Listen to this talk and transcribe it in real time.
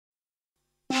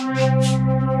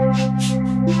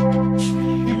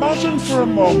Imagine for a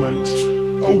moment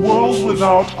a world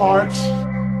without art,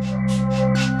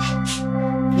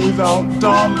 without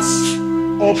dance,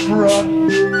 opera,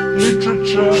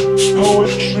 literature,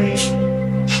 poetry.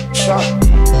 That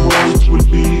world would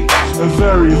be a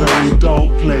very, very dull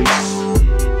place.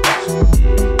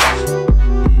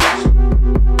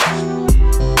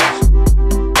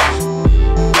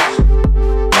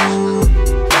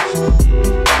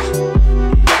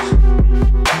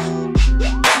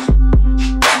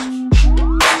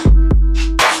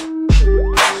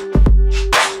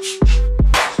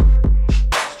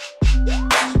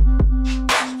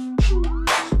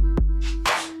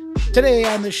 Today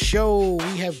on the show,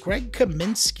 we have Greg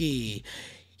Kaminsky.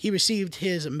 He received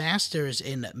his master's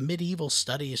in medieval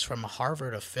studies from a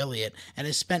Harvard affiliate and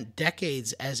has spent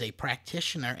decades as a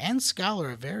practitioner and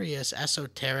scholar of various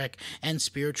esoteric and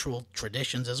spiritual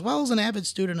traditions, as well as an avid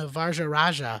student of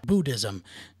Vajrayana Buddhism.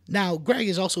 Now, Greg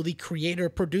is also the creator,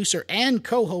 producer, and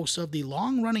co-host of the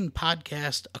long-running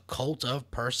podcast, A Cult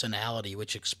of Personality,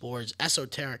 which explores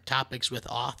esoteric topics with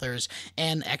authors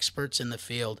and experts in the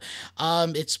field.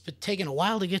 It's been taking a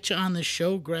while to get you on the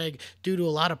show, Greg, due to a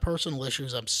lot of personal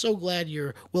issues. I'm so glad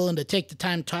you're willing to take the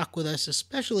time to talk with us,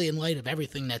 especially in light of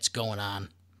everything that's going on.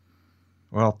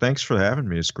 Well, thanks for having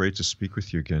me. It's great to speak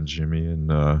with you again, Jimmy,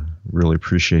 and really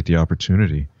appreciate the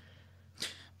opportunity.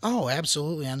 Oh,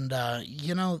 absolutely. And,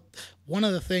 one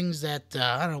of the things that,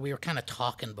 we were kind of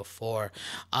talking before,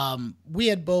 we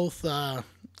had both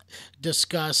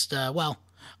discussed, I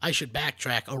should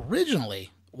backtrack. Originally,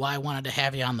 why I wanted to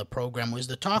have you on the program was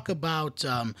to talk about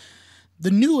the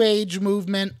New Age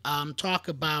movement, talk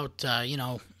about,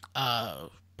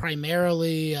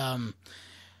 primarily,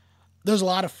 there's a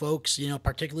lot of folks,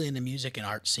 particularly in the music and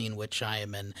art scene, which I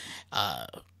am an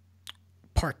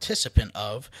participant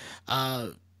of.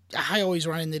 I always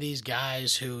run into these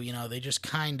guys who, they just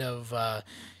kind of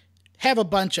have a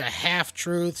bunch of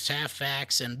half-truths,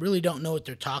 half-facts, and really don't know what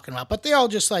they're talking about. But they all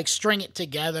just, string it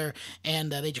together, and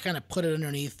they just kind of put it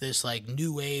underneath this,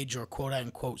 New Age or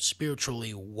quote-unquote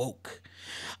spiritually woke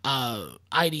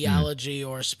ideology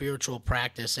or spiritual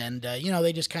practice. And,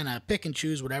 they just kind of pick and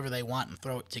choose whatever they want and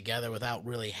throw it together without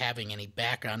really having any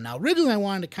background. Now, originally I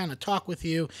wanted to kind of talk with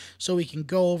you so we can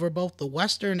go over both the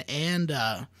Western and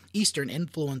Eastern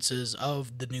influences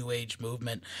of the New Age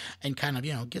movement and kind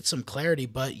of, get some clarity.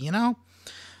 But,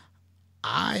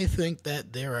 I think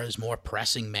that there is more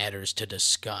pressing matters to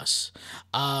discuss.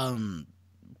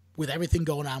 With everything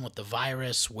going on with the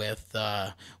virus, with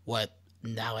what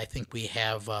now I think we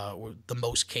have the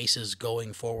most cases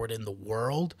going forward in the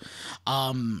world.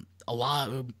 A lot,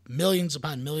 millions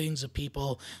upon millions of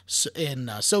people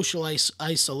in social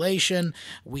isolation.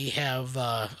 We have,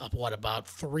 about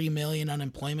 3 million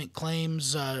unemployment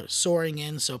claims soaring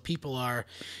in. So people are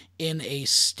in a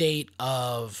state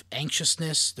of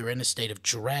anxiousness. They're in a state of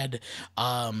dread.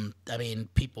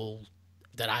 People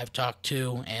that I've talked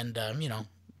to and,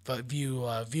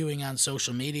 viewing on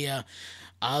social media,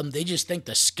 they just think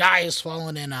the sky is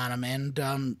falling in on them. And,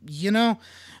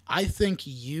 I think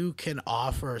you can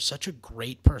offer such a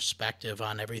great perspective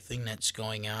on everything that's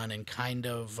going on and kind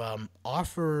of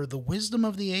offer the wisdom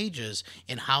of the ages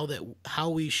in how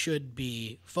we should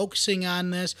be focusing on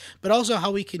this, but also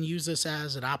how we can use this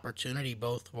as an opportunity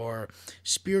both for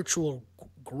spiritual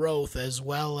growth as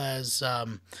well as,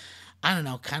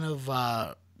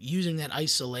 using that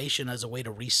isolation as a way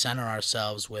to recenter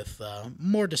ourselves with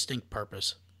more distinct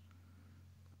purpose.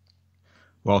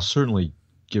 Well, I'll certainly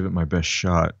give it my best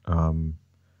shot.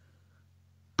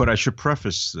 But I should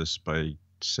preface this by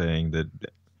saying that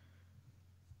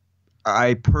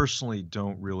I personally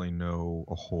don't really know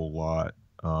a whole lot.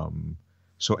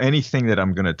 So anything that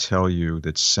I'm going to tell you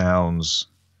that sounds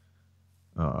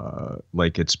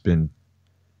like it's been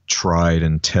tried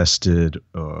and tested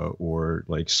or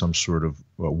like some sort of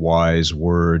wise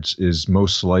words is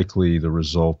most likely the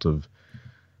result of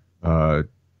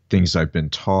things I've been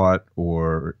taught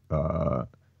or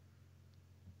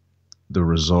the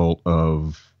result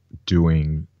of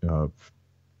doing,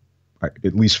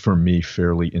 at least for me,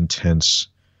 fairly intense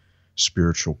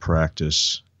spiritual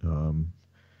practice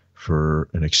for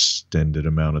an extended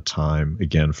amount of time,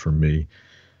 again, for me.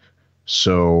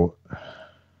 So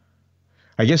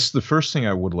I guess the first thing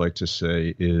I would like to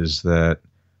say is that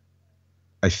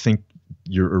I think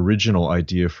your original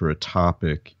idea for a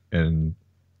topic and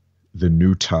the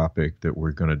new topic that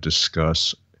we're going to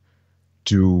discuss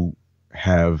do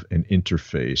have an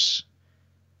interface,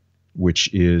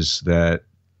 which is that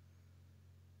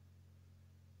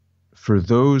for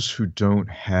those who don't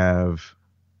have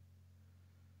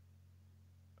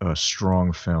a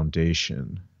strong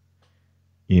foundation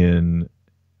in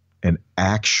an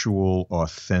actual,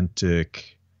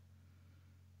 authentic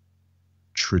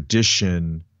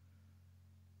tradition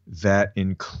that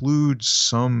includes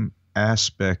some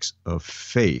aspects of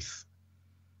faith.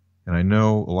 And I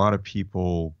know a lot of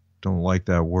people don't like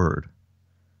that word,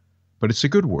 but it's a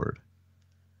good word.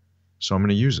 So I'm going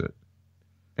to use it.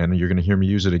 And you're going to hear me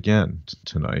use it again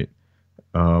tonight.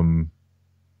 I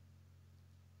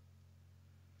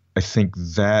think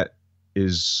that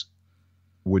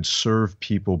would serve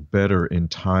people better in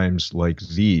times like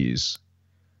these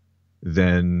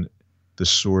than the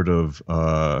sort of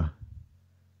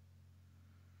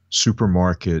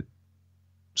supermarket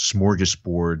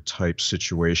smorgasbord type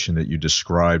situation that you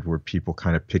described, where people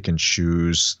kind of pick and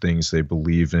choose things they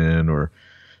believe in, or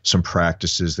some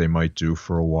practices they might do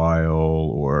for a while,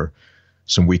 or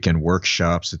some weekend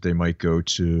workshops that they might go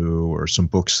to, or some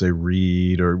books they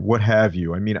read, or what have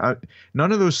you. I mean,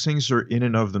 none of those things are in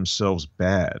and of themselves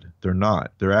bad. They're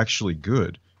not. They're actually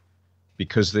good,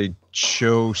 because they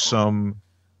show some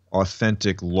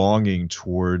authentic longing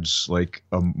towards like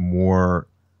a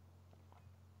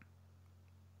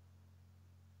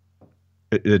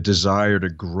desire to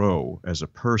grow as a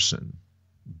person.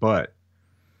 But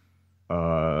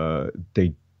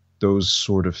those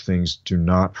sort of things do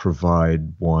not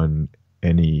provide one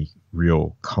any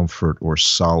real comfort or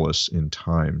solace in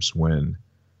times when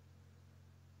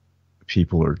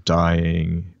people are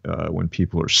dying, when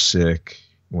people are sick,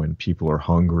 when people are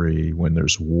hungry, when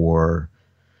there's war.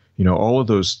 You know, all of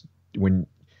those,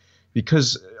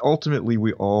 because ultimately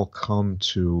we all come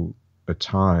to a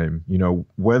time, you know,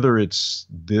 whether it's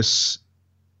this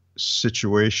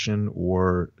situation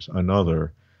or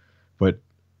another, but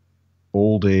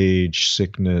old age,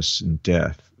 sickness, and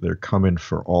death, they're coming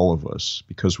for all of us,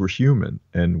 because we're human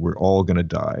and we're all going to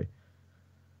die.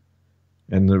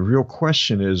 And the real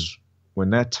question is,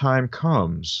 when that time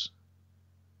comes,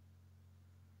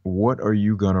 what are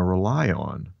you going to rely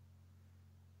on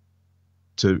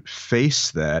to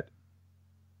face that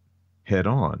head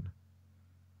on?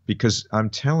 Because I'm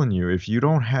telling you, if you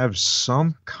don't have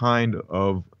some kind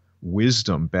of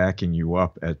wisdom backing you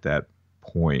up at that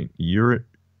point, you're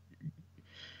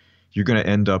going to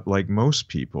end up like most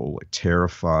people, like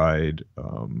terrified,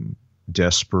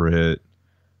 desperate.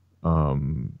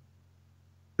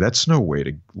 That's no way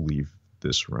to leave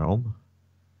this realm.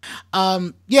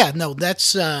 Yeah, no,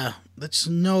 that's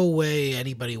no way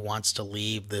anybody wants to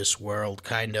leave this world,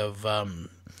 kind of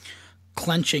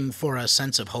clenching for a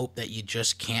sense of hope that you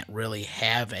just can't really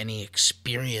have any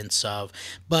experience of.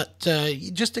 But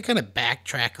just to kind of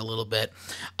backtrack a little bit,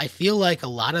 I feel like a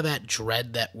lot of that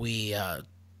dread that we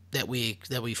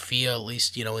feel, at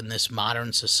least, you know, in this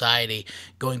modern society,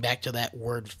 going back to that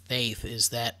word faith, is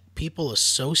that people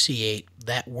associate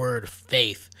that word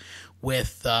faith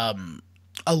with a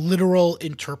literal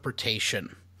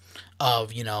interpretation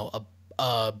of, you know, a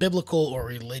biblical or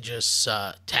religious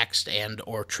text and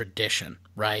or tradition,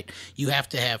 right? You have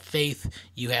to have faith.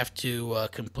 You have to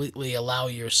completely allow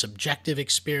your subjective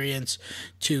experience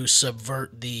to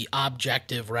subvert the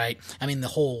objective, right? I mean, the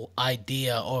whole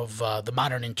idea of the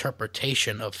modern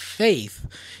interpretation of faith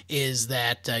is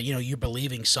that, you know, you're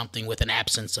believing something with an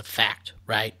absence of fact,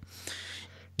 right?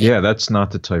 Yeah, that's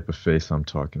not the type of faith I'm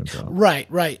talking about. Right,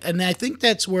 right. And I think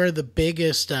that's where the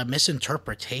biggest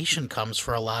misinterpretation comes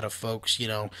for a lot of folks, you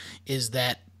know, is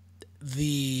that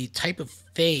the type of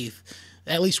faith,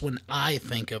 at least when I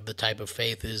think of the type of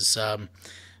faith, is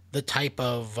the type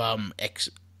of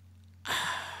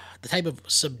the type of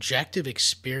subjective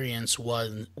experience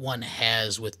one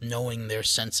has with knowing their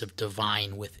sense of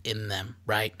divine within them,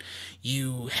 right?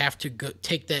 You have to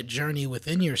take that journey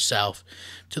within yourself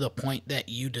to the point that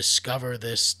you discover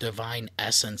this divine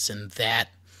essence, and that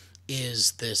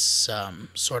is this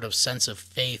sort of sense of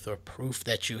faith or proof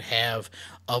that you have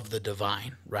of the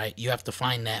divine, right? You have to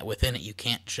find that within it. You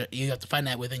can't. You have to find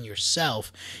that within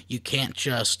yourself. You can't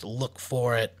just look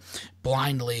for it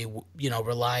blindly, you know,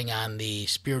 relying on the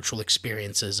spiritual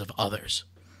experiences of others.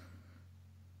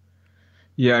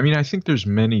 Yeah, I mean, I think there's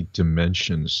many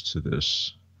dimensions to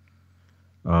this.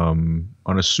 On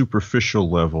a superficial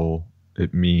level,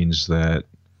 it means that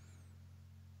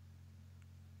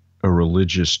a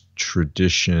religious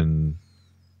tradition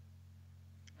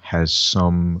has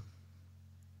some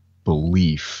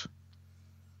belief,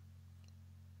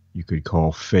 you could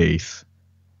call faith,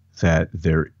 that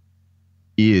there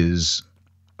is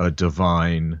a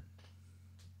divine,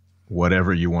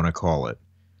 whatever you want to call it.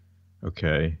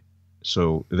 Okay.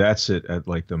 So that's it at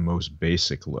like the most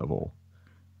basic level.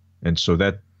 And so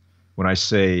that when I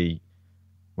say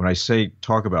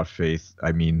talk about faith,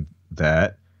 I mean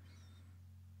that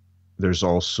there's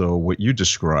also what you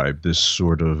described, this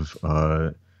sort of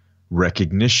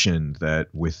recognition that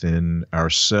within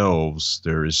ourselves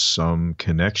there is some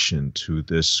connection to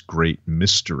this great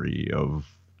mystery of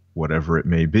whatever it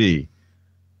may be.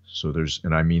 So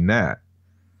and I mean that.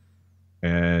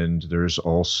 And there's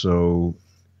also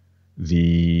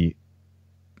the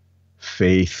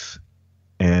faith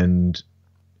and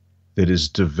that is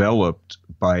developed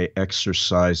by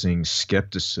exercising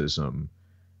skepticism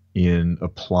in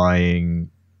applying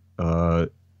the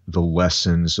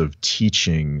lessons of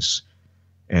teachings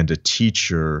and a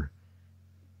teacher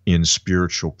in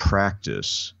spiritual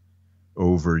practice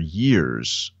over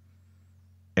years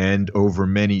and over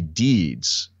many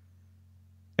deeds.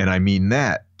 And I mean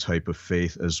that type of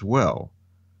faith as well.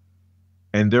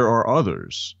 And there are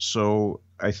others. So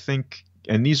I think,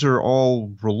 and these are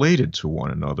all related to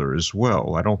one another as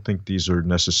well. I don't think these are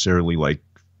necessarily like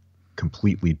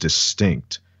completely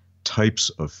distinct types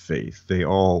of faith. They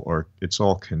all are, it's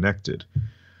all connected.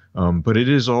 But it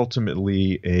is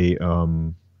ultimately a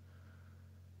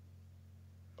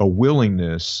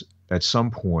willingness at some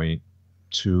point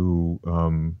to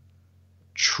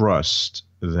trust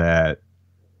that,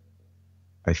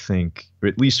 I think, or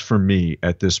at least for me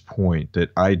at this point,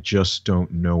 that I just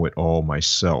don't know it all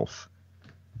myself,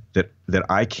 that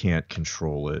I can't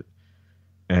control it,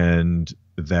 and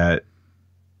that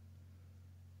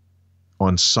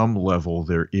on some level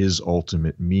there is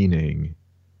ultimate meaning.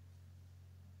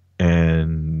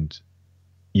 And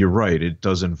you're right, it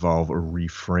does involve a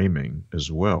reframing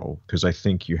as well, because I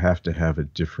think you have to have a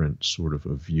different sort of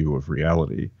a view of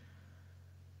reality.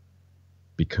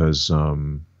 Because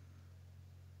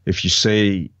if you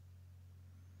say,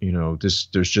 you know, there's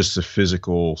just a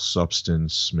physical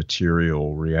substance,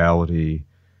 material reality,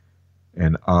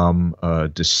 and I'm a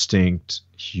distinct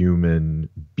human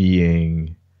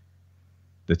being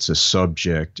that's a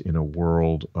subject in a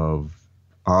world of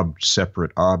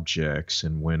separate objects,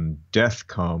 and when death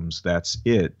comes, that's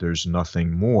it, there's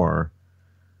nothing more.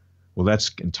 Well,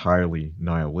 that's entirely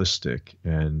nihilistic,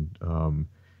 and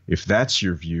if that's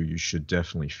your view, you should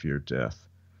definitely fear death.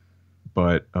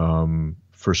 But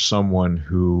for someone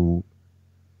who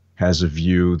has a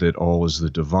view that all is the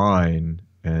divine,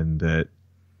 and that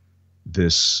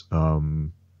this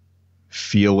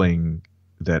feeling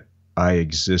that I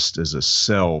exist as a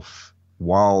self,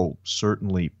 while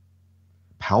certainly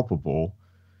palpable,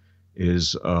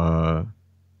 is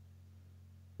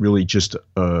really just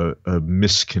a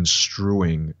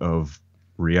misconstruing of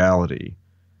reality,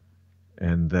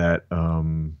 and that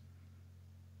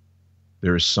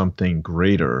there is something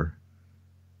greater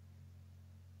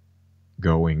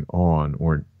going on,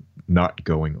 or not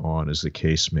going on, as the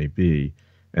case may be.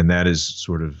 And that is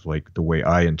sort of like the way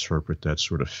I interpret that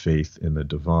sort of faith in the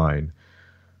divine.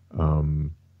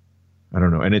 I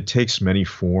don't know. And it takes many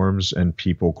forms, and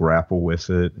people grapple with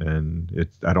it. And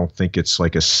I don't think it's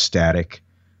like a static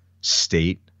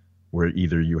state where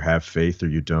either you have faith or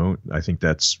you don't. I think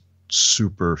that's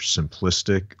super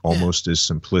simplistic, almost as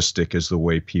simplistic as the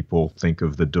way people think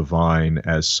of the divine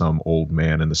as some old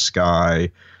man in the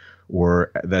sky,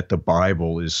 or that the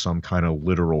Bible is some kind of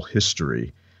literal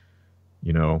history,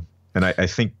 you know. And I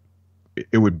think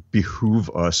it would behoove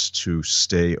us to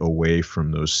stay away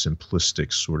from those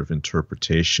simplistic sort of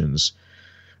interpretations,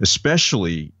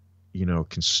 especially, you know,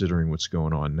 considering what's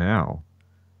going on now.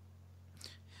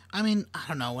 I mean, I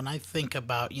don't know. When I think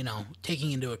about,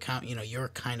 taking into account, your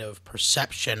kind of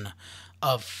perception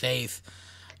of faith,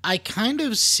 I kind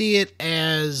of see it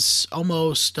as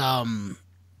almost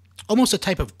a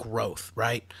type of growth,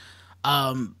 right?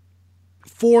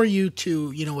 For you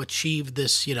to, achieve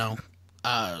this,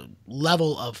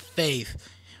 level of faith,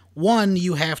 one,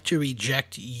 you have to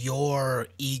reject your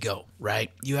ego,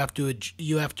 right? You have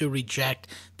to reject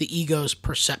the ego's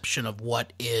perception of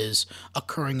what is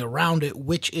occurring around it,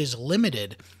 which is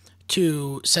limited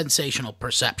to sensational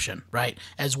perception, right?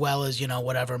 As well as,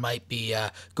 whatever might be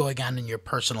going on in your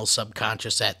personal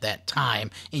subconscious at that time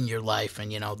in your life,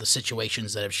 and, the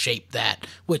situations that have shaped that,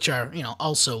 which are,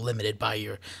 also limited by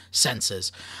your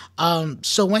senses.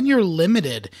 So when you're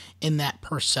limited in that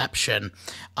perception,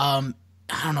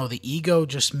 I don't know, the ego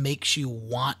just makes you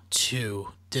want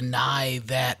to deny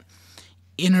that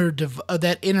inner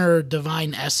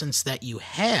divine essence that you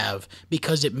have,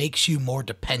 because it makes you more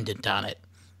dependent on it.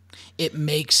 It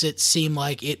makes it seem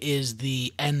like it is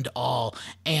the end all.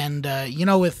 And,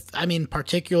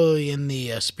 particularly in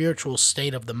the spiritual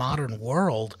state of the modern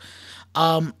world,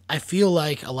 I feel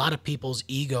like a lot of people's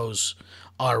egos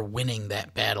are winning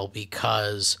that battle,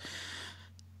 because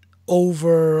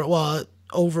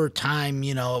over time,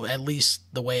 at least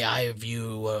the way I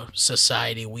view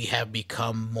society, we have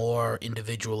become more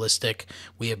individualistic.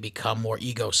 We have become more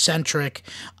egocentric.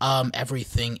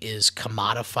 Everything is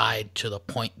commodified to the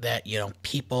point that,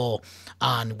 people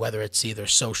on whether it's either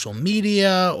social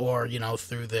media or,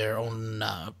 through their own,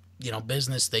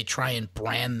 business, they try and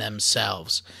brand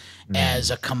themselves as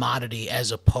Mm. a commodity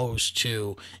as opposed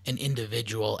to an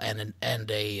individual and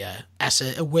a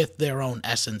with their own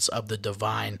essence of the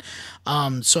divine.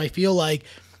 So I feel like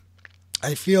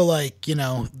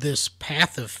this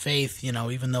path of faith,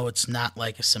 even though it's not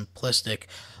like a simplistic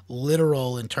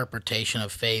literal interpretation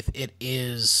of faith, it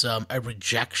is a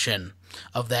rejection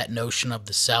of that notion of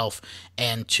the self,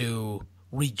 and to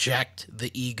reject the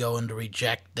ego and to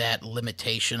reject that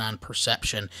limitation on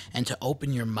perception and to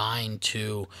open your mind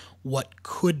to what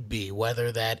could be,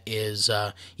 whether that is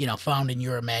found in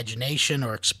your imagination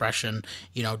or expression,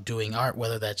 doing art,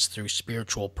 whether that's through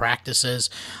spiritual practices.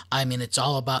 I mean, it's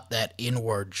all about that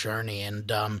inward journey.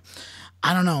 And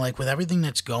I don't know, like with everything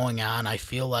that's going on, I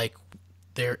feel like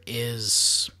there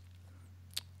is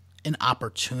an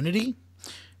opportunity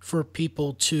for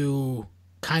people to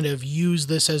kind of use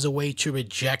this as a way to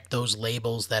reject those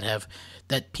labels that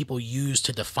people use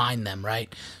to define them,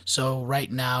 right? So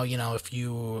right now, if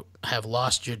you have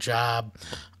lost your job,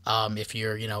 if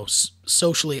you're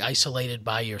socially isolated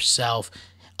by yourself,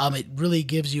 it really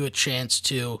gives you a chance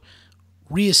to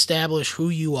reestablish who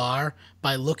you are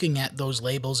by looking at those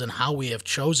labels and how we have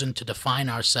chosen to define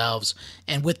ourselves.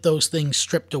 And with those things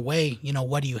stripped away,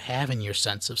 what do you have in your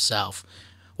sense of self?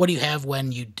 What do you have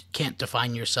when you can't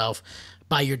define yourself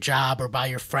by your job or by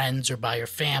your friends or by your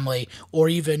family, or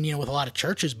even, with a lot of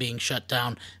churches being shut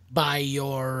down, by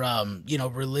your,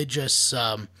 religious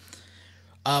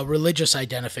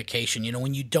identification?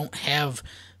 When you don't have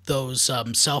those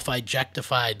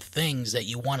self-objectified things that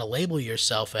you want to label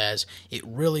yourself as, it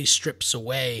really strips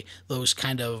away those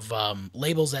kind of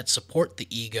labels that support the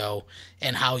ego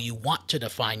and how you want to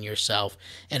define yourself,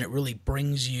 and it really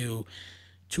brings you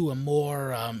to a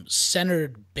more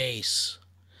centered base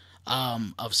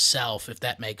of self, if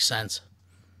that makes sense.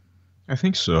 I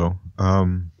think so.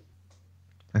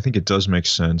 I think it does make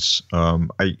sense. I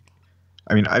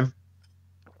mean, I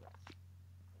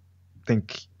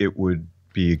think it would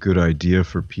be a good idea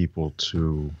for people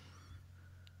to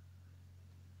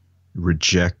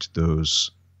reject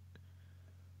those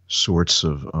sorts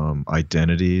of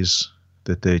identities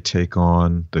that they take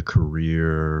on, the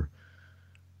career,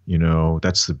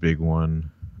 that's the big one.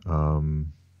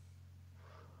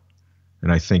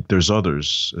 And I think there's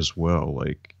others as well,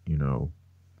 like,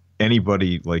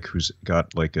 anybody like who's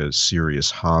got like a serious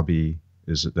hobby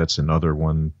that's another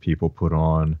one people put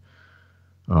on.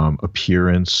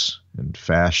 Appearance and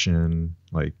fashion,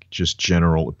 like just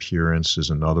general appearance,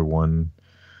 is another one.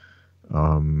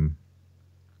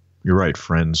 You're right,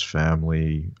 friends,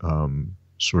 family,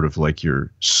 sort of like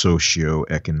your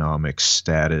socioeconomic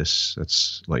status.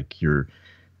 That's like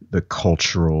the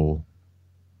cultural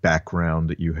background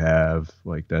that you have,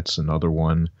 like that's another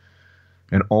one.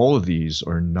 And all of these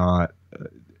are not,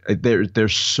 they're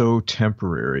so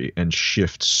temporary and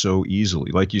shift so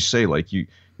easily. Like you say, like you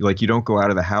don't go out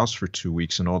of the house for 2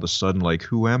 weeks and all of a sudden, like,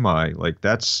 who am I? Like,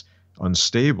 that's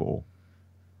unstable,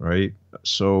 right?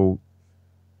 So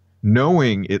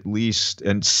knowing at least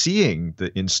and seeing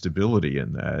the instability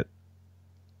in that,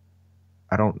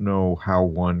 I don't know how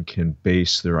one can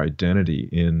base their identity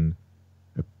in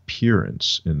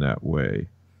appearance in that way,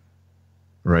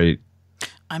 right?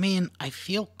 I mean, I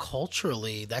feel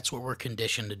culturally that's what we're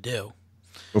conditioned to do.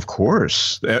 Of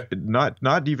course,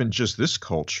 not even just this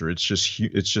culture. It's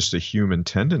just a human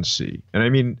tendency. And I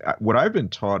mean, what I've been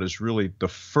taught is really the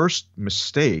first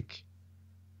mistake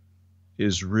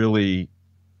is really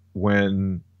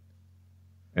when,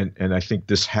 and I think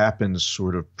this happens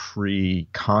sort of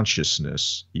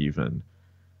pre-consciousness even,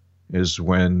 is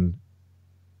when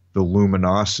the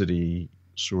luminosity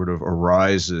sort of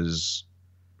arises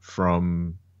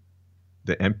from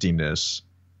the emptiness,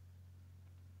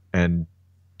 and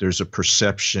there's a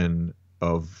perception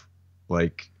of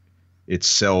like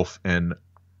itself and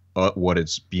what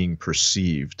it's being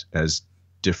perceived as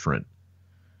different.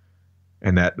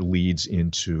 And that leads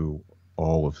into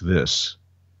all of this.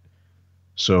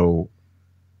 So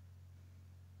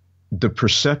the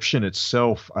perception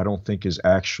itself, I don't think, is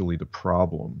actually the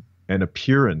problem. And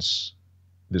appearance,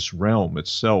 this realm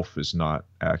itself, is not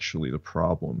actually the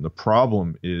problem. The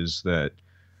problem is that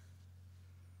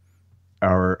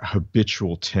our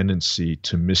habitual tendency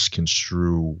to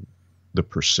misconstrue the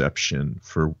perception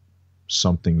for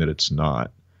something that it's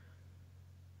not.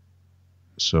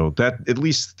 So that, at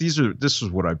least this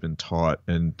is what I've been taught,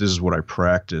 and this is what I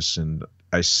practice, and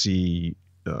I see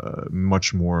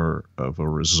much more of a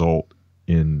result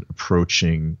in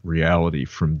approaching reality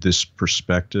from this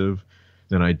perspective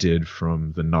than I did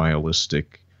from the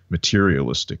nihilistic,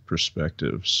 materialistic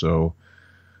perspective. So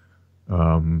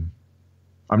I'm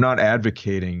not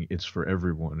advocating it's for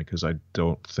everyone, because I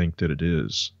don't think that it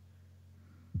is.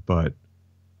 But,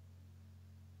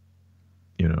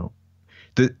 you know,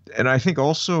 and I think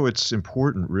also it's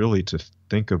important really to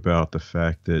think about the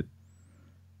fact that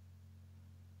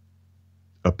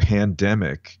a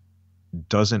pandemic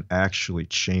doesn't actually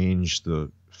change the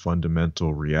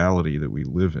fundamental reality that we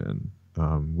live in.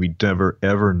 We never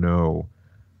ever know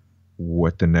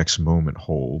what the next moment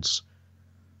holds.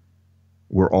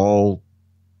 We're all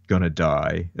going to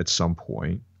die at some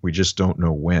point. We just don't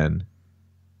know when.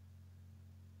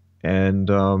 And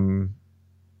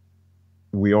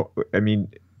we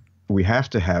have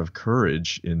to have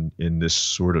courage in this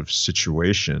sort of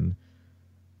situation,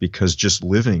 because just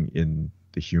living in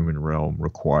the human realm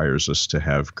requires us to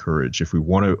have courage. If we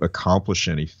want to accomplish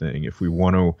anything, if we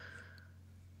want to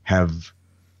have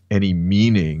any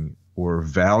meaning or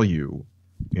value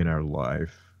in our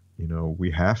life,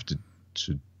 we have to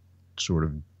sort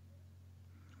of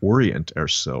orient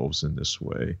ourselves in this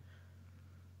way.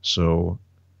 So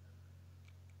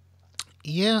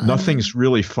yeah, nothing's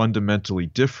really fundamentally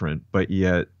different, but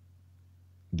yet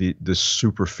the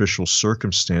superficial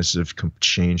circumstances have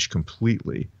changed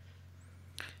completely.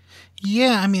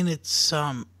 Yeah, I mean, it's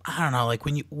I don't know, like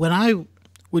when I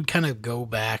would kind of go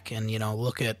back and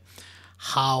look at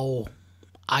how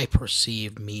I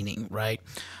perceive meaning, right?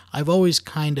 I've always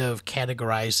kind of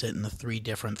categorized it in the three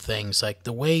different things. Like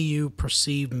the way you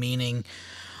perceive meaning,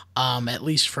 at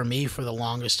least for me, for the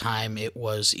longest time, it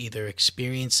was either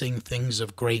experiencing things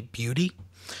of great beauty,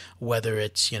 whether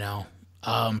it's,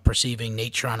 perceiving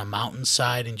nature on a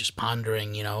mountainside and just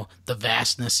pondering, the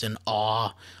vastness and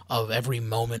awe of every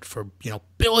moment for,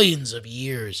 billions of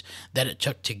years that it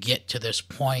took to get to this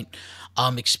point.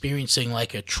 Experiencing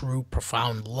like a true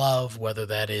profound love, whether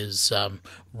that is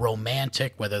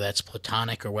romantic, whether that's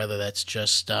platonic, or whether that's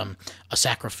just a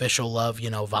sacrificial love,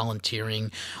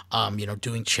 volunteering,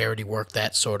 doing charity work,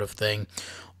 that sort of thing,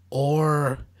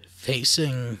 or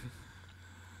facing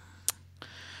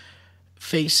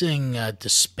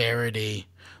disparity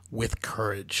with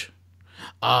courage,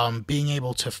 being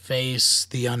able to face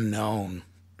the unknown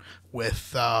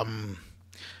with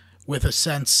a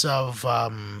sense of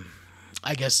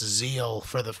I guess zeal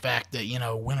for the fact that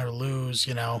win or lose,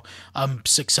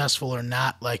 successful or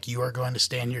not, like you are going to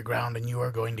stand your ground and you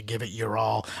are going to give it your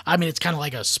all. I mean, it's kind of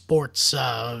like a sports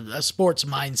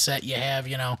mindset you have,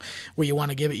 where you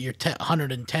want to give it your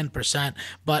 110%.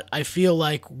 But I feel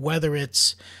like whether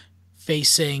it's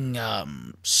facing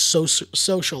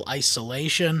social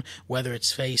isolation, whether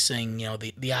it's facing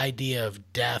the idea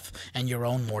of death and your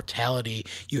own mortality,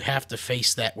 you have to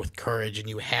face that with courage, and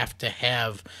you have to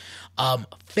have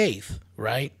faith,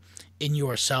 right, in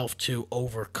yourself to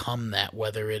overcome that.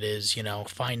 Whether it is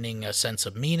finding a sense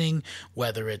of meaning,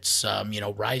 whether it's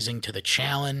rising to the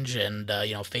challenge and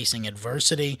facing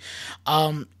adversity,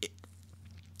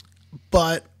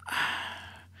 but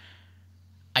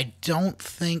I don't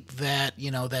think that,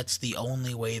 that's the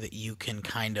only way that you can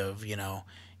kind of,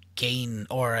 gain,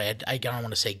 or I don't want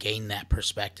to say gain that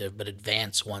perspective, but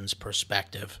advance one's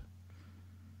perspective.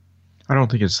 I don't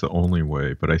think it's the only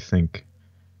way, but I think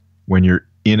when you're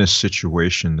in a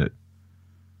situation that,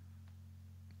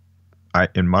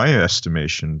 in my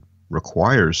estimation,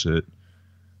 requires it,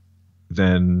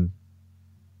 then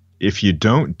if you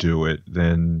don't do it,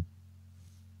 then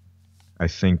I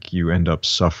think you end up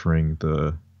suffering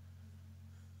the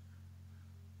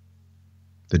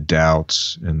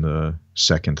doubts and the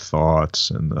second thoughts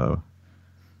and the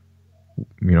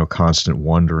constant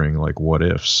wondering, like, what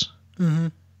ifs. Mm-hmm.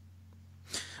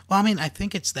 Well, I mean, I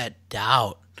think it's that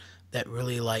doubt that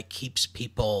really like keeps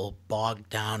people bogged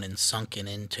down and sunken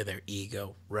into their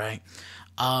ego, right?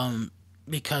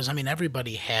 Because I mean,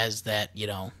 everybody has that,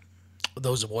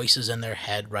 those voices in their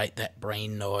head, right? That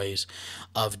brain noise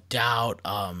of doubt,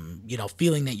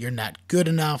 feeling that you're not good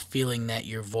enough, feeling that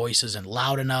your voice isn't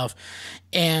loud enough.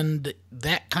 And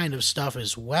that kind of stuff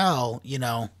as well,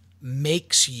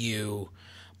 makes you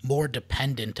more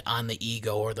dependent on the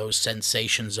ego or those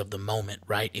sensations of the moment,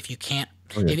 right? If you can't,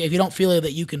 if you don't feel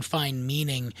that you can find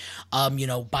meaning,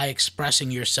 by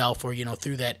expressing yourself or,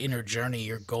 through that inner journey,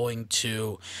 you're going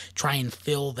to try and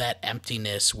fill that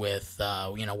emptiness with,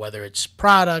 whether it's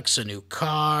products, a new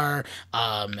car,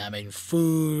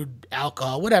 food,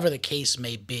 alcohol, whatever the case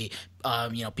may be.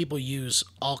 People use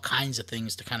all kinds of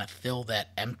things to kind of fill that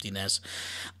emptiness.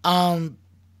 Um,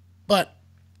 but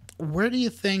where do you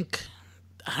think,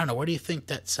 I don't know, where do you think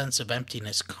that sense of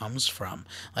emptiness comes from?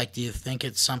 Like, do you think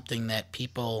it's something that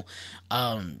people,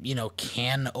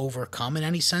 can overcome in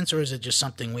any sense, or is it just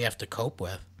something we have to cope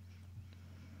with?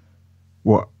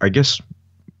 Well, I guess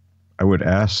I would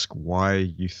ask why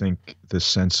you think the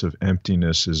sense of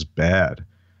emptiness is bad,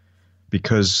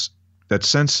 because that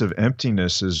sense of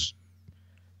emptiness is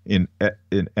in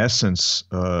essence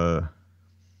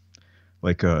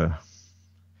like a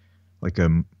like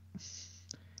a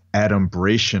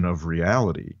adumbration of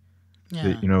reality.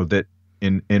 Yeah. That, that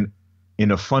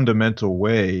in a fundamental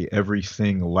way,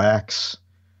 everything lacks.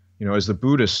 As the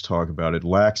Buddhists talk about, it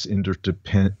lacks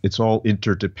interdepend. It's all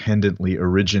interdependently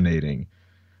originating.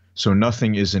 So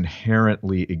nothing is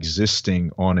inherently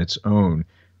existing on its own.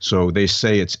 So they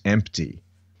say it's empty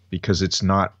because it's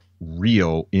not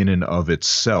real in and of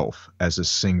itself as a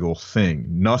single thing.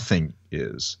 Nothing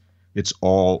is. It's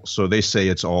all, so they say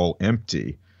it's all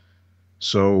empty.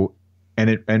 So, and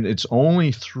it's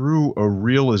only through a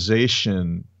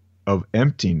realization of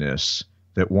emptiness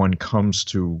that one comes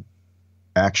to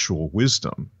actual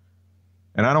wisdom.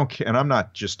 And I don't care, and I'm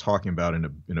not just talking about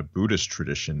in a Buddhist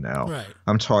tradition now. Right.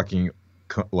 I'm talking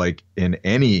like in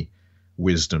any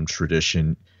wisdom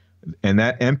tradition, and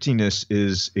that emptiness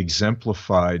is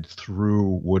exemplified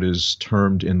through what is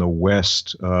termed in the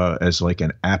West as like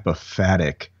an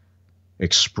apophatic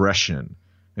expression.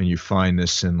 And you find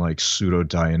this in like pseudo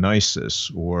Dionysus,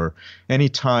 or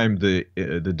anytime the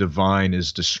divine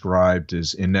is described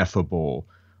as ineffable,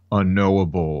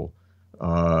 unknowable,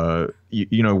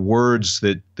 words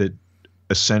that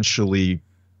essentially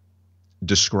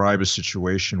describe a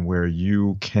situation where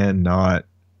you cannot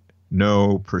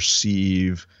know,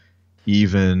 perceive,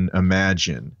 even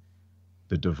imagine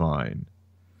the divine,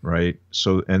 right?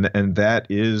 So, and that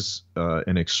is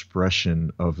an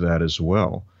expression of that as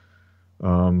well.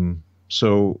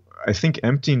 So I think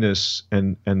emptiness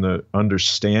and the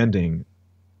understanding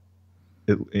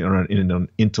in an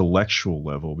intellectual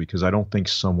level, because I don't think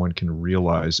someone can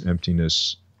realize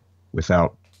emptiness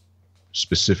without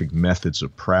specific methods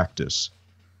of practice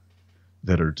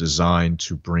that are designed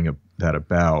to bring that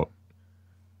about.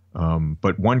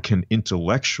 But one can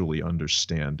intellectually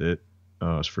understand it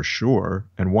for sure.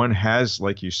 And one has,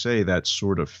 like you say, that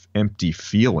sort of empty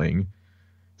feeling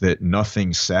that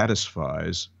nothing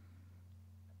satisfies.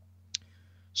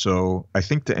 So I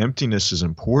think the emptiness is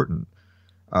important.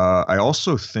 I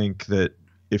also think that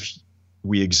if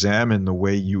we examine the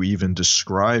way you even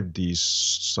describe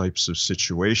these types of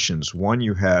situations, one,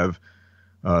 you have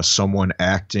someone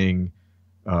acting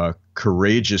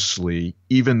courageously,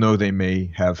 even though they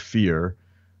may have fear,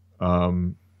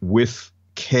 with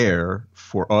care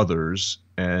for others.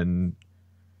 And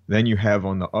then you have,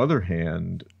 on the other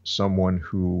hand, someone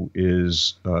who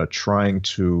is trying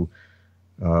to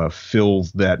fill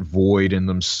that void in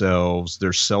themselves.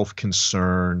 They're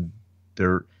self-concerned.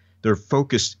 Their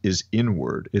focus is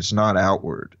inward. It's not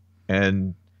outward.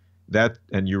 And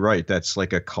you're right, that's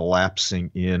like a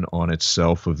collapsing in on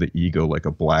itself of the ego, like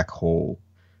a black hole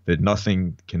that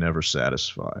nothing can ever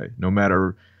satisfy. No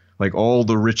matter, like, all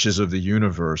the riches of the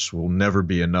universe will never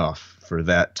be enough for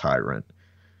that tyrant.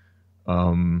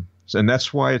 And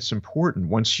that's why it's important,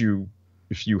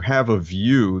 if you have a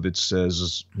view that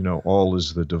says, all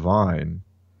is the divine,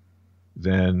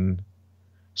 then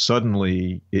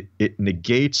suddenly it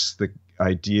negates the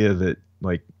idea that,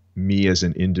 like, me as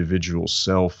an individual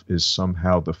self is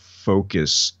somehow the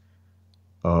focus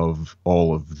of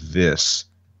all of this,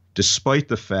 despite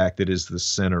the fact that it is the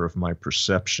center of my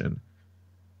perception.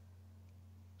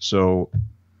 So,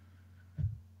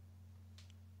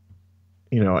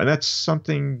 and that's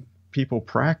something people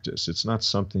practice. It's not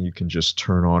something you can just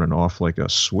turn on and off like a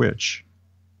switch.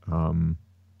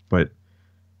 But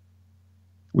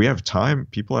we have time.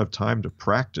 People have time to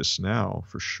practice now,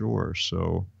 for sure.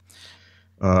 So,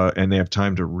 and they have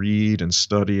time to read and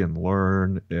study and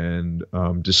learn and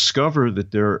discover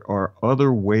that there are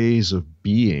other ways of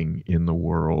being in the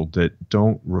world that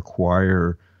don't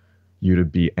require you to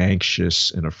be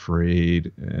anxious and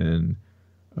afraid and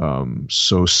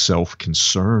so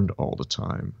self-concerned all the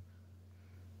time.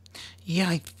 Yeah,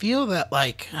 I feel that,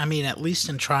 like, I mean, at least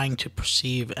in trying to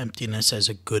perceive emptiness as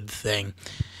a good thing,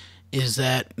 is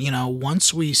that,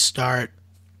 once we start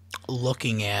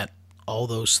looking at all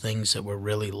those things that we're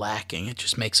really lacking, it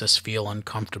just makes us feel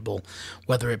uncomfortable,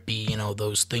 whether it be,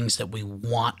 those things that we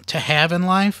want to have in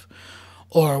life,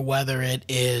 or whether it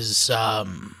is,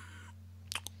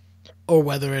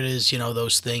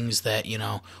 those things that,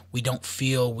 we don't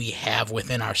feel we have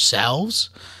within ourselves.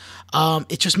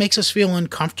 It just makes us feel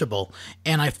uncomfortable.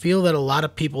 And I feel that a lot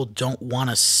of people don't want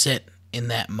to sit in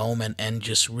that moment and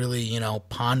just really,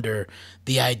 ponder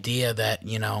the idea that,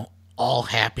 all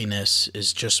happiness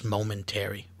is just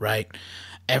momentary, right?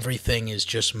 Everything is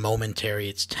just momentary,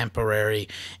 it's temporary,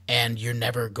 and you're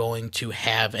never going to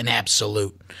have an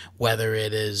absolute, whether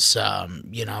it is,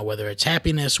 whether it's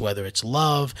happiness, whether it's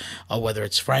love, or whether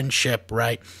it's friendship,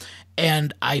 right?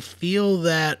 And I feel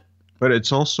that, But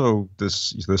it's also the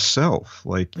self.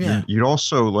 Like yeah. you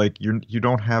also like you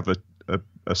don't have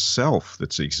a self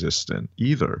that's existent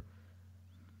either.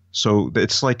 So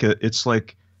it's like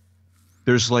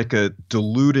there's like a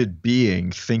deluded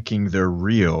being thinking they're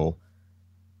real,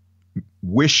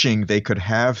 wishing they could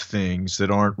have things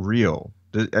that aren't real.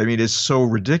 I mean, it's so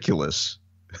ridiculous.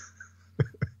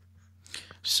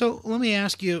 So let me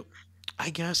ask you, I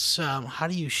guess, how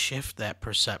do you shift that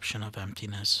perception of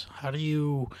emptiness? How do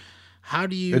you,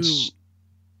 It's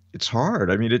it's hard.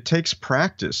 I mean, it takes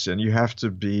practice, and you have to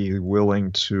be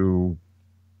willing to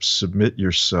submit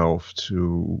yourself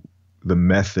to the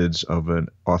methods of an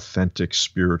authentic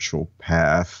spiritual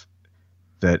path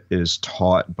that is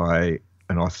taught by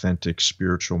an authentic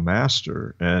spiritual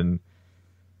master. And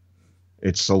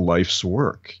it's a life's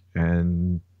work,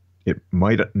 and it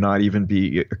might not even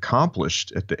be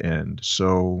accomplished at the end.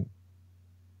 So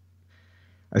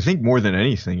I think more than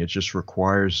anything, it just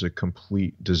requires a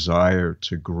complete desire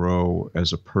to grow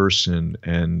as a person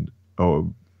and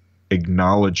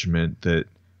acknowledgement that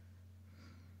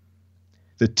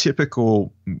the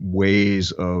typical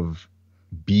ways of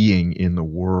being in the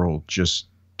world just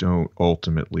don't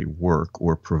ultimately work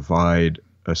or provide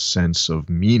a sense of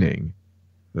meaning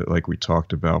like we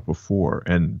talked about before.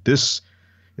 And this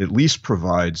at least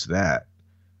provides that,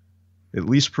 at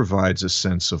least provides a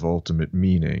sense of ultimate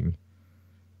meaning.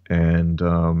 And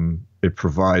it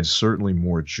provides certainly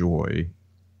more joy,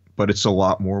 but it's a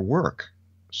lot more work.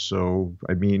 So,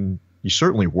 I mean, you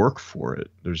certainly work for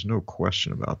it. There's no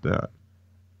question about that.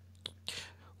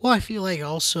 well, I feel like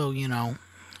also, I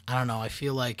don't know, I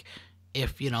feel like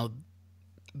if,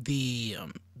 the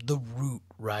root,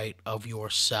 right, of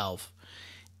yourself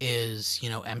is,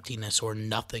 emptiness or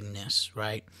nothingness,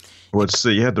 right? Well, it's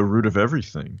the root of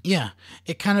everything. Yeah,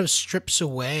 it kind of strips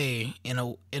away, in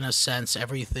a sense,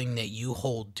 everything that you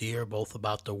hold dear, both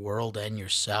about the world and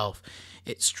yourself.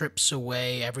 It strips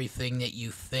away everything that you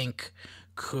think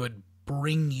could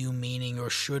bring you meaning or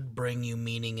should bring you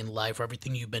meaning in life, or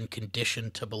everything you've been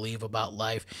conditioned to believe about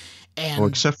life, Well, and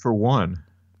except for one.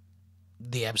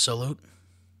 the absolute.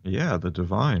 Yeah, the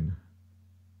divine.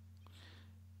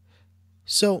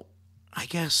 So, I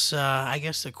guess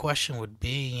the question would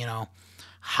be,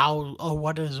 how or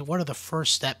what are the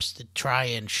first steps to try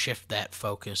and shift that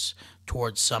focus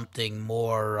towards something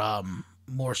more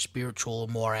spiritual,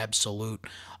 more absolute,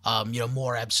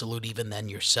 more absolute even than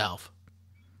yourself.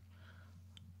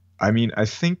 I mean, I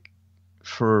think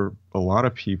for a lot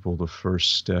of people, the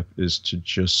first step is to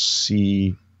just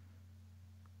see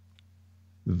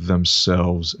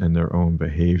themselves and their own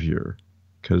behavior.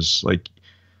 Because, like,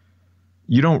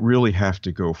 you don't really have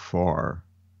to go far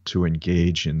to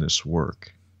engage in this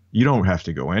work. You don't have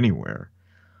to go anywhere.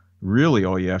 Really,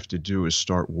 all you have to do is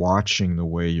start watching the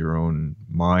way your own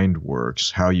mind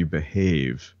works, how you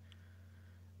behave.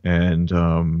 And,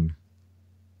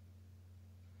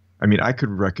 I mean, I could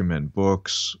recommend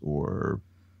books or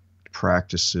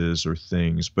practices or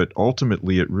things, but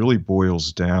ultimately it really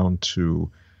boils down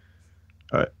to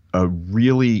a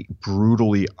really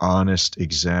brutally honest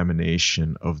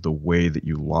examination of the way that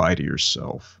you lie to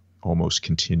yourself almost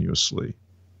continuously.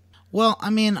 Well,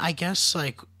 I mean, I guess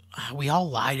like we all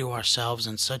lie to ourselves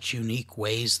in such unique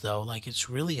ways, though. Like it's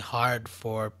really hard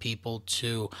for people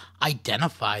to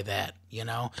identify that.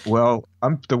 Well,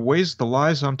 the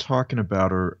lies I'm talking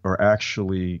about are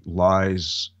actually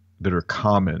lies that are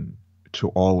common to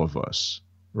all of us,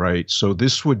 right? So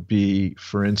this would be,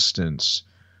 for instance,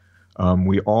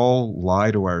 we all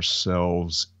lie to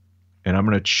ourselves, and I'm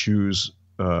going to choose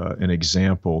an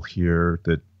example here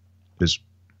that is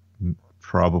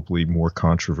probably more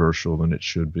controversial than it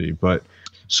should be. But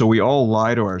so we all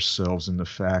lie to ourselves in the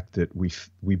fact that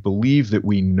we believe that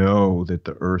we know that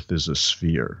the Earth is a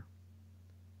sphere,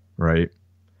 right?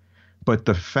 But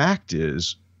the fact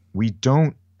is, we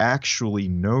don't actually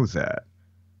know that.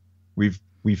 We've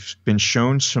been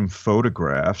shown some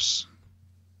photographs,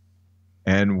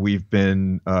 and we've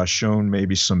been shown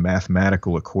maybe some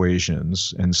mathematical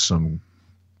equations and some,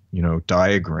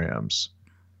 diagrams,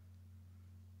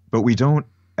 but we don't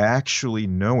actually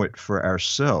know it for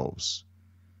ourselves.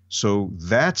 So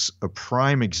that's a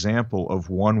prime example of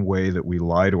one way that we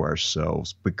lie to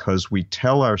ourselves, because we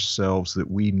tell ourselves that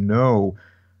we know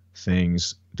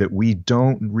things that we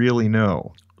don't really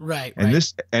know. Right, And right.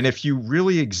 this, and if you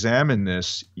really examine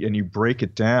this and you break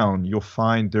it down, you'll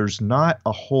find there's not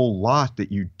a whole lot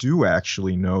that you do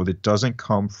actually know that doesn't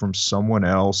come from someone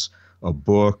else, a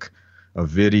book, a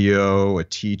video, a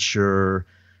teacher,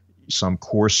 some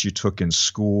course you took in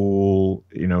school,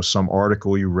 some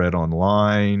article you read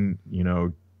online,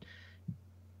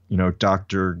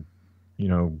 Dr.,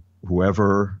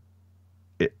 whoever.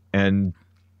 And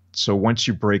so once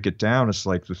you break it down, it's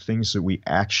like the things that we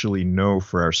actually know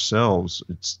for ourselves,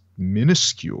 it's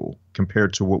minuscule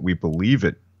compared to what we believe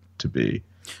it to be.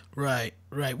 Right,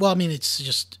 right. Well, I mean,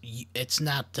 it's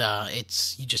not,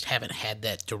 it's, you just haven't had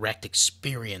that direct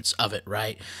experience of it,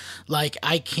 right? Like,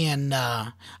 I mean,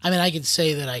 I can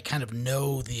say that I kind of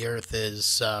know the earth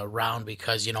is round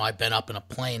because, I've been up in a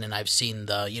plane and I've seen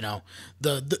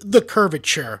the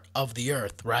curvature of the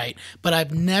earth, right? But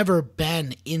I've never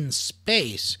been in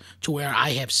space to where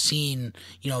I have seen,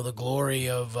 the glory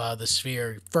of the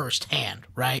sphere firsthand,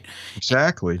 right?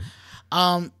 Exactly.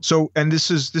 So, and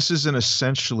this is an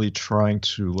essentially trying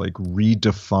to like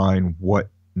redefine what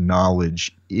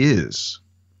knowledge is,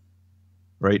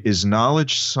 right? Is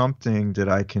knowledge something that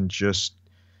I can just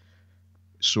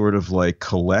sort of like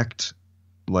collect,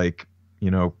 like,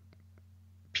 you know,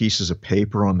 pieces of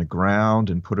paper on the ground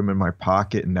and put them in my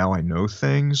pocket and now I know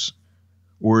things?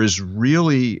 Or is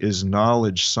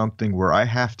knowledge something where I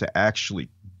have to actually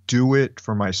do it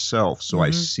for myself? So I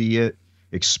Mm-hmm. see it,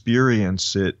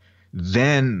 experience it,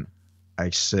 then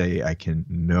I say I can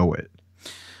know it.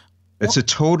 It's Well, a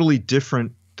totally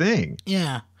different thing.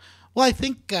 yeah. Well, I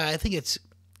think it's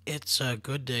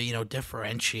good to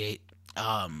differentiate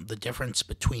the difference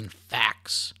between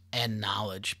facts and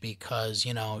knowledge because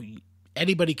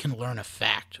anybody can learn a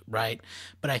fact, right?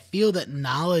 But I feel that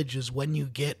knowledge is when you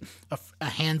get a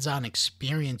hands-on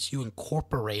experience, you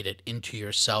incorporate it into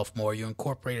yourself more. You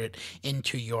incorporate it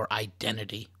into your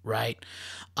identity, right?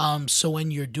 So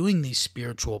when you're doing these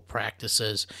spiritual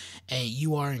practices, and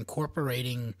you are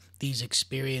incorporating these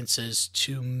experiences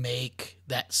to make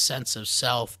that sense of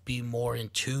self be more in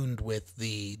tune with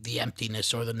the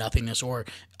emptiness or the nothingness, or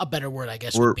a better word, I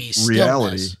guess, would Or be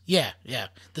reality. stillness. Yeah, yeah,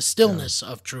 the Yeah. stillness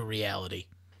of true reality.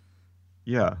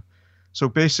 Yeah. So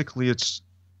basically it's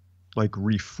like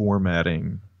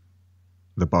reformatting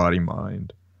the body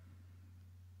mind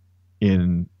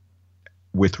in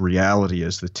with reality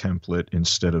as the template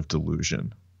instead of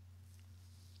delusion.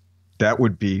 That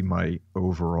would be my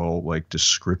overall like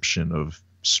description of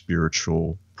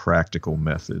spiritual practical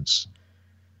methods.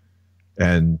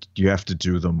 And you have to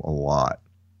do them a lot.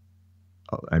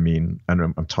 I mean, and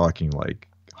I'm talking like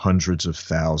hundreds of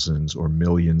thousands or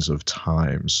millions of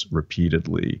times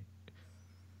repeatedly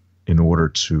in order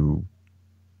to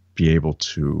be able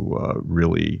to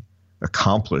really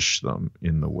accomplish them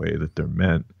in the way that they're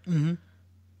meant. Hmm.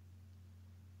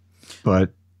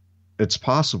 But it's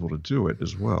possible to do it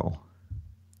as well.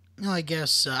 No, I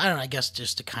guess I don't know. I guess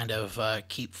just to kind of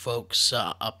keep folks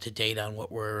up to date on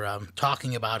what we're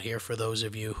talking about here, for those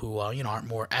of you who aren't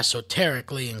more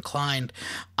esoterically inclined,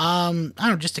 I don't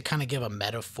know, just to kind of give a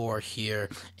metaphor here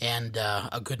and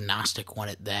a good Gnostic one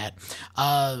at that.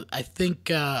 I think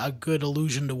a good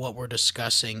allusion to what we're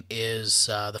discussing is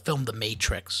the film The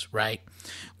Matrix. Right?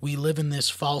 We live in this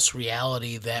false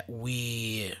reality that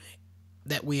we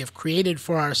have created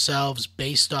for ourselves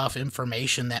based off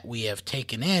information that we have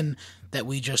taken in that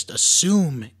we just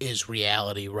assume is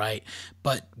reality, right?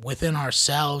 But within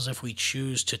ourselves, if we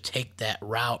choose to take that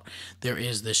route, there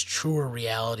is this truer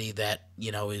reality that,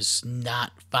 is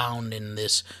not found in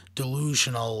this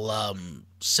delusional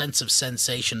sense of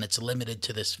sensation that's limited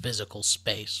to this physical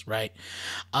space, right?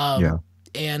 Yeah.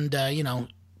 And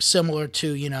similar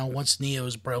to once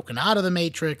Neo's broken out of the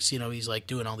Matrix, he's like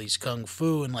doing all these kung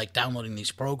fu and like downloading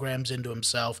these programs into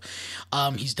himself.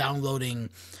 He's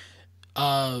downloading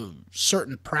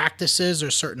certain practices or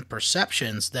certain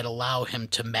perceptions that allow him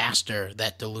to master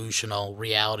that delusional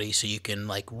reality, so you can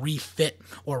like refit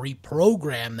or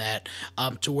reprogram that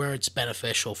to where it's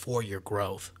beneficial for your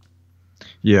growth.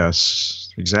 Yes,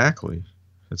 exactly.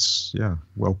 It's, yeah,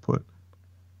 well put.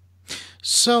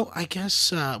 So I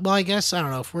guess, I guess I don't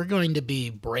know if we're going to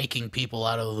be breaking people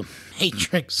out of the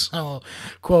matrix, so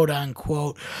quote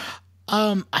unquote.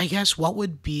 I guess what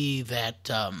would be that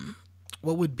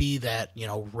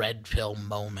red pill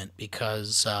moment?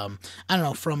 Because I don't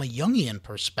know, from a Jungian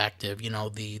perspective,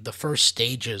 the first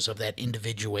stages of that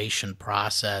individuation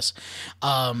process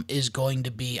is going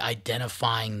to be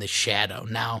identifying the shadow.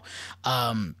 Now,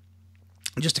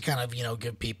 just to kind of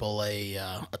give people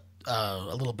a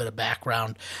little bit of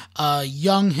background.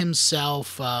 Jung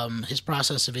himself, his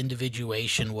process of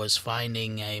individuation was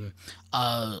finding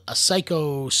a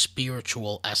psycho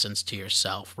spiritual essence to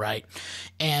yourself, right?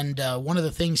 And one of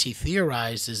the things he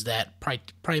theorized is that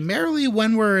primarily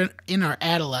when we're in our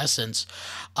adolescence,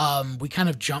 we kind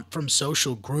of jump from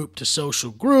social group to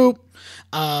social group.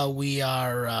 We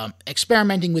are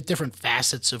experimenting with different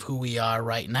facets of who we are,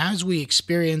 right? And as we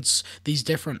experience these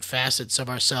different facets of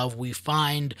ourselves, we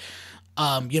find,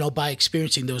 by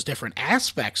experiencing those different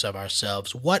aspects of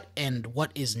ourselves, what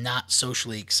is not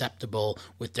socially acceptable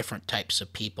with different types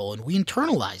of people, and we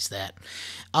internalize that.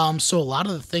 So a lot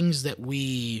of the things that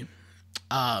we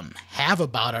have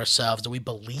about ourselves, that we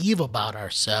believe about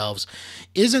ourselves,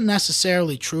 isn't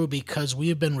necessarily true because we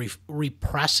have been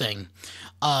repressing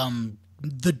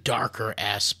the darker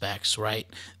aspects, right?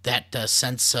 That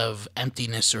sense of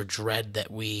emptiness or dread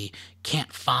that we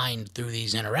can't find through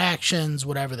these interactions,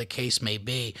 whatever the case may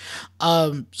be.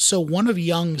 So one of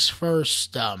Jung's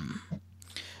first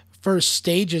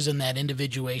stages in that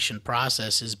individuation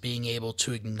process is being able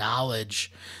to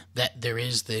acknowledge that there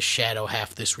is this shadow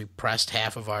half, this repressed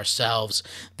half of ourselves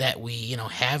that we,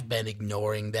 have been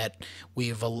ignoring, that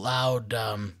we've allowed,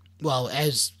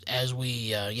 as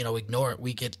we ignore it,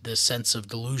 we get this sense of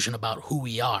delusion about who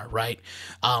we are, right?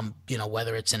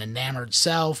 Whether it's an enamored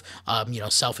self,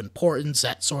 self-importance,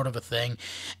 that sort of a thing.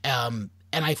 And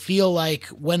I feel like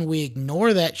when we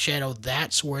ignore that shadow,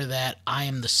 that's where that I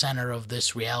am the center of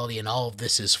this reality and all of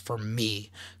this is for me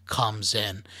comes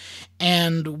in.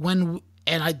 And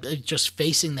I just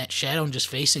facing that shadow and just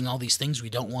facing all these things we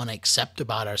don't want to accept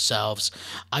about ourselves.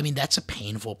 I mean, that's a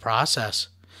painful process.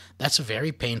 That's a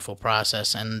very painful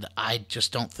process, and I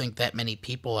just don't think that many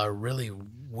people are really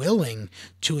willing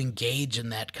to engage in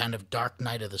that kind of dark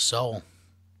night of the soul.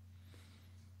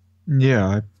 Yeah,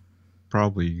 I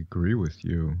probably agree with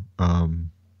you.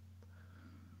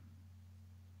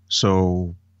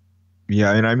 So,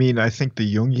 yeah, and I mean, I think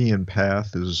the Jungian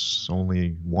path is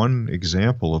only one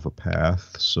example of a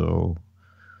path. So,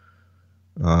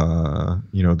 there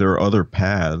are other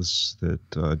paths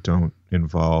that don't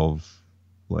involve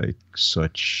like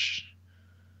such,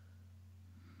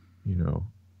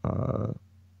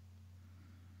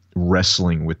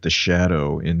 wrestling with the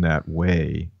shadow in that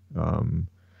way.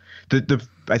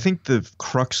 I think the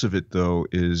crux of it though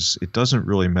is it doesn't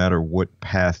really matter what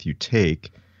path you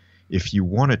take. If you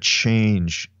want to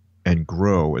change and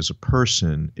grow as a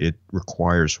person, it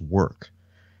requires work.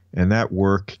 And that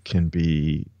work can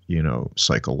be,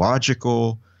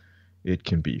 psychological, it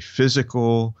can be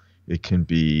physical, it can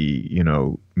be,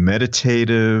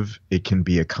 meditative, it can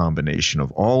be a combination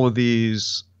of all of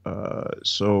these.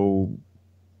 So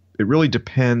it really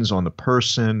depends on the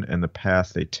person and the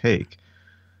path they take.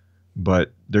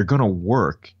 But they're going to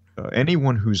work.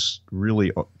 Anyone who's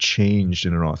really changed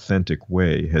in an authentic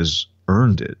way has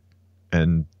earned it.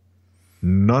 And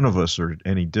none of us are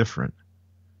any different.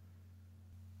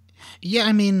 Yeah,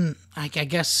 I mean, I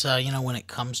guess, when it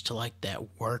comes to like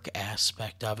that work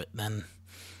aspect of it, then,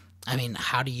 I mean,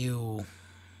 how do you,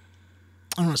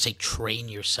 I don't want to say train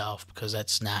yourself because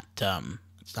that's not,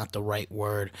 it's not the right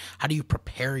word. How do you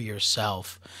prepare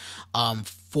yourself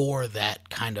for that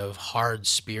kind of hard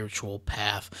spiritual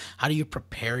path? How do you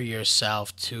prepare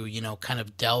yourself to, kind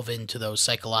of delve into those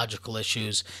psychological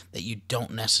issues that you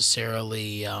don't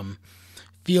necessarily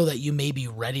feel that you may be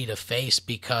ready to face?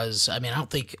 Because I mean, I don't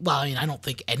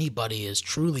think anybody is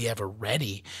truly ever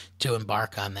ready to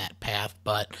embark on that path,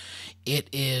 but it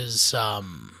is, I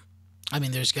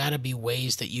mean, there's got to be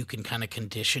ways that you can kind of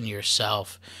condition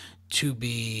yourself to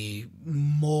be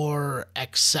more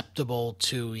acceptable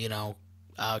to,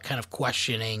 kind of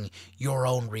questioning your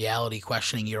own reality,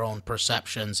 questioning your own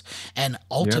perceptions, and Yeah.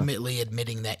 ultimately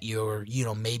admitting that you're,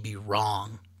 maybe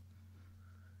wrong.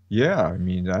 Yeah, I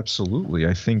mean, absolutely.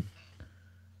 I think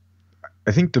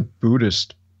the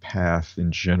Buddhist path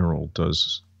in general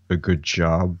does a good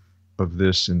job of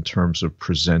this in terms of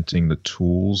presenting the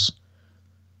tools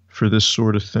for this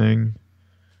sort of thing.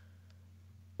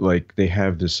 Like they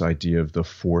have this idea of the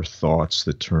four thoughts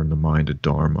that turn the mind to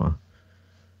Dharma.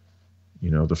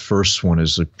 The first one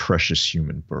is a precious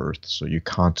human birth. So you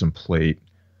contemplate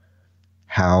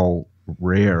how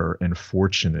rare and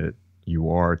fortunate you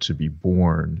are to be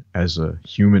born as a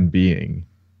human being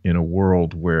in a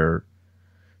world where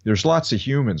there's lots of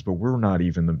humans, but we're not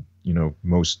even the,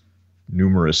 most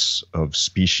numerous of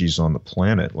species on the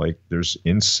planet. Like there's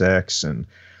insects and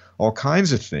all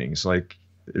kinds of things. Like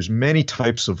there's many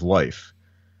types of life,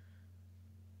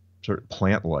 sort of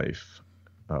plant life,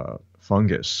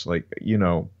 fungus, like,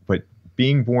 but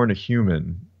being born a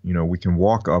human We can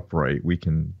walk upright, we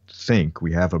can think,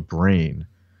 we have a brain,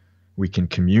 we can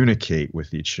communicate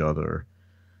with each other,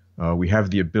 we have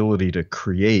the ability to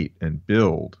create and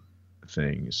build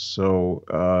things. So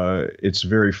it's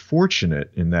very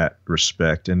fortunate in that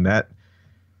respect. And that,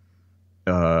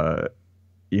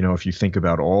 if you think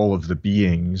about all of the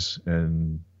beings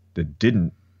and that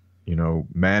didn't,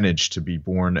 manage to be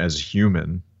born as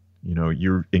human,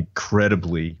 you're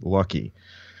incredibly lucky.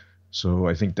 So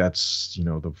I think that's,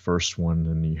 the first one.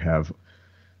 And you have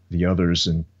the others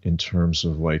in terms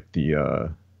of like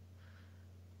the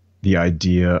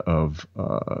idea of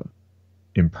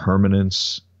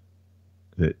impermanence,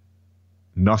 that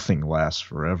nothing lasts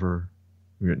forever.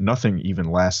 Nothing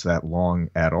even lasts that long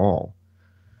at all.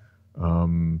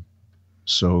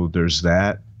 So there's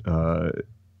that.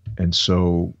 And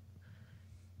so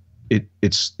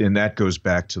and that goes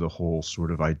back to the whole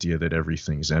sort of idea that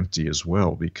everything's empty as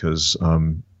well, because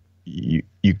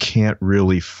you can't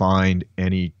really find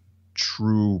any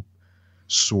true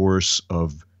source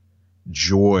of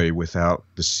joy without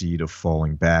the seed of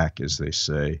falling back, as they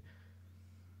say,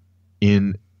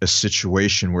 in a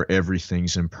situation where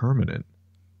everything's impermanent.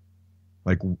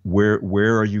 Like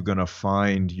where are you going to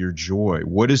find your joy?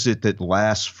 What is it that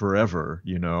lasts forever?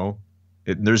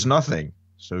 There's nothing.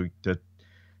 So that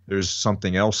there's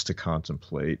something else to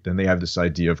contemplate. Then they have this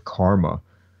idea of karma,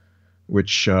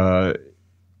 which you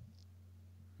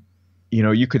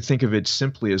could think of it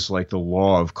simply as like the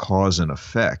law of cause and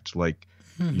effect. Like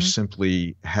you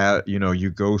simply have, you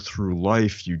go through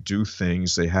life, you do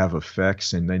things, they have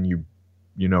effects, and then you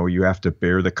have to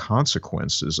bear the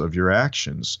consequences of your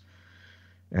actions.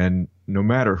 And no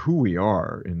matter who we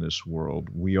are in this world,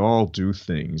 we all do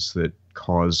things that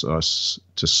cause us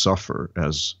to suffer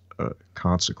as a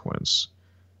consequence,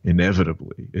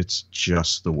 inevitably. It's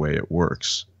just the way it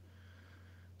works.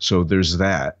 So there's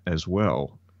that as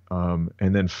well.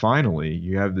 And then finally,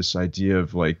 you have this idea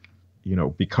of like,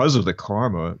 because of the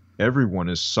karma, everyone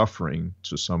is suffering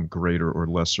to some greater or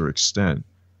lesser extent,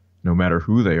 no matter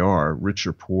who they are, rich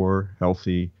or poor,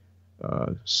 healthy,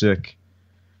 sick,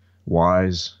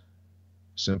 wise,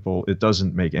 simple. It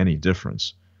doesn't make any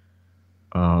difference.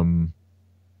 And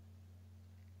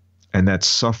that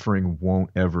suffering won't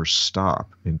ever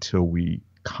stop until we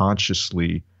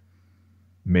consciously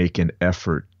make an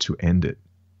effort to end it.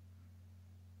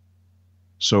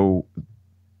 So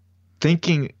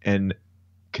thinking and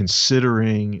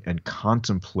considering and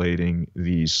contemplating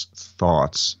these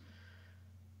thoughts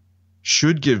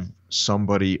should give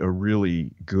somebody a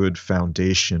really good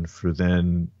foundation for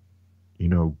then,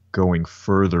 going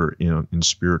further in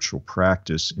spiritual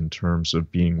practice, in terms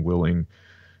of being willing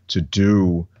to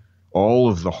do all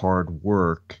of the hard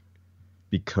work.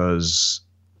 Because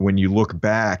when you look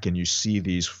back and you see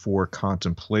these 4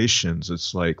 contemplations,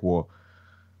 it's like, well,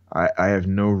 I have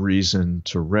no reason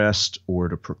to rest or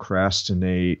to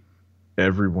procrastinate.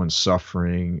 Everyone's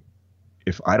suffering.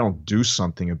 If I don't do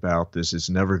something about this, it's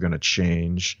never going to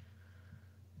change.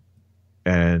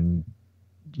 And,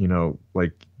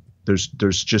 like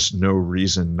there's just no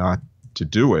reason not to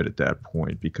do it at that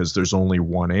point, because there's only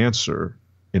one answer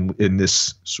in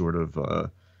this sort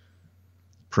of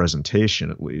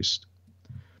presentation, at least.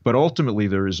 But ultimately,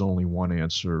 there is only one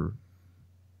answer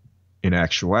in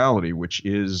actuality, which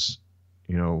is,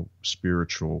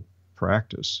 spiritual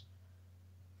practice.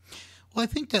 Well, I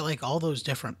think that like all those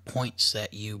different points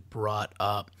that you brought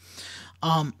up,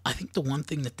 I think the one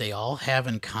thing that they all have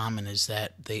in common is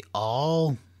that they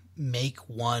all make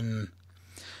one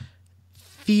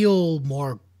feel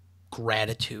more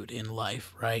gratitude in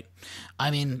life, right? I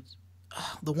mean,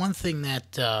 the one thing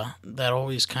that that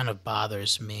always kind of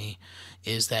bothers me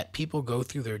is that people go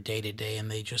through their day to day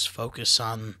and they just focus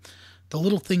on the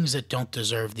little things that don't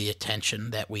deserve the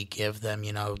attention that we give them,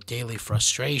 daily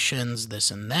frustrations,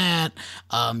 this and that,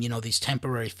 these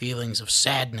temporary feelings of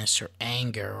sadness or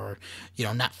anger, or,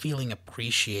 not feeling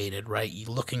appreciated, right? You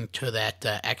looking to that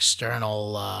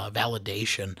external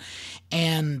validation,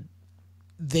 and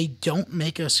they don't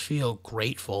make us feel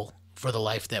grateful for the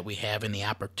life that we have and the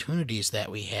opportunities that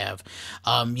we have.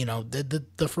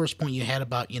 The first point you had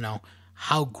about,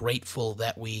 how grateful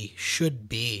that we should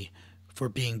be for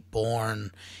being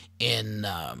born in,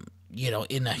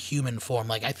 in a human form.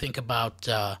 Like I think about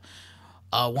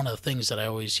one of the things that I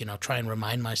always, try and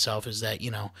remind myself is that,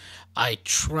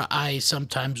 I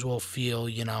sometimes will feel,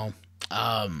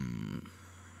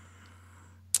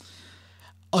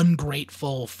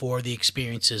 ungrateful for the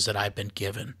experiences that I've been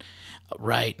given,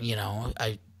 right?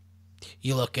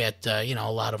 You look at,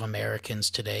 a lot of Americans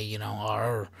today,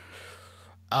 are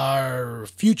our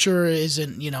future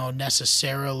isn't,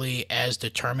 necessarily as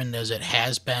determined as it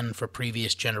has been for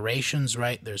previous generations,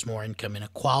 right? There's more income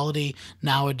inequality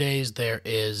nowadays. There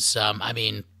is,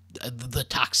 the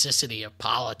toxicity of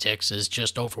politics is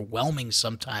just overwhelming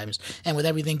sometimes. And with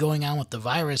everything going on with the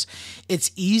virus,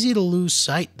 it's easy to lose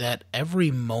sight that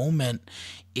every moment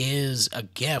is a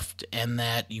gift and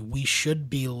that we should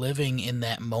be living in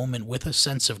that moment with a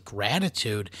sense of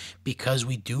gratitude because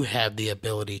we do have the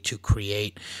ability to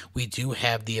create. We do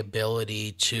have the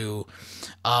ability to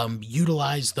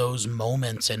utilize those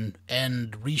moments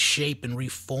and reshape and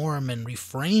reform and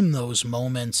reframe those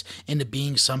moments into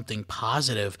being something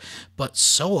positive. But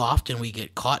so often we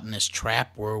get caught in this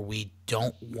trap where we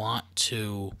don't want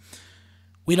to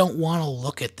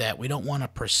look at that. We don't want to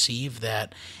perceive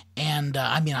that. And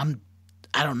I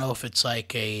don't know if it's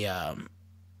like I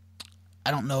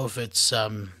don't know if it's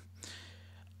a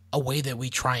way that we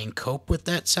try and cope with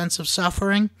that sense of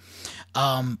suffering,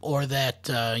 or that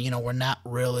we're not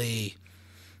really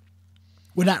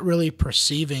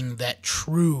perceiving that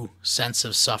true sense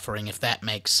of suffering, if that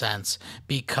makes sense,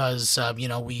 because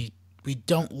we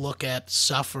don't look at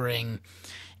suffering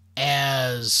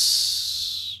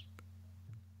as,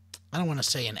 I don't want to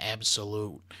say an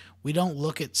absolute. We don't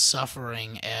look at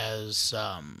suffering as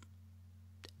a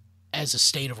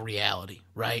state of reality,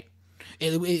 right?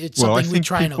 It's something we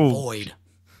try and avoid.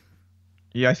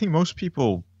 Yeah, I think most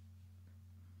people,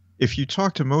 if you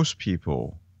talk to most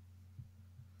people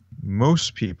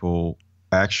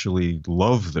actually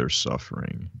love their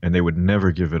suffering and they would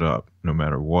never give it up no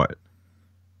matter what,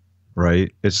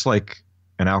 right? It's like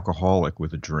an alcoholic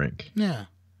with a drink. Yeah.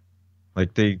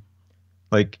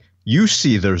 Like you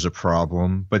see there's a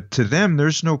problem, but to them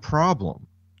there's no problem.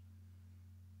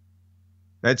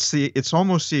 It's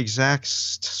almost the exact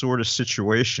sort of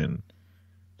situation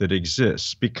that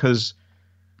exists, because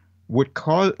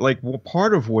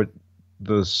part of what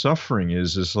the suffering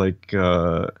is like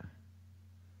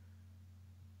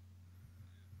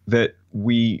that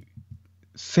we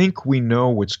think we know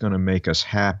what's going to make us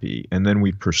happy, and then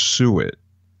we pursue it,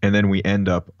 and then we end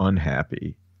up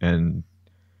unhappy, and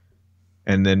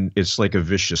then it's like a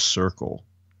vicious circle.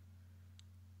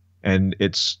 And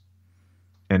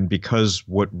because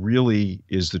what really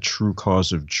is the true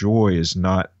cause of joy is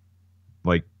not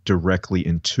like directly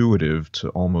intuitive to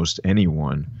almost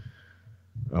anyone,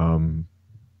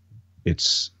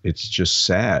 it's just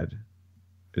sad.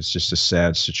 It's just a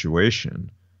sad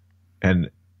situation. And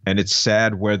it's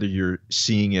sad whether you're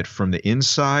seeing it from the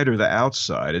inside or the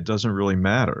outside. It doesn't really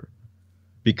matter,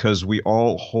 because we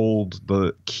all hold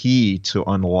the key to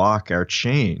unlock our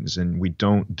chains and we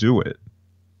don't do it.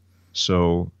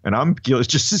 So, and I'm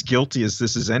just as guilty as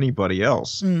this as anybody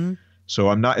else. Mm-hmm.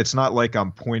 So it's not like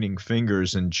I'm pointing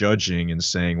fingers and judging and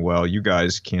saying, well, you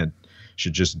guys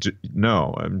should just do.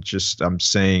 No, I'm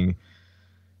saying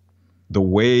the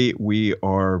way we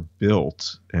are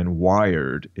built and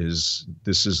wired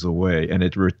this is the way. And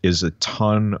it is a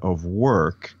ton of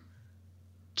work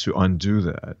to undo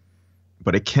that,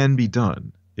 but it can be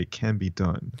done. It can be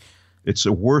done. It's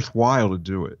worthwhile to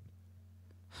do it.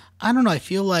 I don't know. I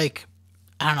feel like,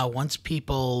 once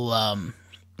people, I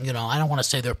don't want to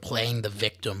say they're playing the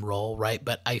victim role, right?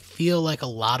 But I feel like a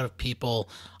lot of people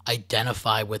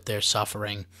identify with their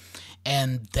suffering,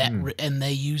 and and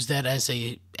they use that as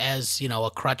a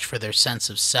crutch for their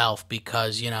sense of self,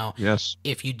 because Yes.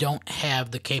 if you don't have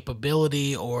the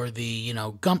capability or the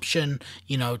gumption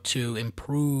to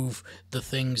improve the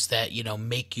things that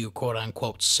make you quote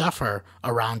unquote suffer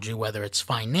around you, whether it's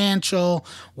financial,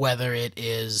 whether it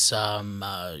is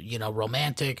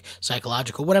romantic,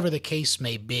 psychological, whatever the case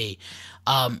may be,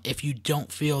 if you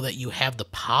don't feel that you have the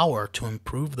power to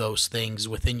improve those things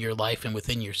within your life and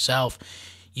within yourself,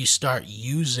 you start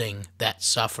using that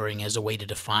suffering as a way to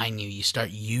define you. You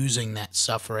start using that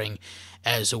suffering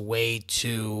as a way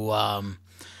to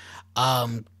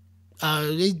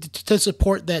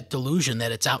support that delusion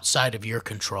that it's outside of your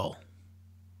control.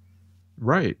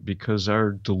 Right, because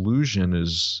our delusion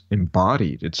is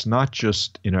embodied. It's not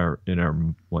just in our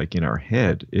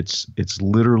head. It's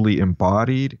literally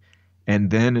embodied, and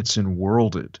then it's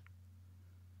enworlded.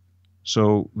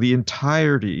 So the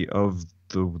entirety of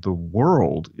the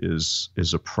world is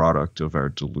a product of our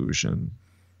delusion.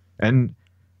 And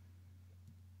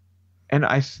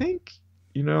I think,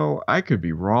 I could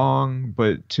be wrong,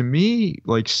 but to me,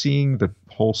 like, seeing the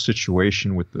whole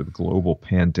situation with the global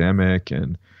pandemic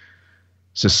and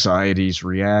society's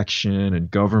reaction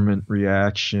and government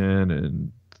reaction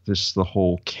and the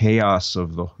whole chaos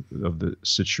of the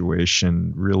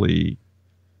situation really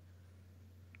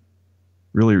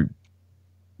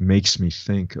makes me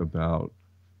think about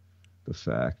the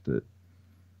fact that,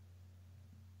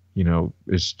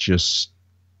 it's just,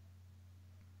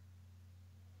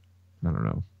 I don't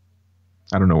know.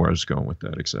 I don't know where I was going with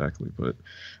that exactly, but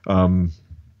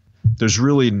there's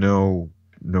really no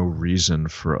reason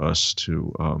for us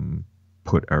to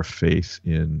put our faith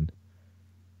in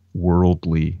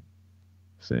worldly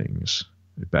things.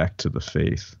 Back to the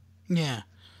faith. Yeah.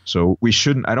 So we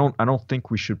shouldn't. I don't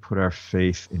think we should put our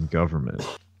faith in government,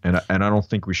 and I don't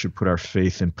think we should put our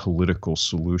faith in political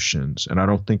solutions, and I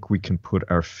don't think we can put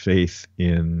our faith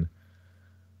in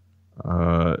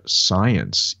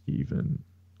science even.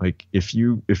 Like if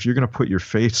you're going to put your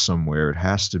faith somewhere, it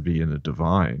has to be in the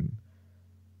divine,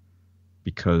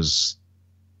 because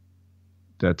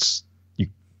that's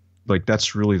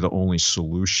really the only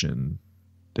solution,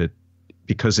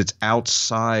 because it's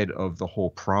outside of the whole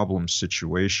problem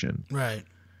situation. Right.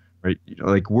 Right.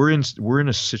 Like we're in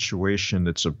a situation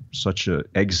that's such a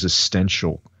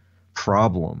existential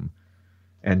problem,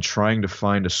 and trying to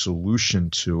find a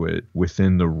solution to it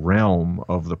within the realm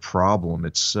of the problem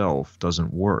itself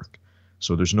doesn't work.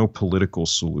 So there's no political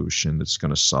solution that's going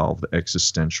to solve the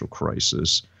existential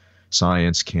crisis.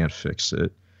 Science can't fix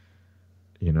it.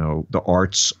 The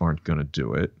arts aren't going to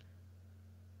do it.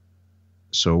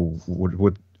 So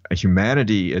what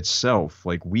humanity itself,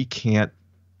 like, we can't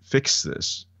fix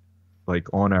this, like,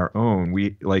 on our own.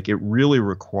 It really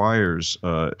requires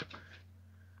a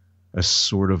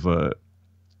sort of a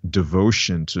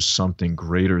devotion to something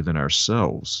greater than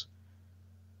ourselves.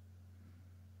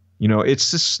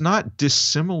 It's just not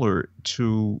dissimilar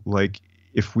to, like,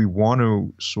 if we want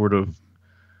to sort of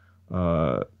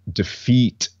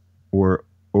defeat or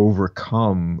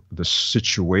overcome the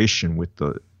situation with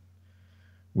the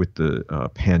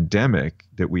pandemic,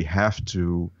 that we have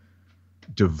to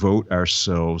devote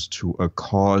ourselves to a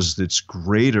cause that's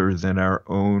greater than our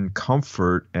own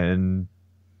comfort and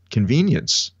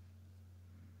convenience.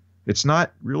 It's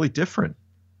not really different.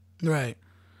 Right.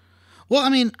 Well, I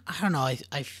mean, I don't know.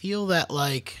 I feel that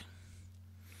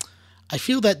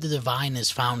the divine is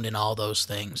found in all those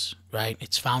things, right?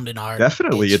 It's found in art.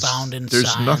 Definitely. It's found in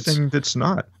there's science. Nothing that's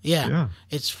not. Yeah.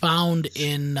 It's found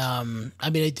in,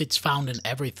 it's found in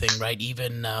everything, right?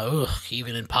 Even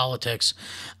in politics,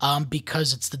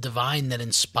 because it's the divine that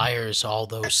inspires all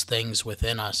those things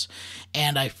within us.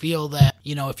 And I feel that,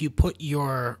 if you put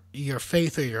your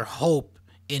faith or your hope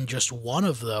in just one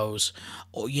of those,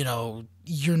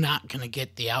 you're not going to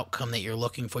get the outcome that you're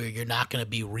looking for. You're not going to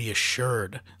be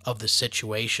reassured of the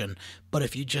situation. But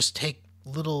if you just take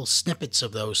little snippets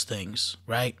of those things,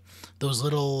 right? Those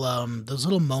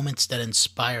little moments that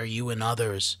inspire you and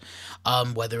others,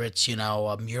 whether it's,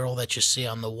 a mural that you see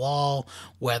on the wall,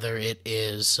 whether it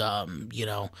is, I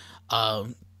don't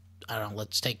know,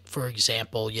 let's take, for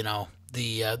example,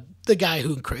 the guy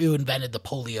who invented the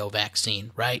polio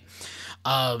vaccine, right?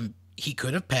 He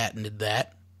could have patented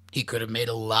that. He could have made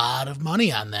a lot of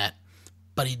money on that,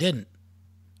 but he didn't.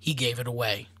 He gave it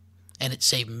away, and it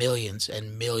saved millions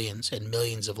and millions and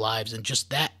millions of lives. And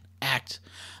just that act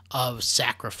of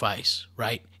sacrifice,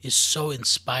 right, is so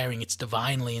inspiring. It's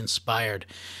divinely inspired,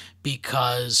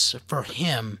 because for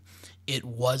him, it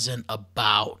wasn't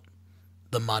about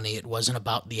the money. It wasn't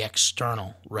about the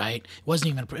external, right?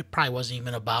 It probably wasn't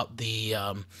even about the,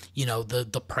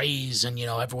 the praise and,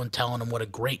 everyone telling him what a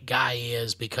great guy he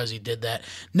is because he did that.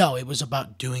 No, it was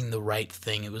about doing the right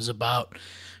thing. It was about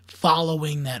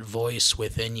following that voice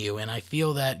within you. And I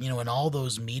feel that, in all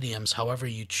those mediums, however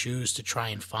you choose to try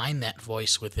and find that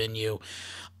voice within you,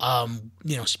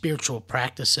 spiritual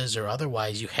practices or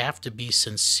otherwise, you have to be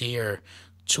sincere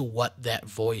to what that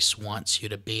voice wants you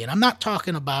to be. And I'm not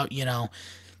talking about,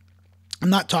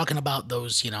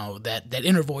 those, that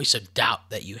inner voice of doubt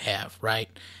that you have, right?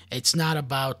 It's not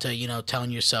about,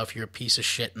 telling yourself you're a piece of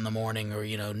shit in the morning, or,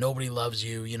 nobody loves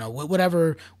you,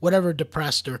 whatever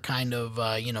depressed or kind of,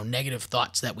 negative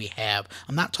thoughts that we have.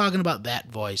 I'm not talking about that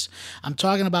voice. I'm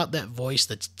talking about that voice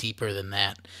that's deeper than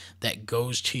that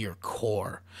goes to your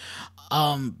core.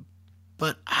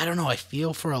 But I don't know, I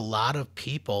feel for a lot of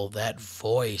people that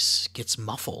voice gets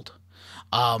muffled.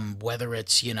 Whether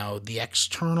it's, the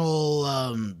external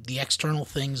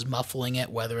things muffling it,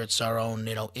 whether it's our own,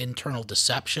 internal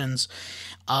deceptions.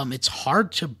 It's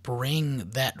hard to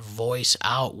bring that voice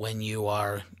out when you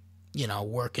are,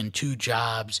 working 2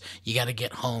 jobs. You got to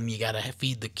get home. You got to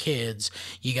feed the kids.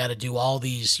 You got to do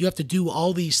you have to do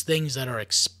all these things that are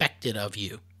expected of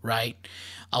you, right?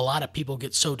 A lot of people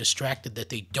get so distracted that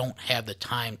they don't have the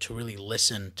time to really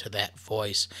listen to that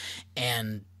voice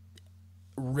and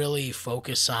really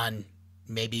focus on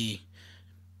maybe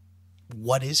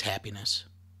what is happiness.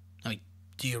 I mean,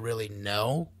 do you really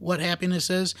know what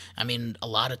happiness is? I mean, a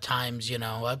lot of times,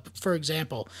 for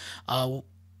example, uh,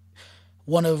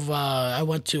 I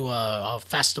went to a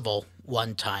festival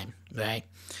one time, right?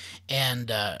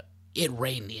 And it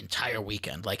rained the entire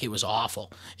weekend. Like, it was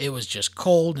awful. It was just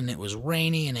cold and it was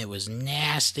rainy and it was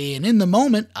nasty. And in the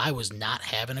moment, I was not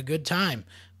having a good time.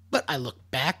 But I look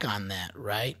back on that,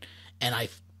 right? And I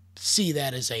see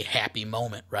that as a happy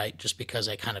moment, right? Just because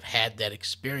I kind of had that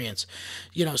experience.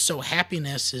 So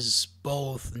happiness is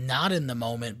both not in the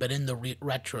moment, but in the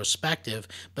retrospective.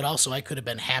 But also, I could have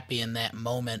been happy in that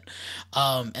moment.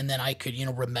 And then I could,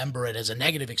 remember it as a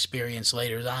negative experience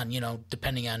later on,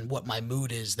 depending on what my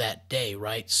mood is that day,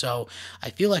 right? So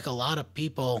I feel like a lot of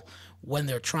people, when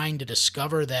they're trying to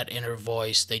discover that inner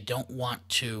voice, they don't want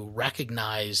to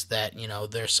recognize that,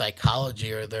 their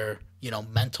psychology or their,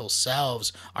 mental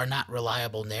selves are not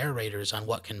reliable narrators on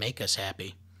what can make us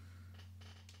happy.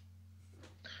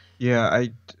 Yeah,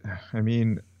 I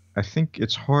mean, I think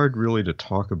it's hard really to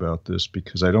talk about this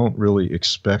because I don't really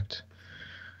expect,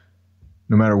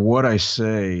 no matter what I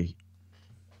say,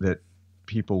 that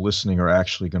people listening are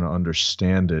actually going to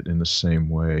understand it in the same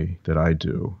way that I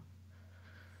do.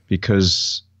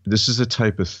 Because this is a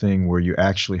type of thing where you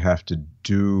actually have to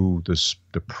do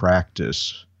the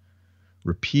practice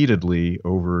repeatedly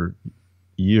over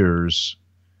years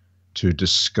to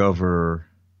discover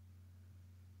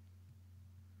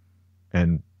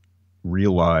and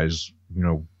realize,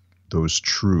 those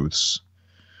truths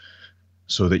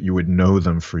so that you would know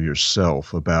them for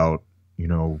yourself about,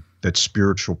 that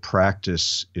spiritual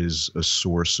practice is a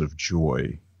source of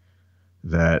joy,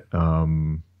 that,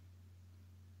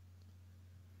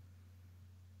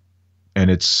 and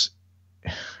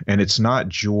it's not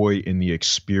joy in the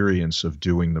experience of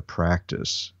doing the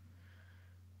practice.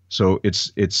 So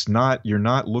it's not, you're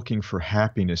not looking for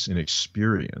happiness in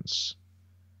experience.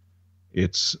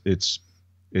 It's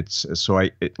so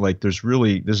like there's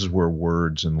really, this is where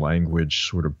words and language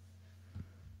sort of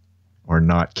are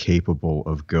not capable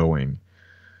of going.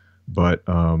 But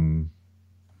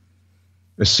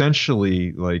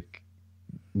essentially, like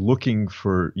looking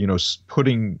for,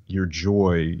 putting your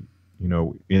joy,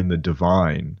 in the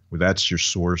divine, that's your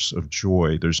source of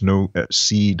joy. There's no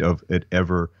seed of it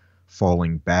ever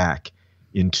falling back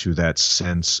into that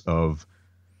sense of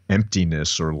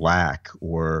emptiness or lack,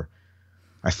 or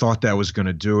I thought that was going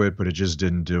to do it, but it just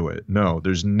didn't do it. No,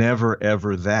 there's never,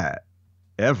 ever that,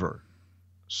 ever.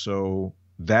 So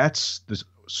that's the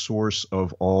source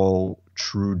of all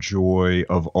true joy,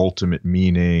 of ultimate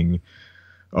meaning,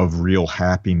 of real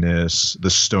happiness, the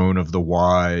stone of the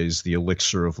wise, the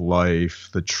elixir of life,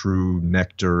 the true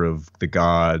nectar of the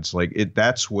gods. Like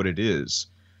that's what it is.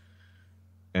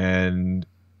 And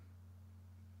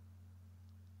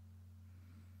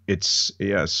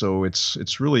so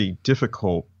it's really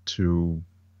difficult to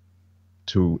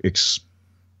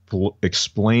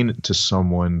explain to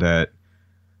someone that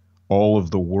all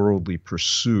of the worldly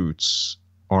pursuits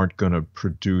aren't going to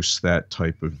produce that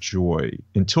type of joy.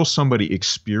 Until somebody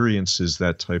experiences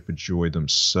that type of joy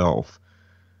themselves,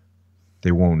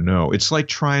 they won't know. It's like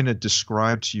trying to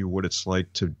describe to you what it's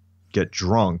like to get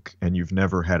drunk and you've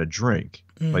never had a drink.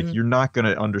 Mm-hmm. Like, you're not going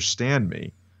to understand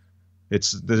me.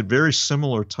 It's the very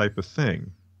similar type of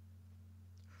thing.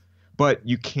 But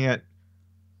you can't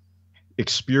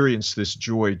experience this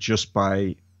joy just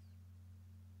by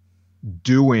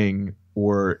doing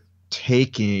or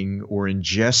taking or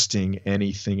ingesting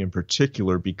anything in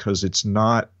particular, because it's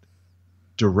not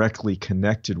directly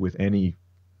connected with any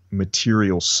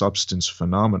material substance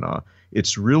phenomena.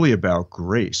 It's really about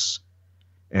grace.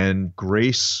 And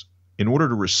grace, in order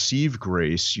to receive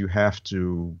grace, you have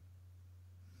to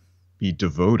be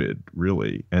devoted,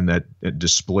 really, and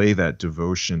display that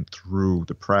devotion through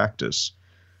the practice.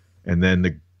 And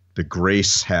then the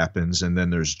grace happens, and then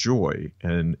there's joy.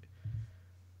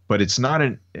 But it's not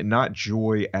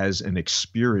joy as an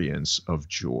experience of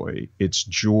joy. It's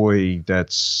joy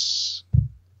that's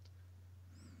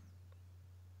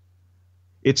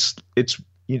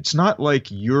it's not like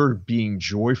you're being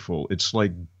joyful. It's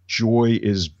like joy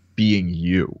is being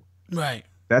you. Right.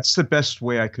 That's the best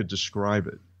way I could describe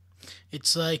it.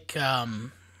 It's like I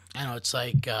don't know. It's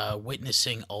like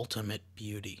witnessing ultimate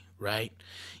beauty, right?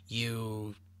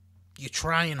 You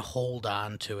try and hold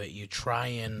on to it. You try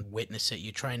and witness it.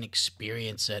 You try and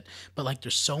experience it. But like,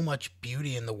 there's so much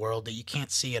beauty in the world that you can't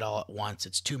see it all at once.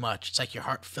 It's too much. It's like your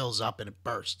heart fills up and it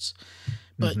bursts.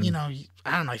 But Mm-hmm.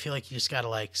 I don't know. I feel like you just gotta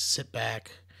like sit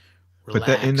back, relax. But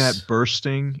that in that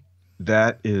bursting,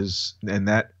 that is, and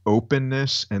that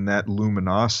openness and that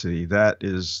luminosity, that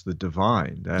is the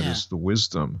divine. That is the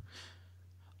wisdom.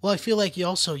 Well, I feel like you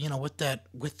also, with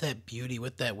that beauty,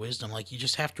 with that wisdom, like you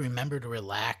just have to remember to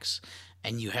relax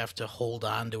and you have to hold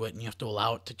on to it and you have to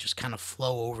allow it to just kind of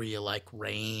flow over you like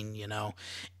rain.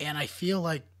 And I feel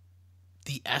like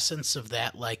the essence of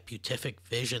that like beatific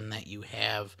vision that you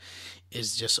have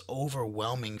is just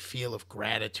overwhelming feel of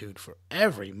gratitude for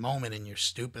every moment in your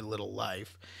stupid little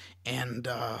life. And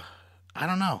I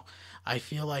don't know. I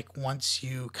feel like once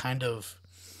you kind of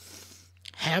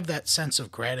have that sense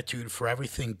of gratitude for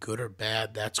everything good or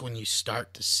bad, that's when you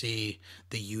start to see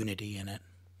the unity in it.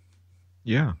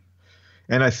 Yeah.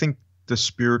 And I think the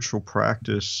spiritual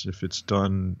practice, if it's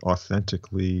done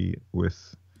authentically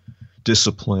with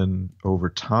discipline over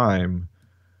time,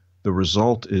 the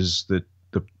result is that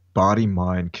the body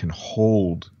mind can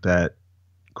hold that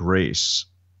grace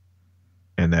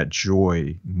and that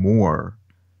joy more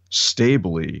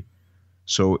stably.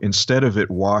 So instead of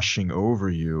it washing over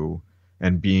you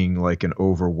and being like an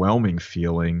overwhelming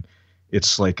feeling,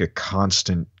 it's like a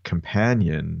constant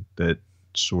companion that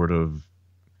sort of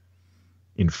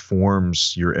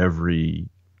informs your every,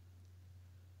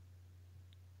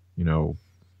 you know,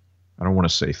 I don't want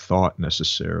to say thought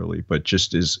necessarily, but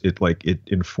just is it like it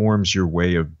informs your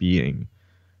way of being.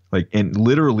 Like, and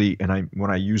literally, and I when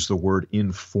I use the word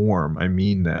inform, I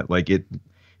mean that. Like it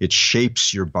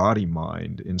shapes your body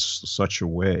mind in such a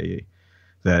way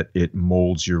that it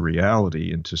molds your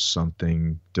reality into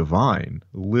something divine,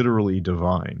 literally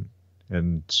divine.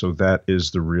 And so that is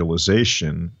the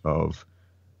realization of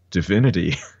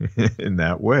divinity in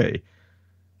that way.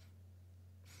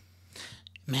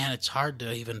 Man, it's hard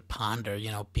to even ponder,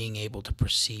 being able to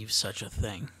perceive such a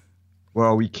thing.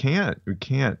 Well, we can't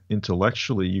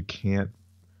intellectually, you can't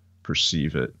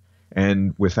perceive it.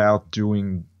 And without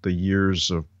doing the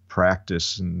years of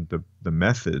practice and the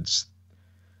methods,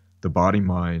 the body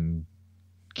mind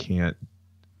can't,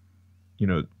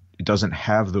 it doesn't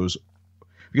have those,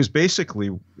 because basically,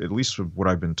 at least what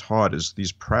I've been taught, is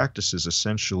these practices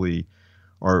essentially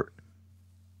are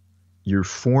you're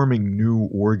forming new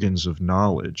organs of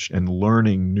knowledge and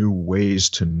learning new ways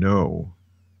to know.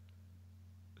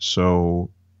 So,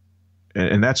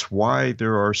 and that's why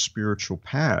there are spiritual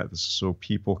paths, so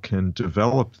people can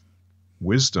develop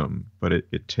wisdom, but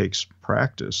it takes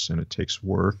practice and it takes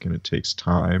work and it takes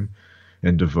time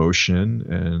and devotion.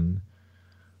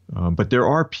 And but there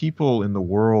are people in the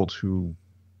world who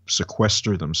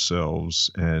sequester themselves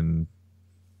and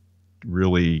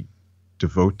really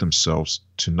devote themselves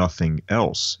to nothing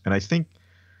else. And I think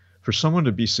for someone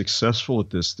to be successful at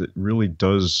this, that really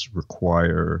does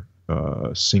require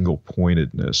single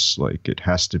pointedness. Like it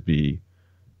has to be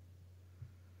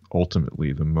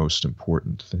ultimately the most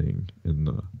important thing in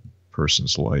the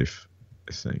person's life,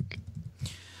 I think.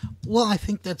 Well, I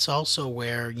think that's also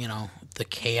where, the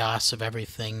chaos of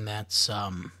everything that's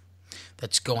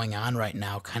going on right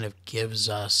now kind of gives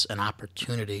us an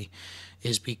opportunity,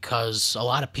 is because a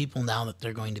lot of people, now that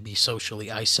they're going to be socially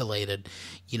isolated,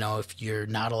 if you're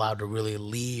not allowed to really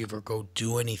leave or go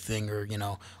do anything, or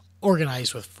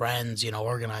organize with friends,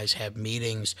 organize, have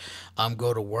meetings,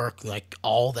 go to work, like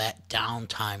all that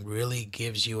downtime really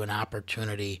gives you an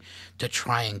opportunity to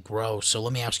try and grow. So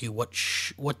let me ask you,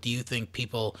 what do you think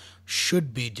people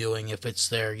should be doing if it's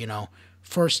their,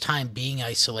 first time being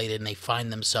isolated and they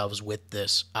find themselves with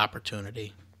this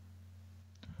opportunity?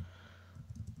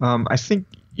 I think,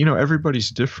 everybody's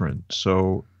different.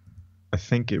 So I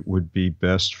think it would be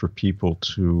best for people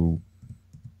to,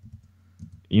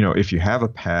 if you have a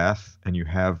path and you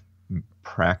have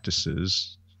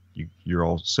practices, you're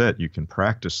all set. You can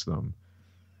practice them.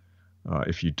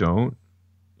 If you don't,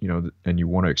 and you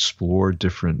want to explore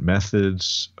different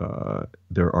methods,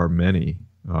 there are many.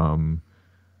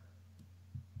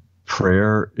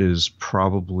 Prayer is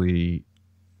probably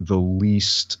the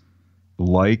least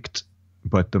liked,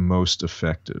 but the most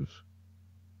effective,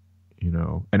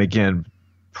 And again,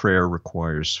 prayer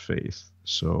requires faith.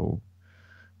 So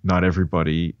not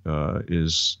everybody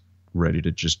is ready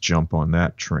to just jump on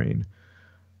that train.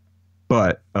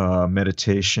 But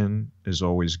meditation is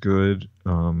always good.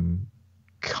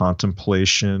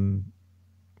 Contemplation,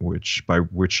 by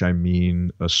which I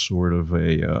mean a sort of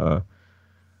a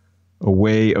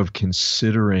way of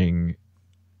considering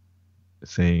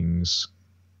things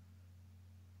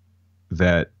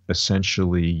that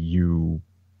essentially you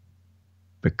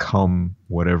become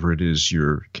whatever it is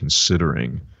you're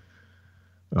considering.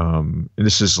 And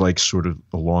this is like sort of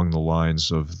along the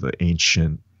lines of the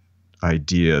ancient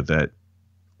idea that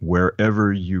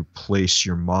wherever you place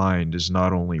your mind is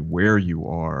not only where you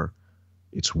are,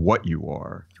 it's what you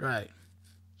are. Right.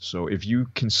 So if you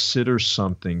consider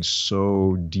something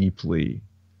so deeply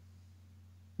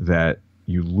that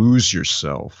you lose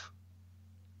yourself.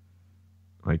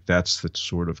 Like that's the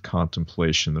sort of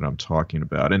contemplation that I'm talking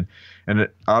about. And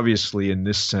obviously in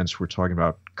this sense we're talking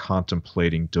about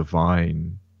contemplating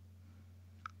divine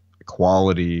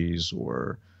qualities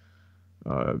or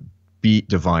uh,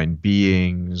 divine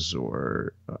beings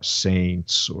or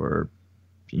saints or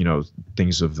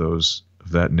things of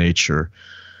that nature.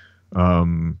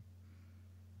 Um,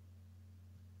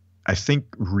 I think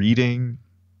reading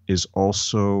is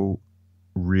also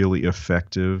really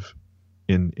effective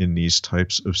in these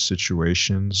types of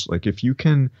situations. Like if you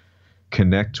can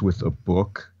connect with a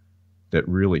book that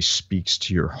really speaks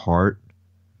to your heart,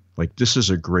 like this is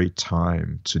a great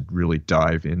time to really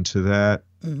dive into that.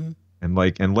 Mm-hmm.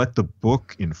 And let the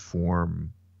book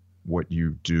inform what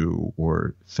you do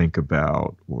or think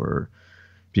about, or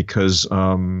because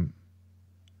I'm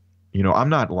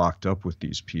not locked up with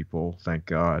these people, thank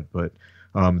God, but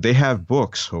they have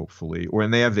books, hopefully,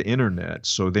 and they have the internet,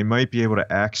 so they might be able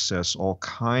to access all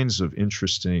kinds of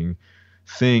interesting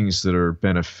things that are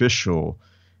beneficial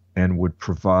and would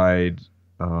provide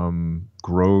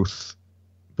growth,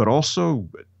 but also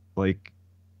like,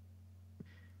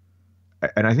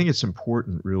 and I think it's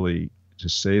important really to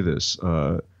say this,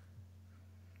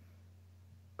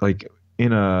 like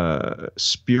in a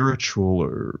spiritual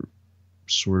or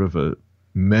sort of a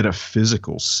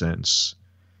metaphysical sense,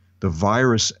 the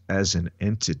virus as an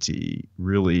entity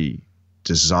really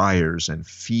desires and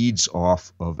feeds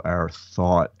off of our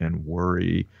thought and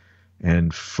worry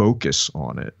and focus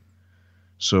on it.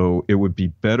 So it would be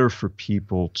better for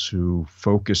people to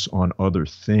focus on other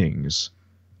things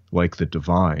like the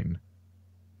divine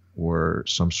or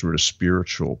some sort of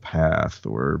spiritual path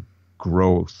or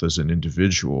growth as an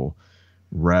individual,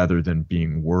 rather than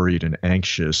being worried and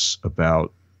anxious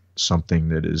about something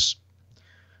that is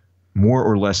more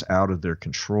or less out of their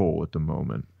control at the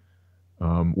moment.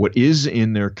 What is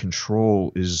in their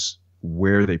control is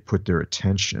where they put their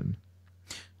attention.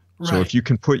 Right. So if you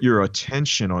can put your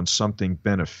attention on something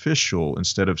beneficial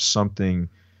instead of something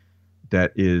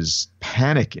that is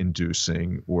panic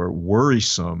inducing or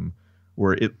worrisome,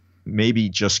 or it may be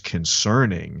just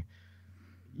concerning,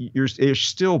 you're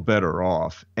still better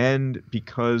off. And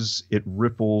because it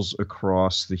ripples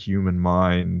across the human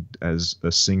mind as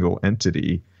a single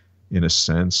entity, in a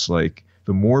sense, like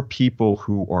the more people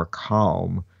who are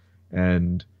calm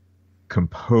and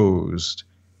composed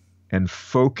and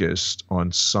focused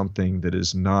on something that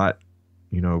is not,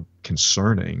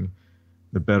 concerning,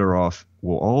 the better off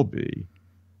we'll all be.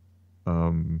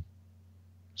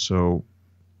 So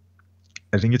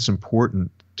I think it's important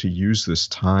to use this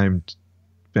time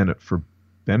for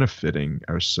benefiting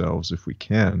ourselves if we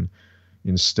can,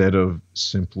 instead of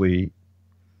simply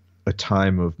a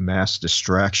time of mass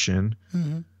distraction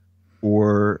Mm-hmm.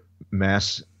 or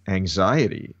mass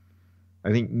anxiety.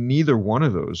 I think neither one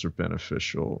of those are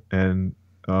beneficial. And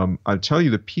I tell you,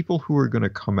 the people who are going to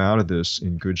come out of this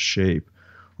in good shape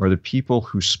are the people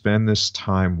who spend this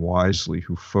time wisely,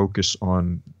 who focus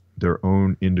on their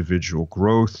own individual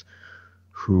growth,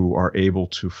 who are able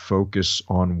to focus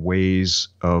on ways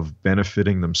of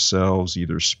benefiting themselves,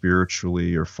 either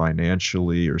spiritually or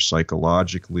financially or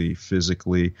psychologically,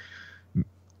 physically,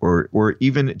 or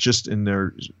even just in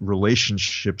their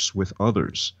relationships with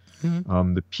others.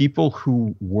 Mm-hmm. The people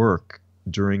who work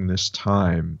during this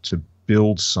time to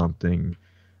build something,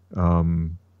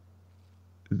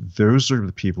 those are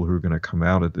the people who are going to come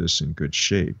out of this in good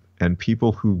shape. And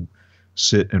people who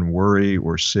sit and worry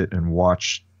or sit and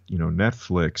watch,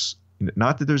 Netflix,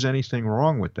 not that there's anything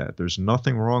wrong with that. There's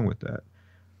nothing wrong with that.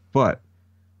 But,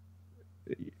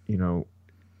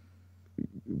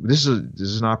 this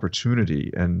is an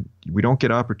opportunity, and we don't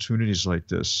get opportunities like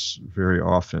this very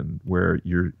often, where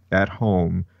you're at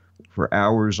home for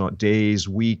hours, on days,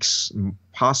 weeks,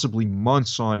 possibly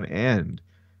months on end.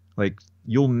 Like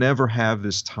you'll never have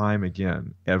this time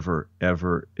again, ever,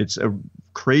 ever. It's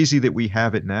crazy that we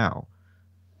have it now,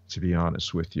 to be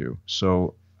honest with you.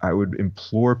 So I would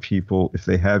implore people, if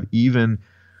they have even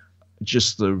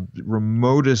just the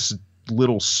remotest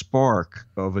little spark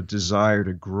of a desire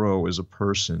to grow as a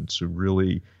person, to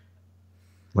really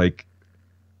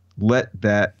let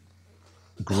that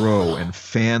grow and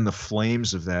fan the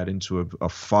flames of that into a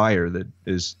fire that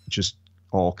is just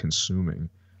all consuming.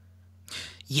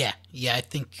 Yeah, I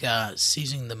think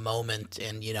seizing the moment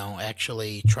and,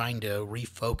 actually trying to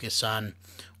refocus on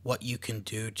what you can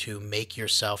do to make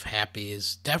yourself happy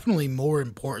is definitely more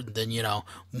important than,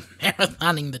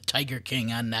 marathoning the Tiger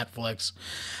King on Netflix.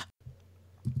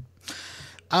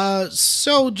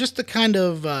 So just to kind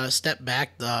of step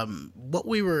back, what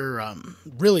we were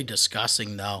really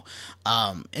discussing, though,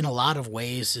 in a lot of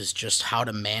ways, is just how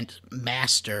to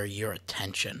master your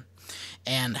attention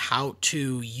and how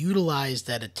to utilize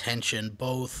that attention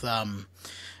both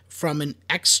from an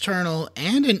external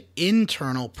and an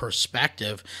internal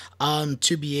perspective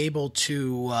to be able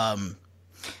to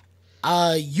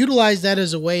utilize that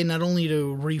as a way not only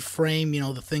to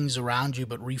reframe, the things around you,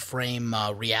 but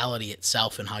reframe reality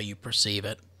itself and how you perceive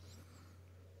it.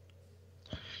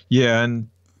 Yeah,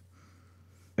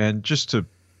 and just to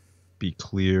be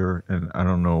clear, and I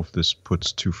don't know if this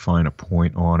puts too fine a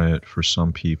point on it for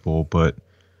some people, but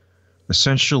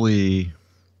essentially,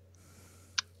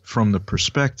 from the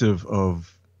perspective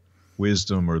of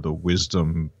wisdom or the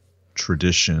wisdom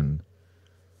tradition,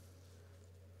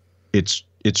 it's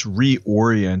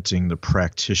reorienting the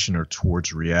practitioner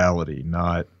towards reality,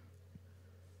 not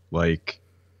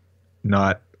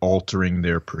altering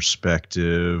their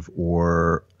perspective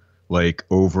or like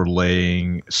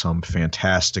overlaying some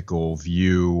fantastical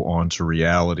view onto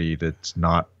reality that's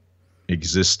not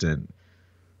existent.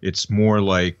 It's more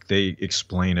like they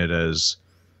explain it as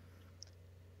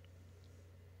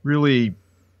really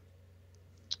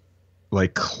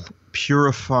like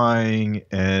purifying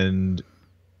and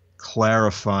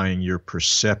clarifying your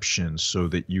perception so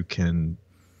that you can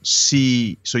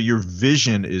see, so your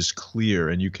vision is clear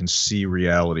and you can see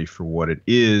reality for what it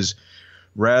is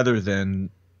rather than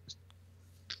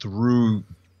through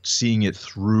seeing it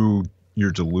through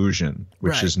your delusion,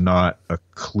 which Right. is not a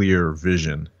clear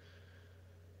vision.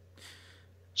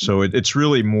 So it's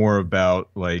really more about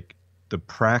like the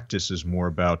practice is more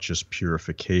about just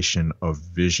purification of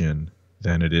vision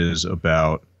than it is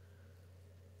about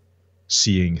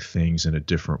seeing things in a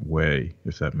different way,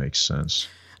 if that makes sense.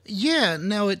 Yeah,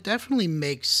 no, it definitely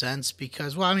makes sense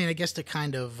because, well, I mean, I guess to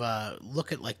kind of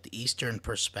look at like the Eastern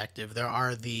perspective, there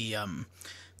are the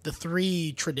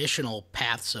three traditional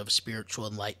paths of spiritual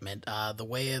enlightenment. The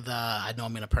way of the, I know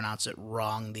I'm going to pronounce it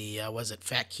wrong. The was it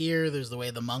fakir? There's the way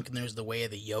of the monk, and there's the way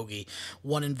of the yogi.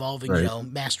 One involving Right.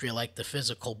 mastery of, like the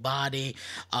physical body.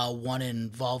 One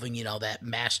involving that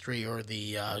mastery or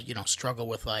the struggle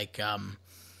with like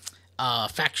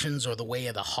affections or the way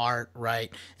of the heart,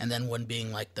 right? And then one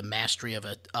being like the mastery of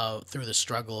it through the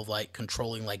struggle of like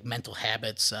controlling like mental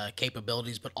habits,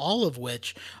 capabilities, but all of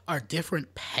which are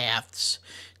different paths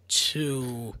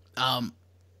to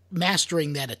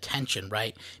mastering that attention,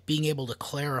 right? Being able to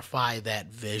clarify that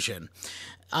vision.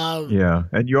 Yeah.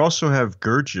 And you also have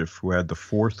Gurdjieff, who had the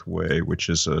fourth way, which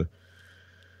is a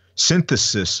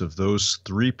synthesis of those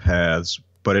three paths,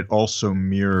 but it also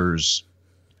mirrors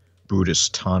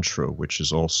Buddhist Tantra, which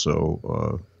is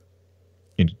also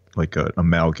like an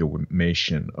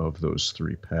amalgamation of those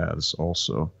three paths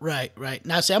also. Right, right.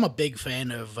 Now, see, I'm a big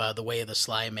fan of The Way of the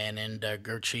Sly Man and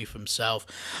Gurdjieff himself.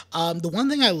 The one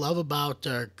thing I love about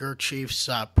Gurdjieff's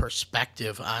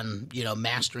perspective on,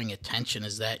 mastering attention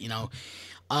is that,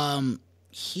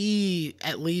 he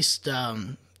at least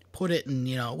put it in,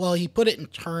 he put it in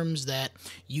terms that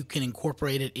you can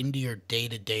incorporate it into your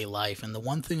day-to-day life. And the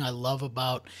one thing I love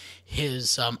about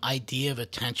his idea of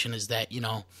attention is that,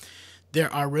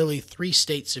 there are really three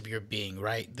states of your being,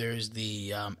 right? There's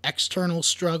the external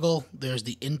struggle, there's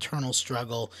the internal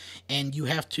struggle, and you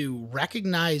have to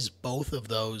recognize both of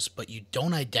those, but you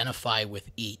don't identify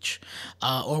with each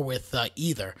or with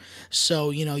either.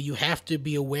 So, you have to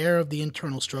be aware of the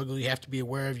internal struggle, you have to be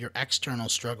aware of your external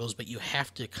struggles, but you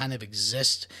have to kind of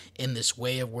exist in this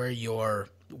way of where you're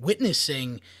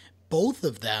witnessing both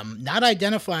of them, not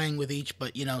identifying with each,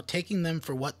 but taking them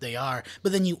for what they are.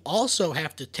 But then you also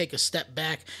have to take a step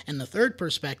back, and the third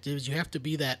perspective is you have to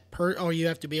be or you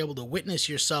have to be able to witness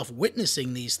yourself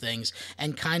witnessing these things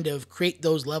and kind of create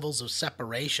those levels of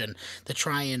separation to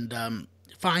try and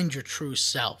find your true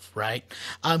self. Right?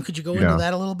 Could you go into Yeah.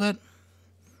 that a little bit?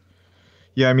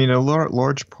 Yeah, I mean, a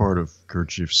large part of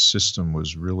Gurdjieff's system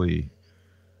was really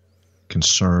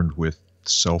concerned with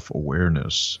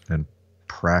self-awareness and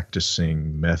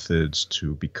practicing methods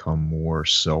to become more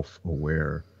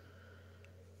self-aware.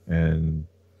 And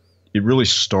it really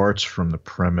starts from the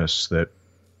premise that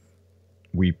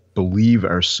we believe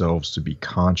ourselves to be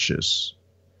conscious,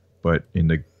 but in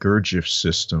the Gurdjieff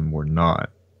system, we're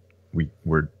not.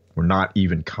 We're not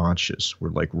even conscious.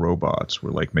 We're like robots.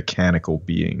 We're like mechanical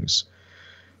beings.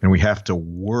 And we have to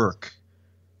work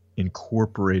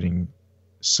incorporating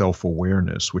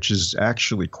self-awareness, which is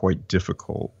actually quite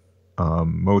difficult.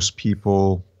 Most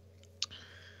people,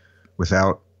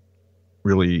 without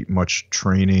really much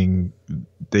training,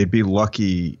 they'd be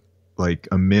lucky, like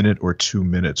a minute or 2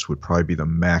 minutes would probably be the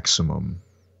maximum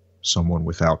someone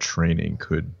without training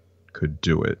could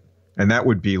do it. And that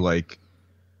would be like,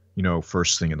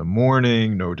 first thing in the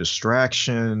morning, no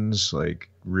distractions, like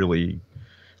really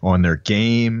on their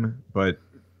game, but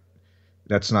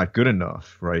that's not good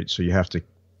enough, right? So you have to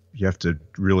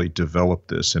really develop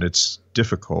this, and it's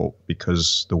difficult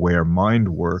because the way our mind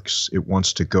works, it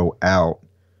wants to go out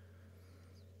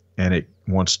and it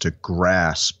wants to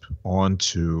grasp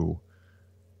onto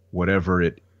whatever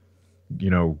its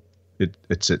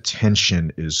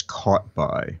attention is caught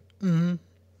by. Mm-hmm.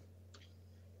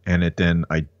 And it then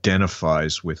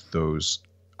identifies with those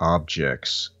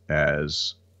objects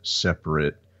as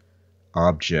separate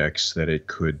objects that it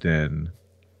could then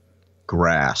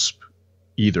grasp,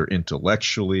 either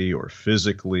intellectually or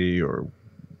physically or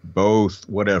both,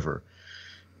 whatever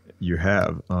you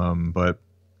have. But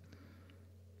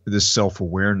this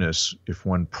self-awareness, if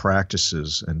one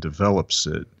practices and develops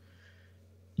it,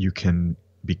 you can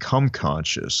become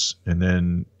conscious. And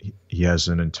then he has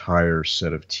an entire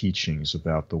set of teachings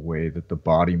about the way that the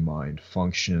body-mind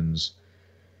functions,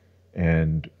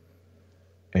 and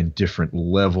different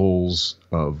levels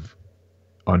of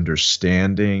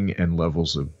understanding and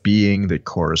levels of being that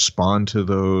correspond to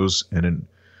those. And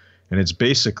it's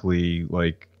basically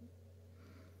like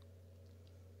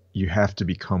you have to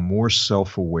become more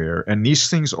self-aware, and these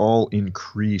things all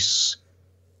increase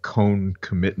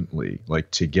concomitantly, like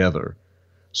together.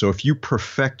 So if you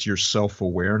perfect your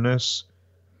self-awareness,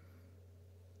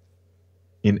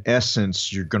 in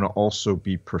essence, you're going to also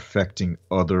be perfecting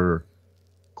other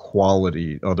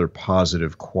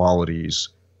positive qualities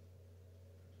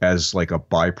as like a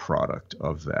byproduct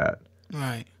of that.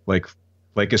 Right.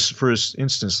 Like as for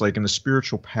instance, like in the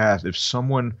spiritual path, if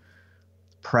someone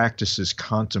practices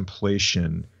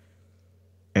contemplation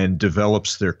and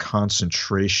develops their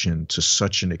concentration to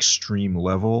such an extreme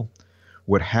level,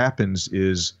 what happens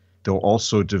is they'll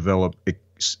also develop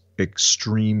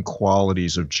extreme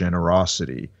qualities of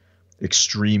generosity,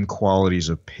 extreme qualities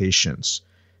of patience,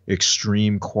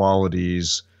 extreme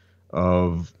qualities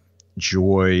of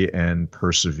joy and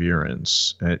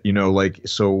perseverance.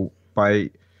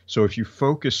 So if you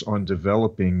focus on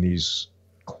developing these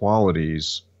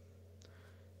qualities,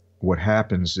 what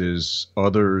happens is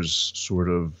others sort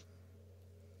of,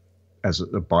 as a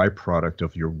byproduct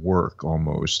of your work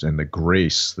almost, and the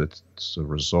grace that's a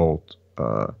result,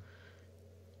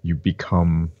 you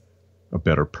become a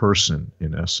better person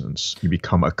in essence. You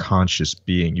become a conscious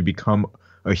being. You become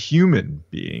a human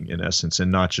being in essence,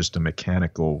 and not just a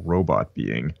mechanical robot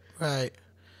being. Right.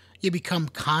 You become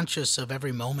conscious of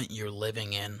every moment you're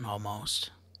living in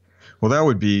almost. Well, that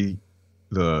would be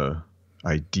the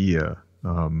idea.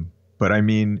 But I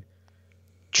mean,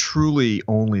 truly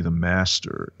only the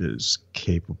master is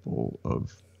capable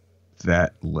of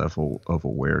that level of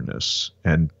awareness,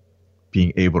 and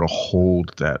being able to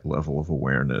hold that level of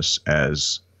awareness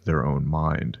as their own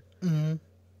mind. Mm-hmm.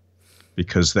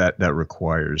 Because that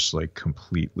requires like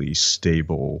completely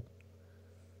stable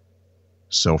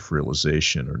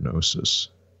self-realization or gnosis.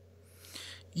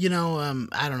 I don't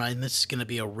know, and this is going to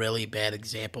be a really bad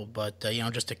example, but,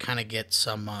 just to kind of get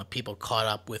some people caught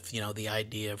up with, the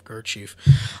idea of Gurdjieff.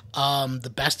 The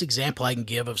best example I can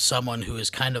give of someone who is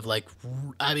kind of like,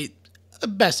 the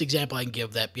best example I can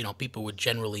give that, people would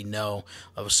generally know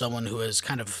of someone who has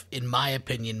kind of, in my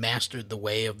opinion, mastered the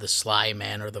way of the sly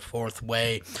man or the fourth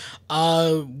way,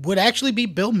 would actually be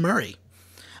Bill Murray.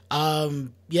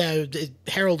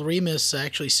 Harold Remus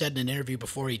actually said in an interview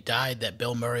before he died that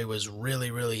Bill Murray was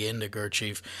really, really into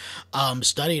Gurdjieff,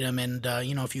 studied him. And,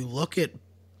 if you look at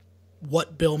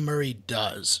what Bill Murray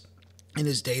does in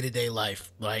his day-to-day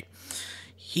life, like,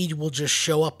 he will just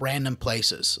show up random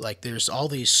places. Like, there's all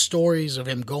these stories of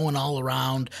him going all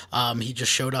around. He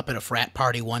just showed up at a frat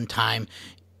party one time.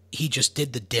 He just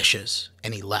did the dishes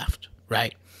and he left,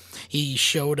 right? He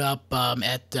showed up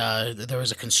there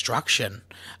was a construction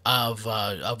of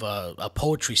a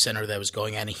poetry center that was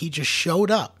going on, and he just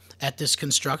showed up at this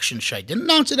construction site. Didn't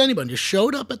announce it to anybody, just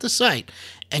showed up at the site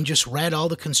and just read all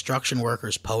the construction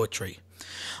workers' poetry.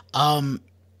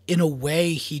 In a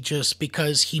way,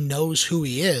 because he knows who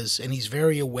he is, and he's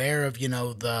very aware of,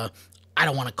 I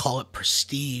don't want to call it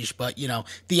prestige, but,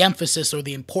 the emphasis or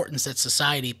the importance that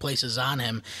society places on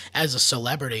him as a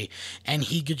celebrity. And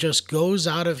he just goes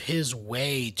out of his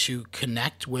way to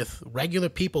connect with regular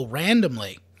people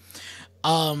randomly,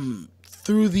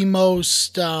 through the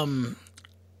most,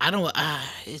 I don't.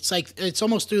 It's like it's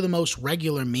almost through the most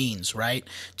regular means, right?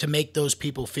 To make those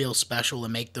people feel special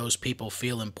and make those people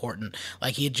feel important.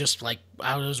 Like he just like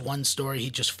out of his one story, he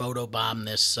just photobombed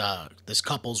this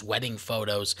couple's wedding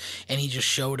photos, and he just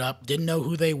showed up, didn't know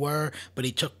who they were, but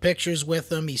he took pictures with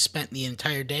them. He spent the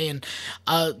entire day, and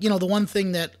the one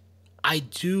thing that I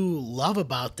do love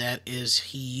about that is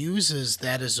he uses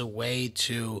that as a way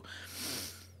to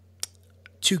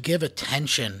give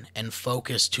attention and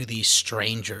focus to these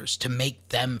strangers, to make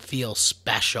them feel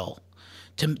special,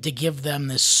 to give them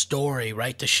this story,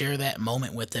 right? To share that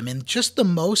moment with them in just the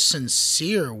most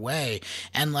sincere way.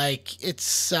 And like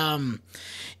it's almost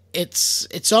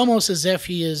as if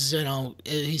he is,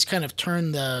 he's kind of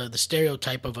turned the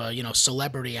stereotype of a,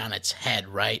 celebrity on its head,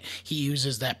 right? He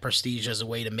uses that prestige as a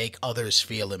way to make others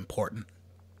feel important.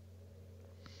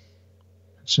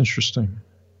 It's interesting.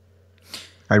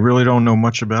 I really don't know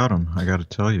much about him, I got to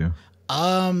tell you.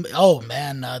 Oh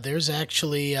man, there's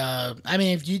actually, I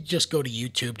mean, if you just go to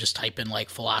YouTube, just type in like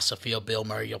philosophy of Bill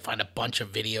Murray, you'll find a bunch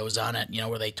of videos on it,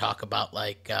 where they talk about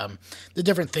like, the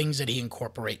different things that he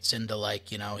incorporates into like,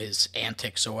 his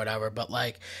antics or whatever. But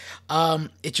like,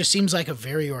 it just seems like a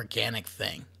very organic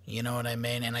thing. You know what I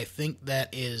mean? And I think that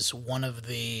is one of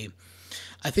the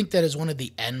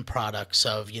end products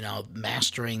of,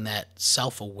 mastering that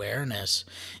self-awareness,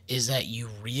 is that you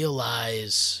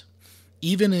realize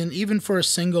even for a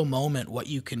single moment what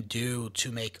you can do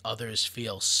to make others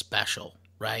feel special,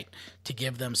 right? To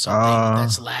give them something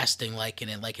that's lasting, like an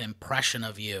impression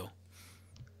of you.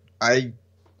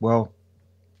 Well,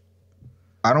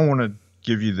 I don't want to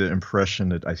give you the impression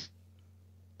that I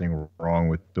think wrong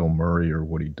with Bill Murray or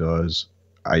what he does.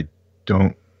 I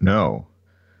don't know.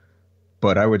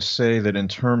 But I would say that in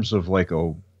terms of like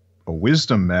a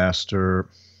wisdom master,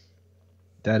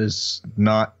 that is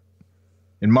not,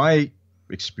 in my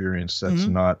experience, that's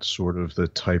not sort of the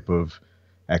type of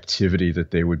activity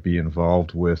that they would be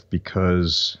involved with,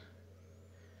 because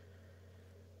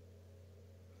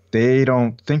they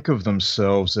don't think of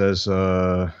themselves as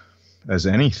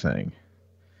anything.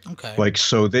 Okay. Like,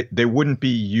 so they wouldn't be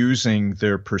using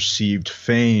their perceived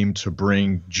fame to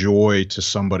bring joy to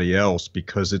somebody else,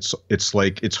 because it's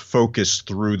like it's focused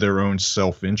through their own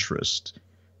self-interest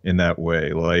in that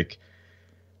way. Like,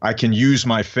 I can use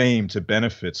my fame to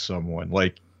benefit someone,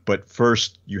 like, but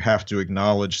first you have to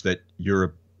acknowledge that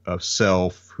you're a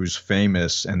self who's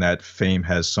famous and that fame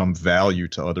has some value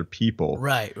to other people.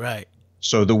 Right, right.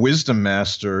 So the wisdom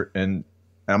master, and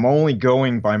I'm only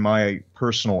going by my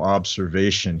personal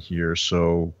observation here,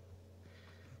 so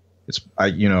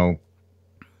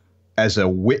as a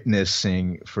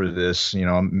witnessing for this, I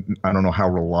don't know how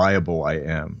reliable I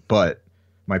am, but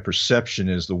my perception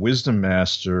is the wisdom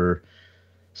master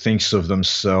thinks of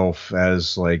themselves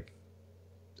as like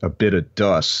a bit of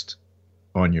dust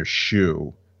on your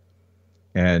shoe,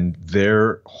 and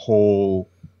their whole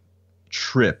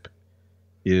trip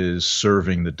is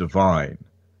serving the divine.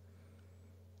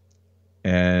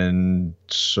 And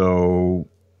so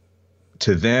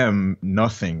to them,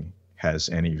 nothing has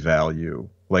any value.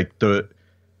 Like the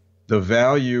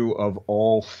value of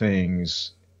all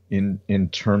things in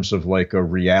terms of like a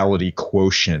reality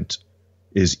quotient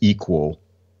is equal,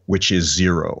 which is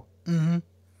 0. Mm-hmm.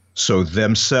 So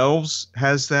themselves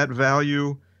has that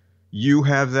value, you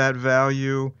have that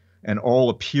value, and all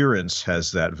appearance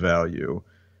has that value.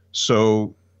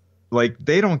 So like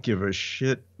they don't give a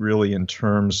shit really in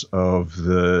terms of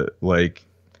the like,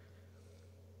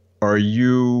 are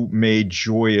you made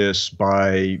joyous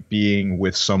by being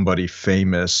with somebody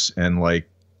famous and like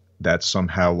that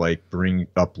somehow like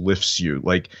uplifts you?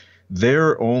 Like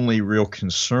their only real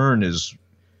concern is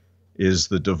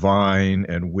the divine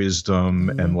and wisdom,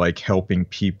 and like helping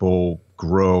people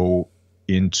grow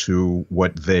into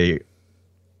what they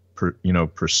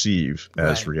perceive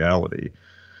as reality.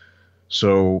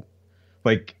 So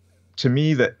like, to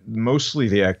me, that mostly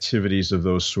the activities of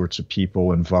those sorts of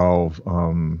people involve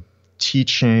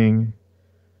teaching,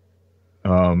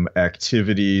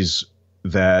 activities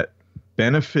that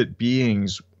benefit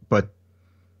beings but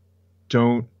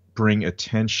don't bring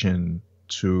attention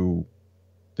to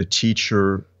the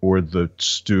teacher or the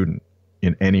student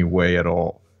in any way at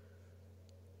all.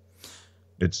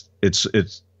 It's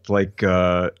like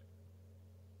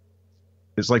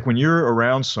it's like when you're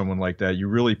around someone like that, you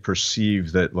really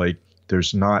perceive that like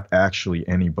there's not actually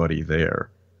anybody there.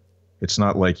 It's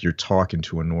not like you're talking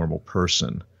to a normal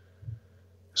person.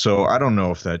 So I don't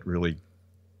know if that really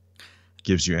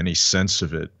gives you any sense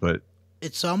of it, but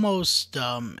it's almost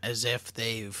as if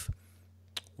they've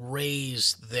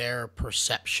raised their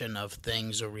perception of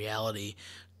things or reality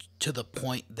to the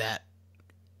point that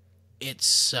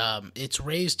it's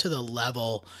raised to the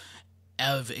level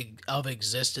of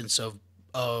existence of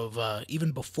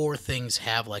even before things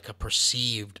have like a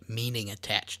perceived meaning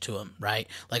attached to them, right?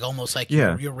 Like almost like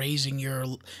Yeah. you're raising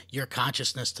your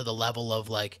consciousness to the level of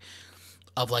like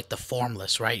the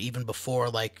formless, right? Even before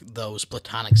like those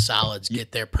platonic solids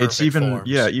get their It's perfect even,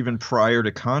 yeah, forms. even prior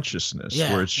to consciousness, where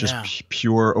Yeah, it's just yeah.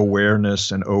 pure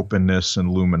awareness and openness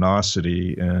and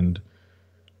luminosity, and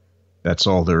that's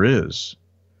all there is.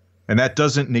 And that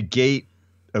doesn't negate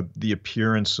the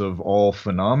appearance of all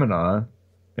phenomena.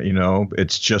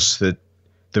 It's just that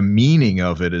the meaning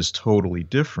of it is totally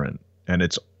different, and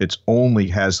it's only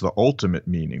has the ultimate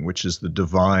meaning, which is the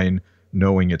divine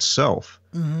knowing itself.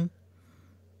 Hmm.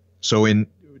 So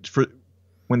for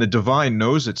when the divine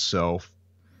knows itself,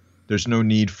 there's no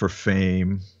need for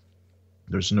fame.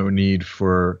 There's no need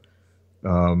for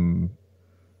um,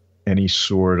 any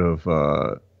sort of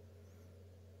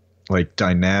like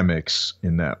dynamics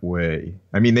in that way.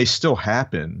 I mean, they still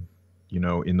happen,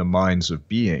 in the minds of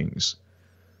beings,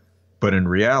 but in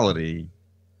reality,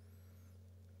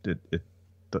 it, it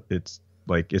it's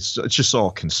like it's just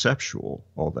all conceptual,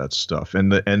 all that stuff,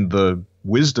 and the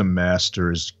wisdom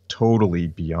master is totally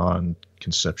beyond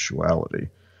conceptuality,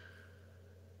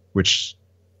 which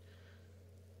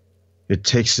it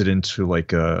takes it into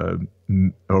like a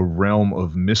realm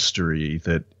of mystery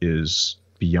that is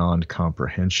beyond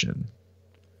comprehension.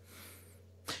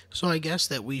 So I guess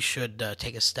that we should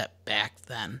take a step back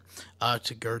then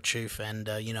to Gurdjieff and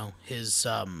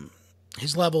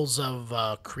his levels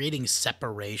of creating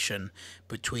separation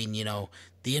between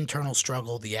the internal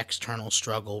struggle, the external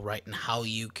struggle, right, and how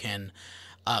you can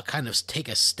kind of take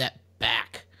a step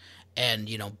back and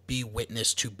be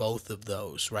witness to both of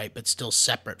those, right, but still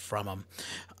separate from them.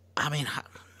 I mean,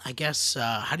 I guess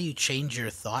how do you change your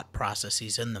thought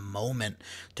processes in the moment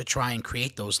to try and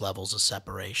create those levels of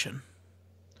separation?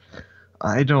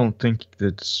 I don't think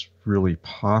that's really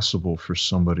possible for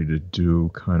somebody to do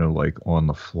kind of like on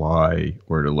the fly,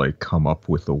 or to like come up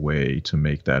with a way to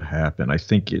make that happen. I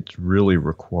think it really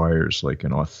requires like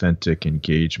an authentic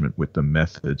engagement with the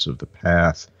methods of the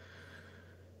path.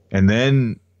 And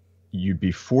then you'd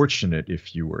be fortunate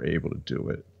if you were able to do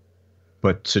it.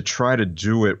 But to try to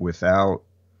do it without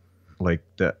like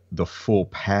the full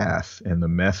path and the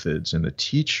methods and the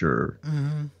teacher,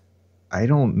 Hmm. I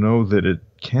don't know that it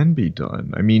can be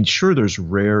done. I mean, sure, there's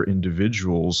rare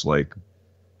individuals like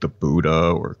the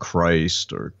Buddha or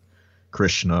Christ or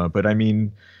Krishna, but I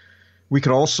mean, we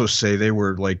could also say they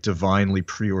were like divinely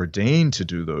preordained to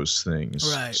do those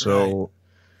things. Right, right. So,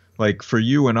 like for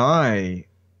you and I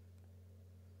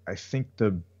think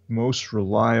the most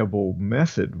reliable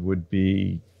method would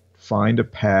be find a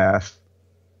path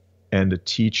and a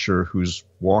teacher who's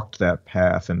walked that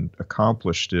path and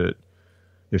accomplished it,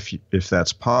 if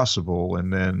that's possible,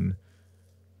 and then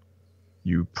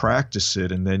you practice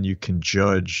it, and then you can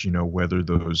judge, whether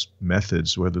those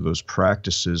methods, whether those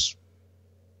practices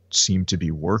seem to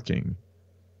be working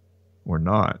or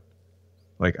not.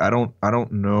 Like I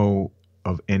don't know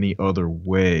of any other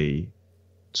way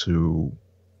to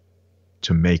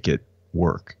make it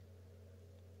work.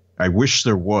 I wish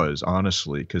there was,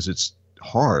 honestly, because it's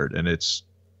hard and it's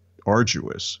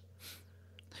arduous.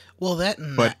 Well, that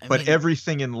and But that, I but mean,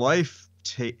 everything in life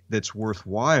that's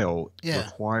worthwhile yeah.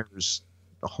 requires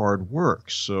hard work.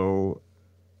 So,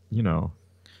 you know,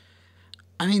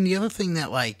 I mean, the other thing that,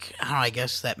 like, I don't know, I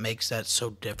guess that makes that so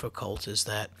difficult is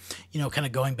that, kind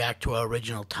of going back to our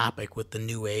original topic with the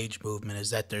New Age movement,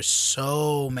 is that there's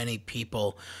so many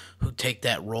people who take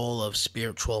that role of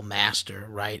spiritual master,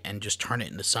 right, and just turn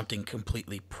it into something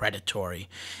completely predatory.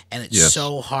 And it's yes.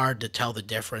 so hard to tell the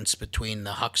difference between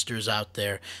the hucksters out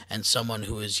there and someone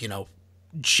who is,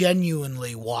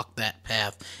 genuinely walked that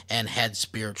path and had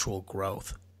spiritual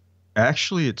growth.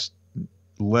 Actually, it's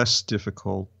less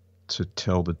difficult to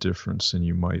tell the difference than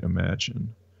you might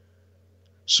imagine.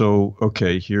 So,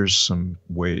 okay, here's some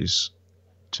ways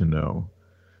to know.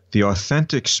 The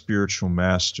authentic spiritual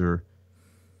master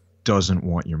doesn't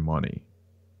want your money.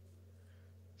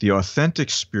 The authentic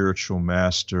spiritual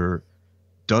master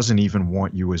doesn't even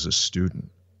want you as a student.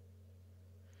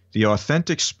 The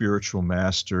authentic spiritual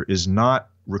master is not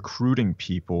recruiting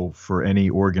people for any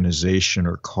organization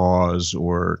or cause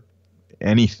or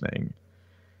anything.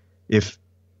 If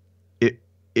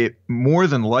it more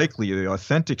than likely, the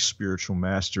authentic spiritual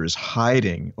master is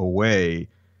hiding away,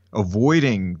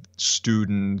 avoiding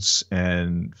students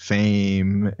and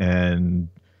fame, and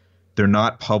they're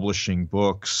not publishing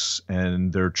books,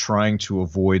 and they're trying to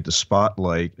avoid the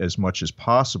spotlight as much as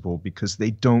possible because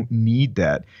they don't need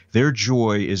that. Their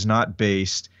joy is not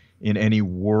based in any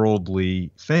worldly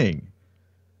thing.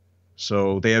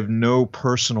 So they have no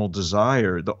personal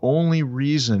desire. The only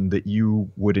reason that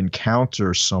you would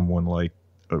encounter someone like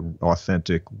an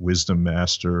authentic wisdom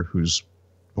master who's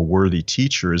a worthy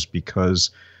teacher is because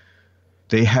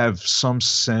they have some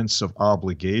sense of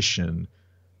obligation,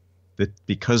 that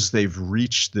because they've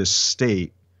reached this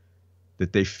state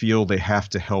that they feel they have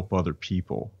to help other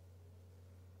people.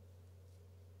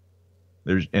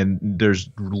 There's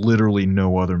literally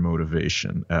no other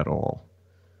motivation at all.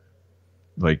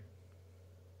 Like,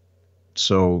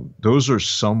 so those are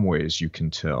some ways you can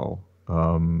tell.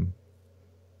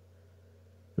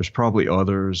 There's probably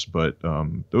others, but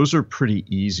those are pretty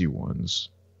easy ones,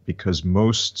 because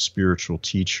most spiritual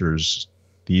teachers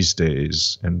these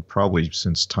days, and probably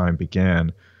since time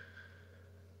began,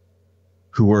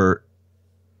 who are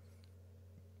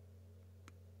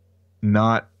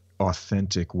not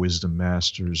authentic wisdom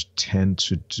masters, tend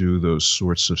to do those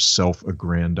sorts of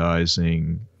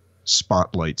self-aggrandizing,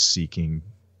 spotlight-seeking,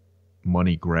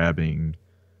 money-grabbing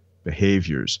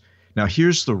behaviors. Now,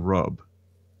 here's the rub.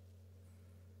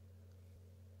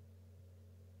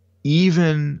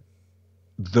 Even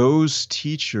those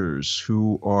teachers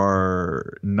who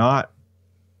are not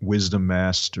wisdom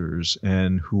masters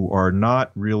and who are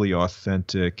not really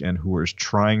authentic and who are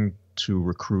trying to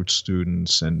recruit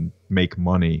students and make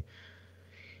money,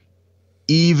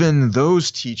 even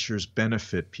those teachers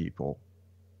benefit people,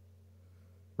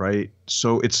 right?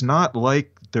 So it's not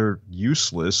like they're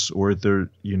useless or they're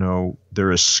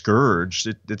a scourge.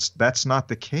 That's not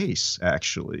the case,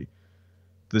 actually.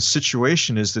 The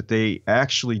situation is that they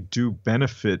actually do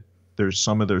benefit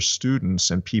some of their students,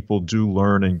 and people do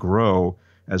learn and grow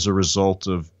as a result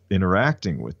of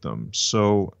interacting with them.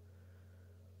 So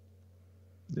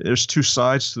there's two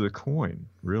sides to the coin,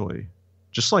 really,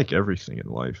 just like everything in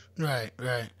life. Right,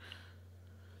 right.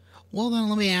 Well, then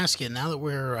let me ask you, now that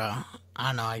we're, I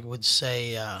don't know, I would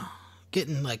say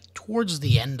getting like towards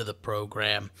the end of the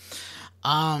program,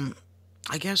 I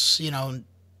guess,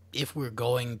 if we're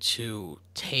going to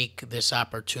take this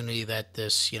opportunity that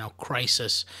this,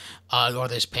 crisis or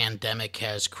this pandemic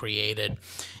has created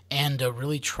and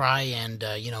really try and,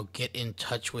 get in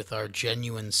touch with our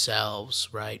genuine selves,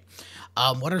 right?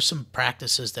 What are some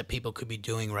practices that people could be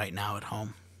doing right now at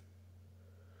home?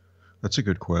 That's a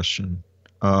good question.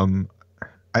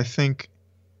 I think,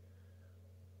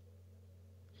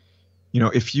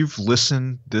 if you've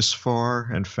listened this far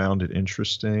and found it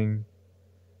interesting,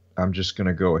 I'm just going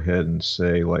to go ahead and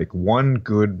say, like, one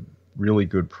really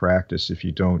good practice, if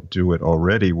you don't do it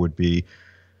already, would be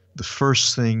the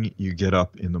first thing you get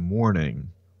up in the morning,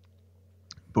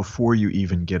 before you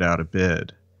even get out of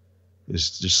bed,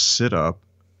 is just sit up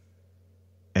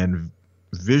and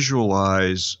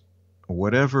visualize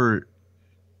whatever,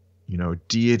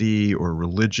 deity or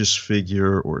religious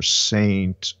figure or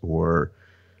saint or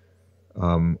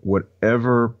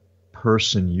whatever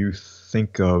person you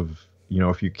think of.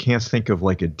 If you can't think of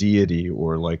like a deity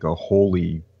or like a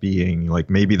holy being, like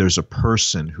maybe there's a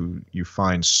person who you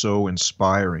find so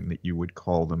inspiring that you would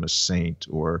call them a saint,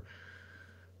 or,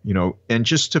 and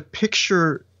just to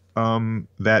picture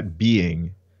that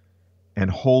being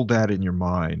and hold that in your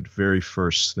mind very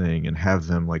first thing, and have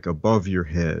them like above your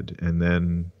head, and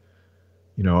then,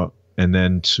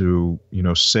 to,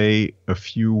 say a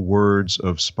few words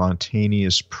of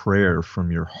spontaneous prayer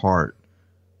from your heart,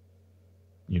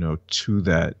 to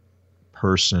that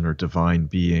person or divine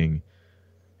being,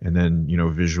 and then,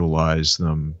 visualize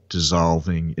them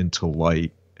dissolving into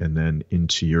light and then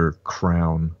into your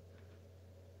crown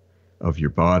of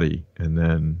your body. And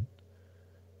then,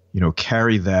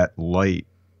 carry that light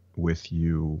with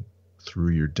you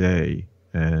through your day.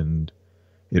 And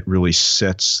it really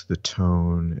sets the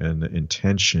tone and the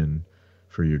intention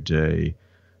for your day.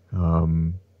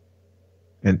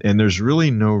 And there's really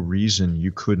no reason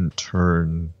you couldn't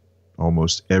turn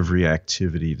almost every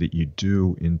activity that you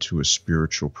do into a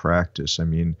spiritual practice. I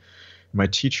mean, my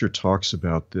teacher talks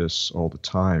about this all the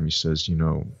time. He says,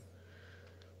 you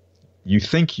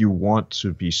think you want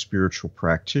to be spiritual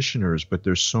practitioners, but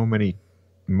there's so many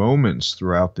moments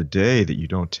throughout the day that you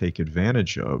don't take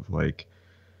advantage of. Like,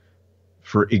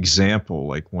 for example,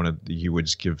 like he would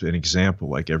give an example,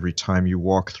 like every time you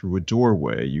walk through a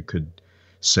doorway, you could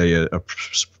say a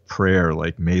prayer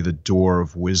like, may the door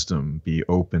of wisdom be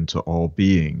open to all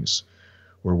beings.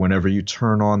 Or whenever you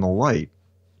turn on the light,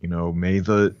 may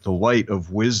the light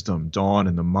of wisdom dawn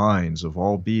in the minds of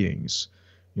all beings.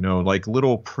 Like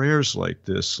little prayers like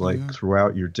this, like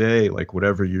throughout your day, like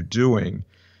whatever you're doing,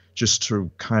 just to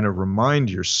kind of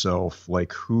remind yourself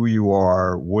like who you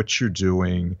are, what you're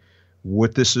doing,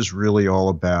 what this is really all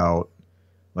about,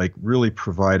 like really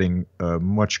providing a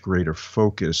much greater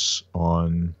focus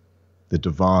on the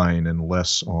divine and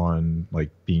less on like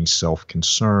being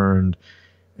self-concerned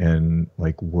and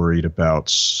like worried about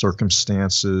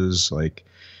circumstances. Like,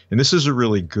 and this is a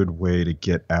really good way to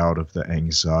get out of the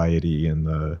anxiety and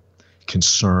the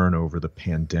concern over the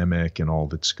pandemic and all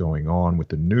that's going on with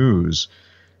the news,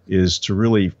 is to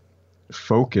really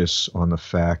focus on the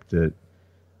fact that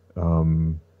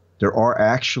there are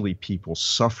actually people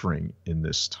suffering in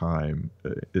this time,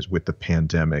 is with the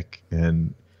pandemic,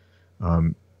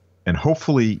 um, and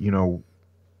hopefully,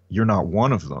 you're not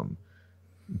one of them.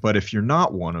 But if you're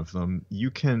not one of them, you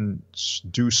can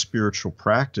do spiritual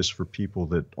practice for people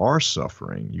that are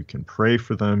suffering. You can pray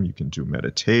for them. You can do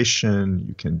meditation.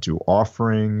 You can do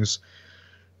offerings.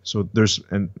 So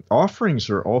and offerings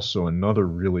are also another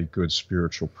really good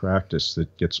spiritual practice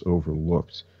that gets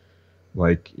overlooked.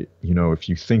 Like, if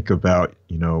you think about,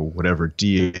 whatever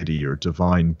deity or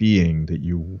divine being that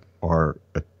you are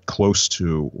close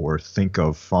to or think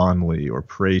of fondly or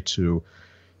pray to,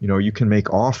 you can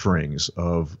make offerings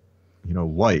of,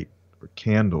 light or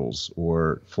candles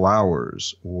or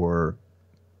flowers or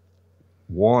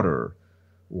water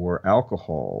or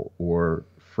alcohol or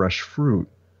fresh fruit.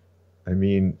 I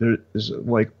mean, there's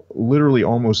like literally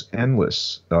almost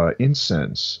endless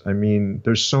incense. I mean,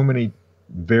 there's so many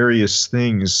various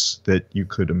things that you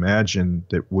could imagine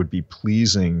that would be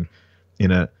pleasing in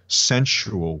a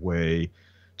sensual way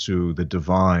to the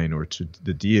divine or to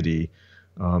the deity.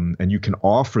 And you can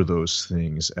offer those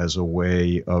things as a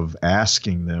way of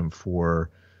asking them for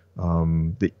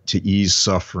to ease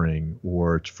suffering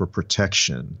or for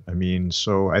protection. I mean,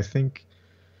 so I think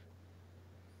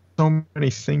so many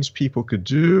things people could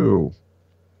do.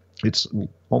 It's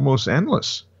almost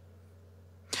endless.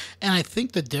 And I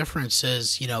think the difference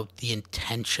is, the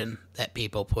intention that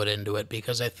people put into it,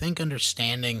 because I think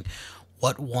understanding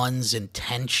what one's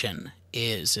intention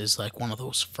is like one of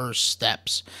those first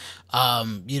steps,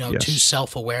 Yes. to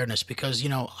self-awareness. Because,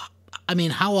 I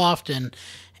mean, how often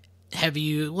have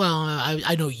you, well,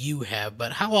 I know you have,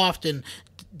 but how often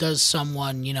does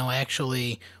someone,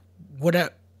 actually,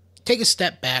 whatever, take a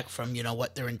step back from,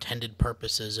 what their intended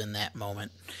purpose is in that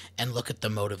moment and look at the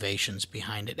motivations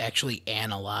behind it, actually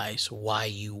analyze why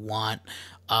you want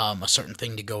a certain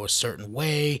thing to go a certain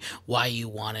way, why you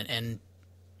want it, and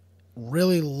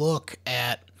really look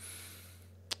at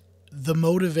the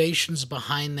motivations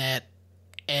behind that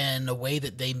and a way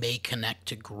that they may connect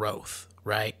to growth,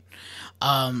 right?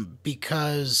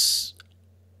 Because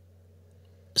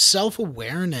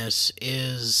self-awareness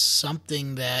is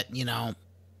something that,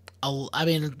 I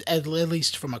mean, at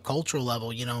least from a cultural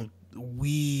level,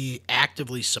 we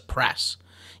actively suppress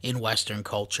in Western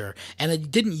culture. And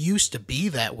it didn't used to be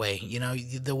that way.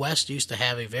 The West used to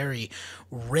have a very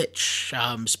rich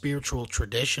spiritual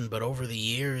tradition, but over the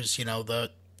years,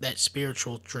 that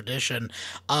spiritual tradition,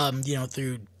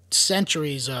 through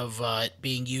centuries of it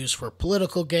being used for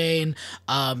political gain.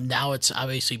 Now it's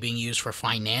obviously being used for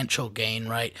financial gain,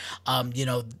 right?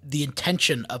 The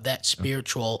intention of that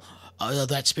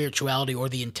spirituality or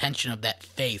the intention of that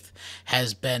faith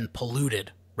has been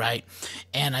polluted, right?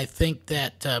 And I think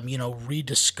that,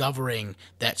 rediscovering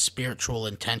that spiritual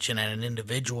intention at an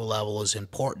individual level is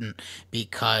important,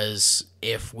 because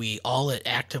if we all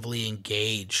actively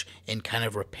engage in kind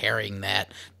of repairing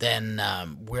that, then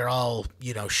we're all,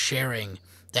 sharing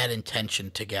that intention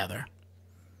together.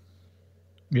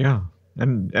 Yeah.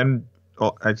 And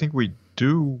I think we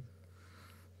do,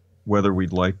 whether we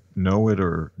know it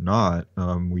or not,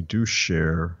 we do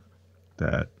share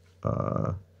that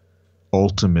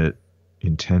ultimate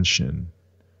intention,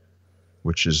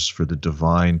 which is for the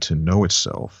divine to know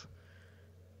itself,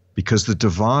 because the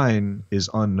divine is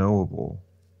unknowable.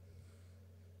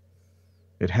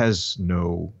 It has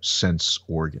no sense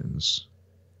organs,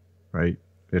 right?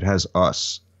 It has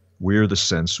us. We're the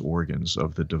sense organs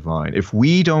of the divine. If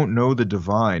we don't know the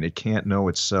divine, it can't know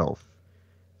itself.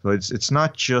 So it's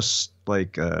not just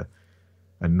like a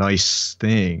nice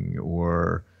thing,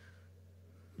 or,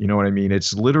 you know what I mean?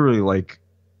 It's literally like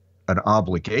an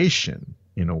obligation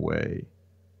in a way.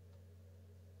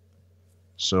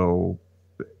 So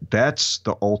that's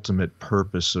the ultimate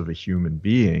purpose of a human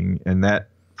being, and that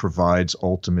provides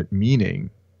ultimate meaning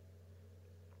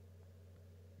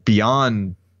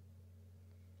beyond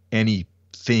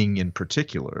anything in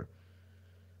particular.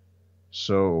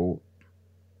 So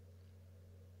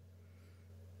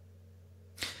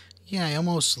yeah, I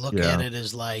almost look yeah. at it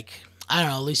as like, I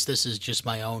don't know, at least this is just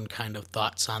my own kind of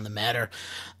thoughts on the matter.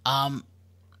 Um,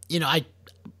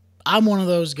 I'm one of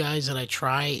those guys that I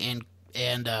try and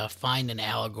find an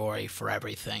allegory for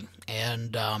everything.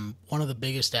 And one of the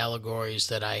biggest allegories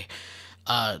that I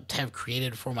have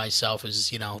created for myself is,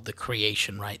 the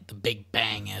creation, right? The Big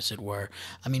Bang, as it were.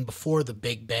 I mean, before the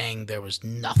Big Bang, there was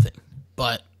nothing.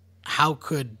 But how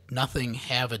could nothing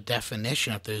have a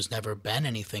definition if there's never been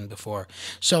anything before?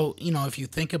 So, if you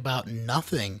think about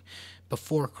nothing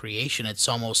before creation, it's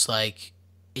almost like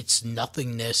its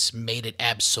nothingness made it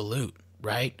absolute,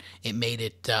 right? It made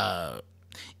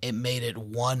it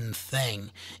one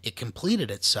thing. It completed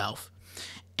itself.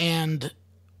 And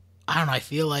I don't know, I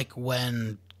feel like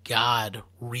when God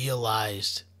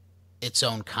realized its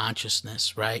own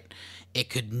consciousness, right? It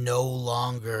could no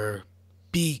longer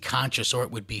be conscious or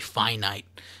it would be finite.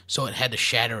 So it had to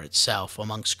shatter itself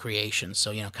amongst creation.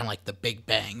 So, kind of like the Big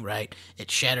Bang, right? It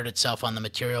shattered itself on the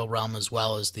material realm as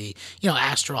well as the,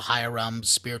 astral higher realms,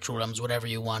 spiritual realms, whatever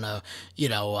you want to,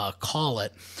 call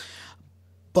it.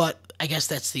 But I guess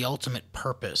that's the ultimate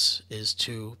purpose, is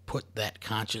to put that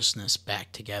consciousness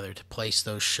back together, to place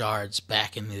those shards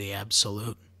back into the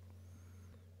absolute.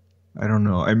 I don't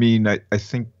know. I mean, I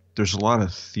think there's a lot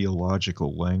of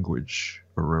theological language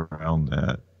around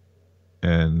that.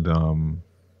 And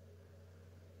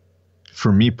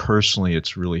for me personally,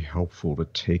 it's really helpful to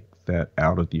take that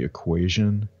out of the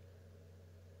equation.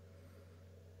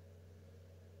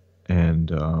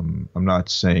 And I'm not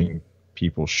saying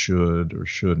people should or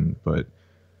shouldn't, but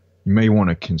you may want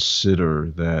to consider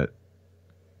that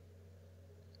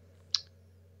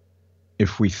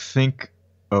if we think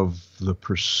of the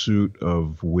pursuit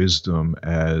of wisdom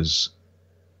as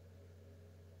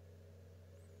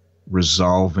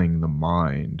resolving the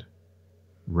mind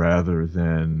rather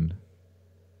than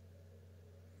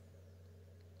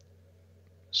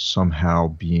somehow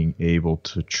being able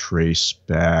to trace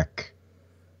back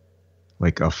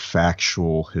like a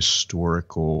factual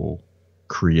historical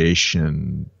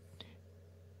creation.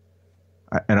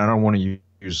 And I don't want to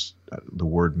use the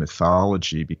word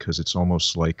mythology because it's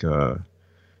almost like a,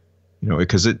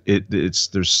 because it's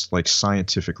there's like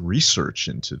scientific research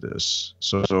into this.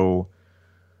 So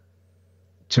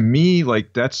to me,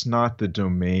 like that's not the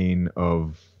domain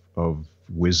of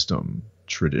wisdom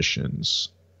traditions.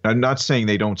 I'm not saying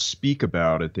they don't speak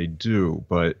about it, they do,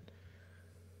 but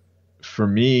for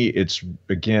me, it's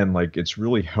again, like it's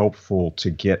really helpful to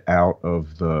get out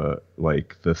of the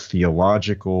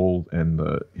theological and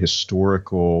the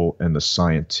historical and the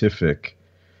scientific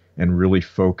and really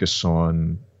focus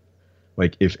on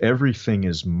like if everything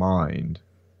is mind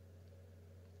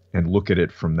and look at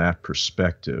it from that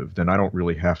perspective, then I don't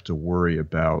really have to worry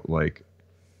about like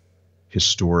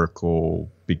historical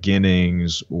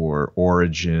beginnings or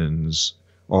origins.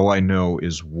 All I know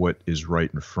is what is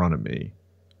right in front of me.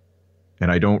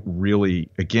 And I don't really,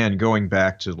 again, going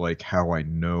back to like how I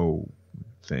know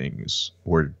things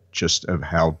or just of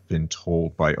how I've been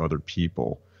told by other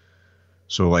people.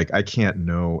 So like I can't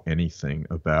know anything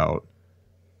about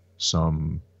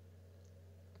some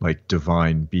like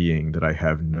divine being that I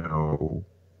have no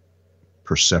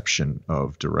perception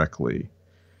of directly.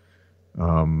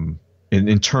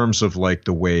 In terms of like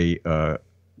the way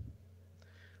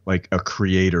like a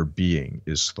creator being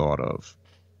is thought of.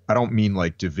 I don't mean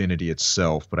like divinity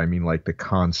itself, but I mean like the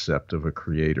concept of a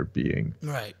creator being.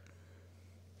 Right.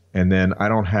 And then I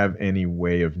don't have any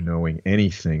way of knowing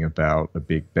anything about a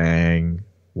Big Bang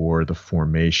or the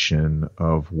formation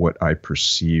of what I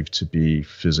perceive to be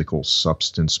physical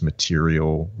substance,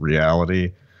 material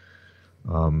reality.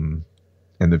 And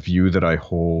the view that I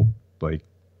hold, like,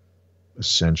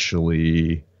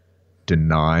 essentially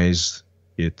denies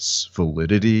its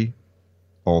validity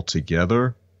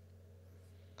altogether.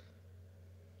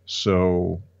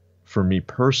 So for me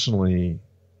personally,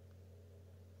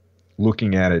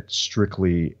 looking at it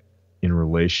strictly in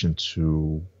relation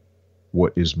to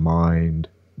what is mind,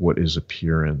 what is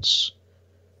appearance,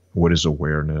 what is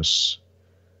awareness,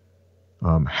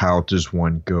 how does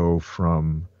one go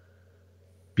from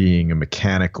being a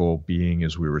mechanical being,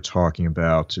 as we were talking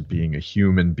about, to being a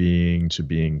human being, to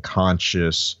being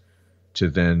conscious, to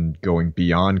then going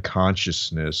beyond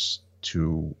consciousness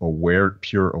to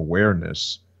pure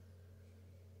awareness.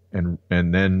 And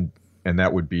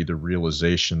that would be the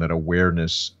realization that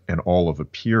awareness and all of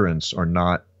appearance are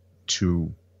not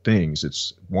two things,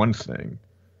 it's one thing.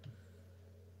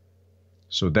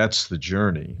 So that's the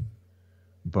journey.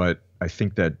 But I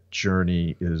think that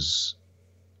journey is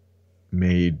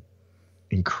made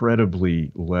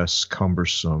incredibly less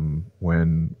cumbersome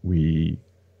when we,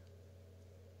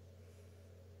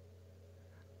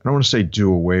 I don't want to say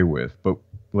do away with, but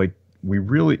like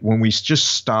when we just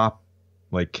stop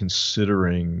like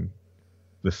considering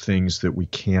the things that we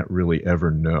can't really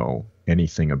ever know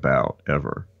anything about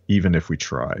ever, even if we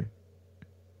try,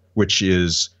 which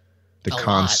is the A lot.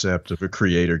 concept of a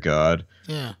creator God,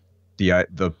 Yeah.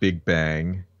 the Big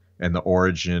Bang, and the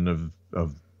origin of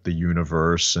the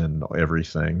universe and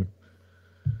everything.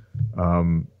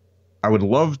 Um, I would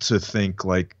love to think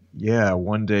like, yeah,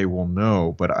 one day we'll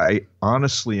know, but I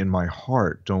honestly, in my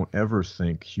heart, don't ever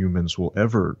think humans will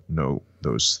ever know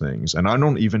those things, and I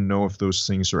don't even know if those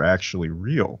things are actually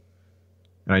real.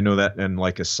 And I know that in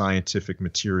like a scientific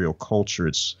material culture,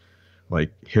 it's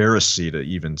like heresy to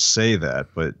even say that,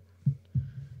 but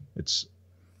it's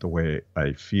the way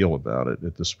I feel about it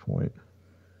at this point.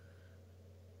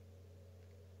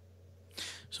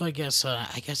 So I guess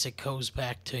it goes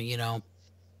back to,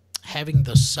 having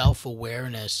the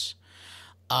self-awareness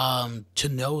to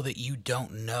know that you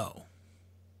don't know.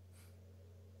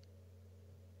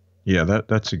 Yeah,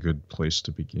 that's a good place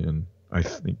to begin. I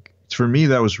think for me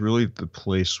that was really the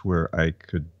place where I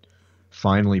could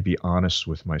finally be honest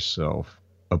with myself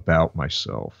about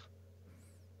myself.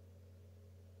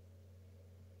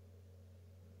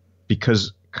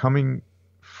 Because coming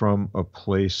from a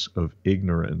place of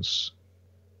ignorance,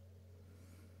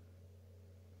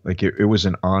 like it was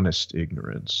an honest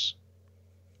ignorance,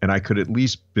 and I could at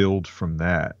least build from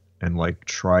that and like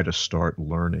try to start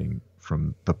learning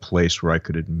from the place where I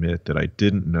could admit that I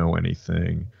didn't know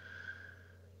anything,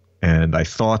 and I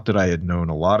thought that I had known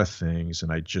a lot of things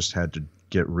and I just had to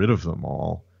get rid of them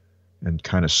all and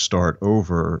kind of start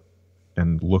over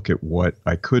and look at what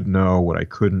I could know, what I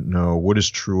couldn't know, what is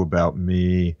true about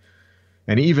me.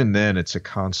 And even then, it's a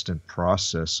constant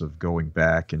process of going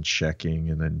back and checking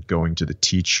and then going to the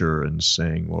teacher and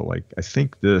saying, well, like, I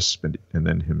think this, and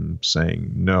then him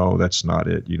saying, no, that's not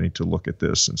it. You need to look at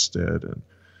this instead. And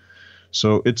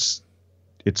so it's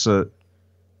a,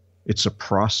 it's a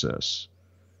process.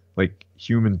 Like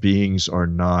human beings are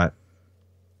not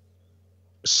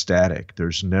static.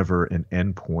 There's never an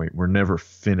end point. We're never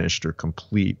finished or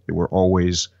complete. We're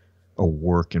always a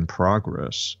work in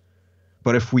progress.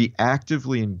 But if we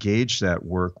actively engage that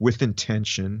work with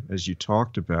intention, as you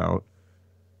talked about,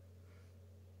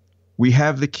 we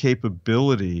have the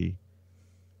capability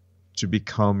to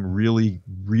become really,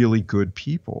 really good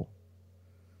people.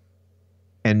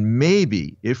 And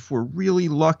maybe, if we're really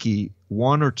lucky,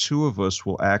 one or two of us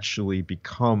will actually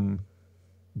become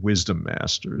wisdom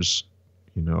masters,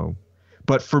 you know.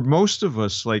 But for most of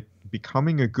us, like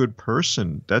becoming a good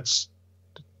person, that's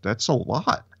a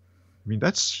lot. I mean,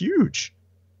 that's huge.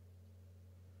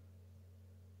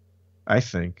 I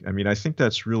think. I mean, I think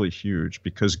that's really huge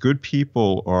because good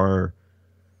people are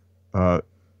uh,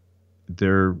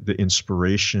 they're the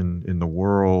inspiration in the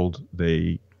world.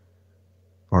 They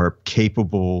are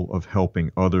capable of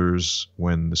helping others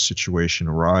when the situation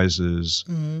arises.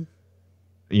 Mm-hmm.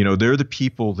 You know, they're the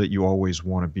people that you always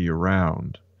want to be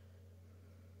around.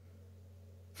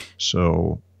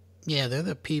 So, Yeah, they're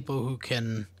the people who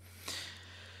can.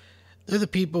 They're the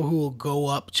people who will go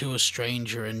up to a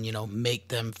stranger and make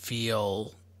them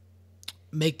feel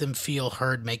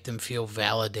heard, make them feel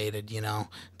validated.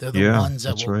 They're the yeah, ones that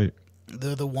that's will. right.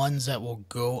 They're the ones that will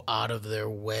go out of their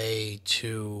way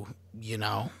to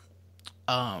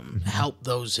Hmm. help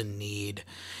those in need,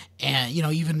 and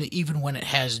even when it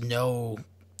has no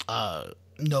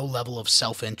level of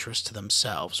self-interest to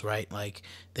themselves, right? Like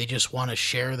they just want to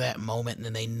share that moment, and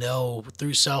then they know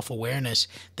through self-awareness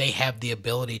they have the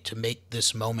ability to make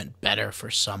this moment better for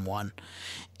someone,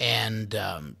 and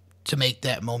to make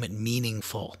that moment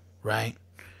meaningful, right?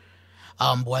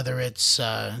 Whether it's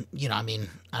I mean,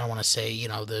 I don't want to say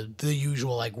the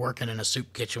usual, like working in a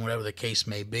soup kitchen, whatever the case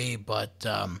may be, but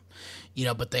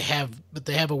but they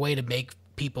have a way to make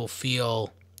people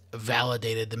feel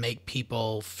validated, to make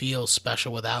people feel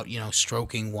special without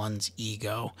stroking one's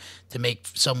ego, to make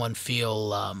someone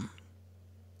feel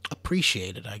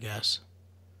appreciated, I guess.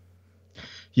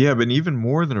 Yeah, but even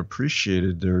more than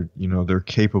appreciated, they're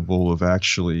capable of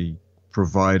actually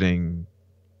providing,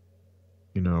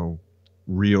 you know,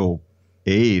 real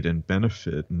aid and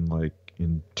benefit and like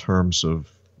in terms of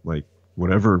like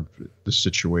whatever the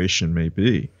situation may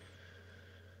be,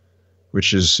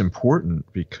 which is important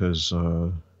because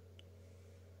I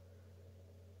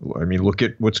mean, look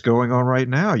at what's going on right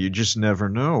now. You just never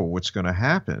know what's going to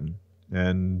happen.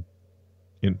 And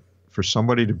in, for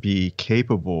somebody to be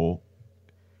capable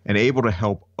and able to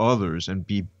help others and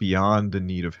be beyond the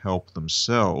need of help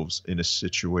themselves in a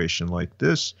situation like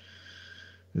this,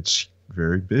 it's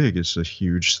very big. It's a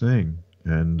huge thing.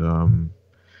 And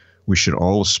we should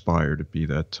all aspire to be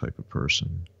that type of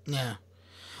person. Yeah.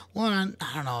 Well,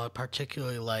 I don't know,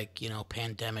 particularly like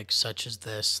pandemics such as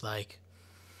this, like,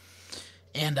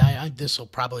 and I this will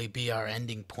probably be our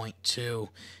ending point too,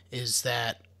 is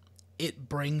that it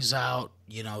brings out,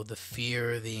 the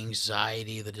fear, the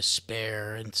anxiety, the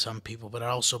despair in some people, but it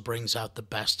also brings out the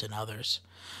best in others.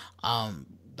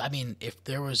 I mean, if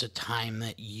there was a time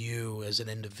that you as an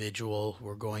individual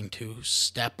were going to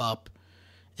step up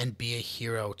and be a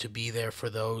hero, to be there for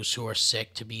those who are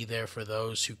sick, to be there for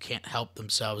those who can't help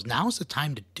themselves, now's the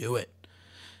time to do it.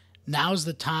 Now's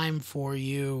the time for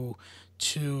you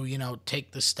to,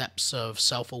 take the steps of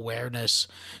self-awareness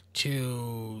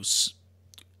to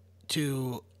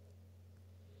to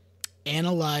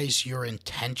analyze your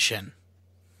intention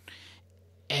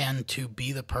and to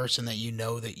be the person that you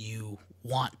know that you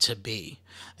want to be.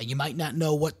 And you might not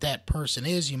know what that person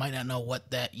is, you might not know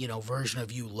what that, version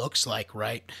of you looks like,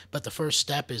 right? But the first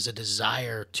step is a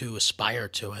desire to aspire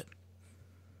to it.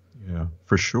 Yeah,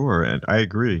 for sure. And I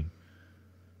agree.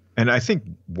 And I think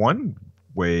one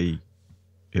way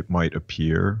it might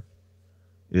appear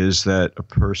is that a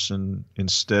person,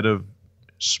 instead of,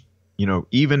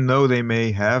 even though they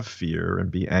may have fear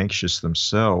and be anxious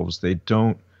themselves, they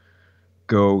don't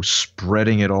go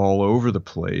spreading it all over the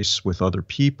place with other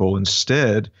people.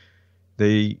 Instead,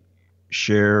 they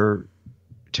share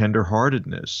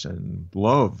tenderheartedness and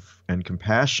love and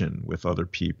compassion with other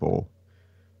people,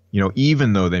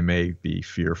 even though they may be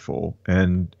fearful.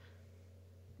 And,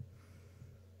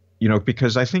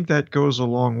 because I think that goes a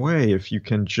long way if you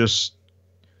can just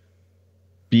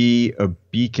be a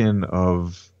beacon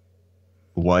of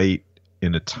light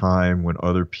in a time when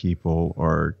other people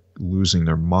are losing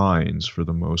their minds for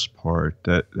the most part.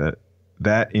 That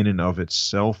in and of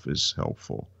itself is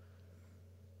helpful.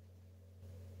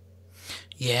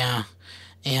 Yeah.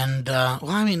 And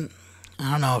I mean,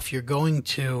 I don't know if you're going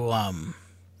to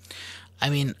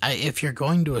if you're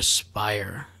going to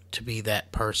aspire to be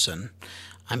that person,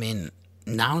 I mean,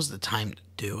 now's the time to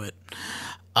do it.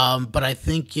 But I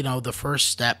think, the first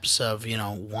steps of,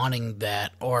 wanting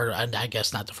that, or I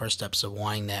guess not the first steps of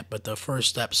wanting that, but the first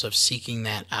steps of seeking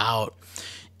that out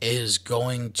is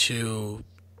going to,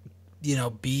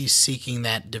 be seeking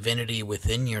that divinity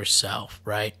within yourself,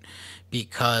 right?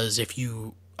 Because if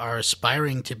you are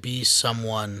aspiring to be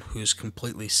someone who's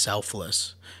completely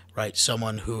selfless, right?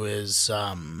 Someone who's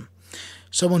always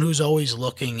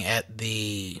looking at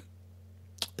the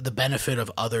benefit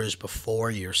of others before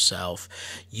yourself,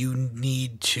 you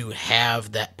need to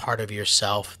have that part of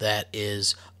yourself that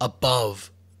is above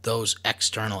those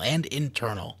external and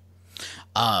internal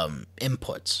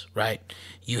inputs, right?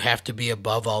 You have to be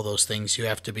above all those things. You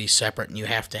have to be separate, and you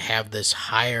have to have this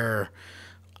higher,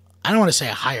 I don't want to say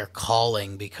a higher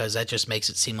calling because that just makes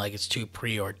it seem like it's too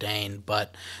preordained,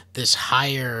 but this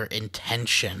higher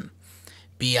intention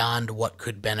beyond what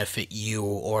could benefit you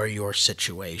or your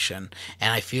situation.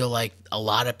 And I feel like a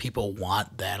lot of people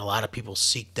want that. A lot of people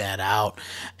seek that out.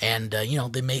 And,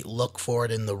 they may look for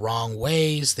it in the wrong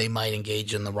ways. They might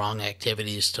engage in the wrong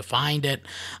activities to find it.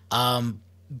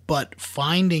 But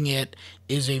finding it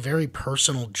is a very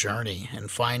personal journey. And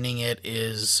finding it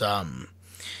is,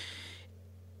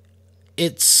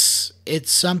 it's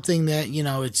something that,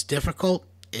 it's difficult.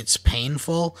 It's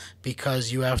painful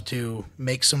because you have to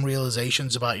make some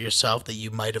realizations about yourself that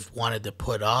you might have wanted to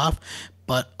put off,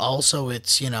 but also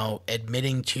it's,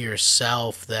 admitting to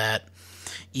yourself that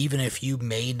even if you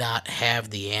may not have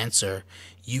the answer,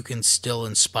 you can still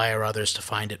inspire others to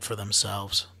find it for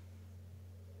themselves.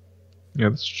 Yeah,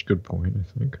 that's a good point, I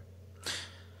think.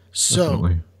 So,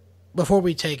 Definitely. Before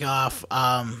we take off,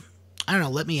 I don't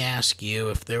know, let me ask you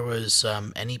if there was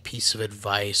any piece of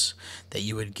advice that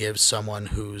you would give someone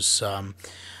who's,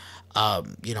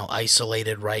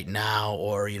 isolated right now,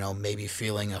 or, maybe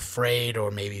feeling afraid, or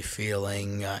maybe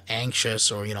feeling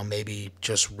anxious, or, maybe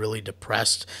just really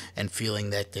depressed and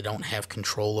feeling that they don't have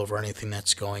control over anything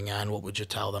that's going on. What would you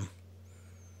tell them?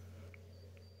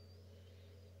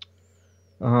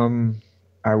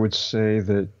 I would say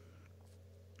that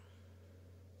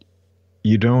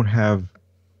you don't have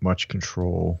much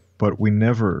control, but we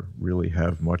never really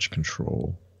have much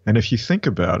control. And if you think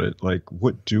about it, like,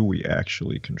 what do we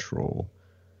actually control?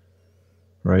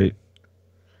 Right?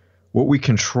 What we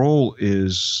control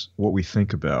is what we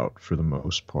think about for the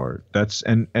most part.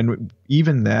 And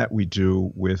even that we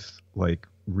do with like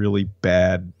really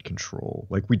bad control.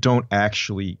 Like, we don't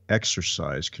actually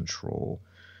exercise control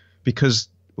because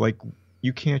like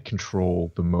you can't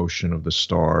control the motion of the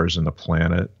stars and the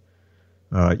planet.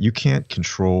 You can't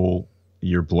control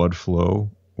your blood flow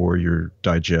or your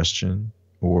digestion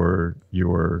or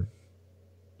your,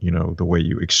 the way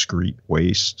you excrete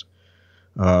waste.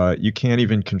 You can't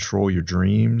even control your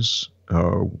dreams.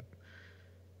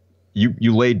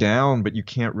 You lay down, but you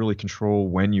can't really control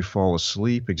when you fall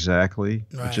asleep exactly.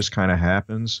 Right. It just kind of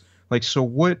happens. Like, so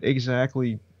what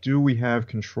exactly do we have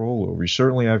control over? We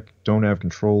certainly don't have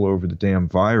control over the damn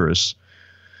virus.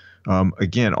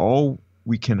 Again, all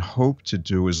we can hope to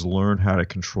do is learn how to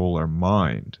control our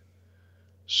mind.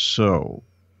 So,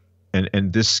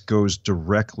 and this goes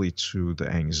directly to the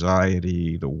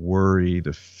anxiety, the worry,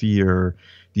 the fear.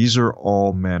 These are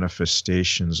all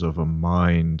manifestations of a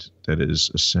mind that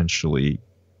is essentially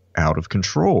out of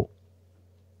control,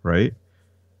 right?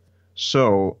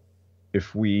 So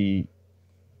if we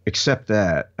accept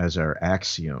that as our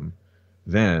axiom,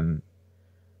 then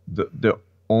the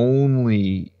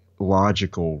only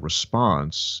logical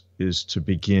response is to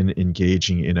begin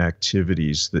engaging in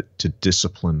activities that to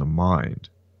discipline the mind,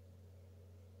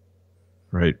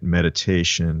 right?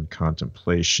 Meditation,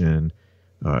 contemplation,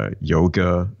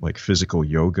 yoga, like physical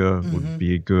yoga would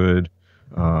be good.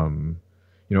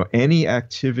 Any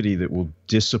activity that will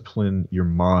discipline your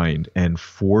mind and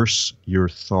force your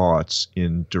thoughts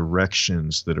in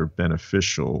directions that are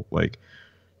beneficial, like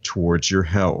towards your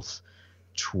health,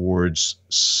 towards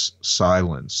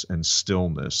silence and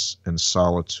stillness and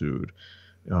solitude,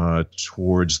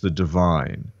 towards the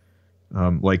divine,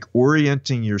 like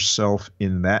orienting yourself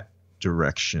in that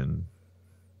direction.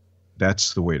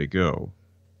 That's the way to go.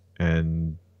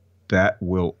 And that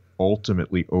will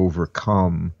ultimately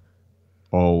overcome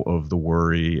all of the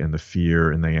worry and the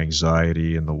fear and the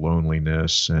anxiety and the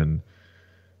loneliness and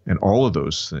all of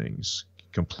those things,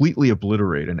 completely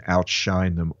obliterate and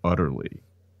outshine them utterly.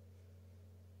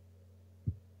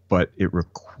 But it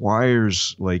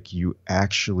requires, like, you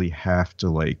actually have to,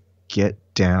 like, get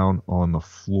down on the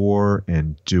floor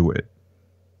and do it.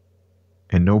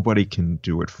 And nobody can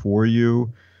do it for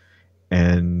you.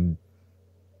 And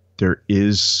there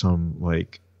is some,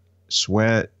 like,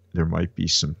 sweat. There might be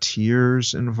some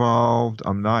tears involved.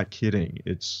 I'm not kidding.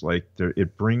 It's like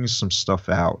it brings some stuff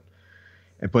out.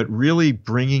 But really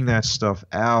bringing that stuff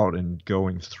out and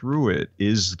going through it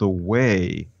is the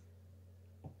way,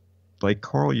 like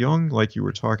Carl Jung, like you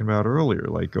were talking about earlier,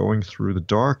 like going through the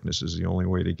darkness is the only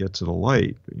way to get to the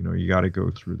light. You got to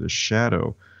go through the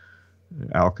shadow.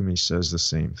 Alchemy says the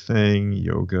same thing.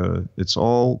 Yoga, it's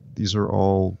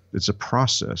a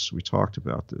process. We talked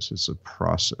about this. It's a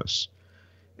process.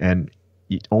 And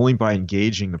only by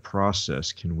engaging the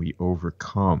process can we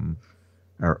overcome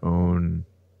our own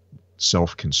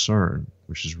self-concern,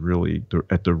 which is really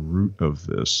at the root of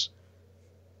this.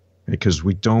 Because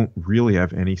we don't really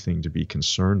have anything to be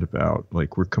concerned about.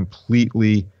 Like, we're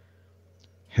completely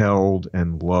held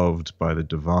and loved by the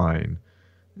divine.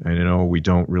 And, we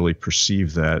don't really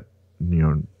perceive that,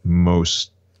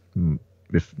 most,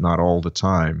 if not all the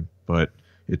time, but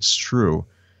it's true.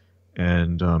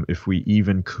 And if we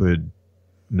even could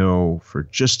know for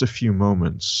just a few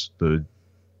moments the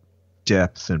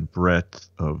depth and breadth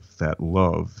of that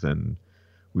love, then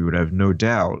we would have no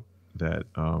doubt that,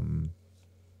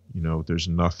 there's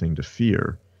nothing to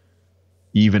fear,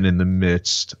 even in the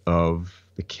midst of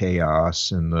the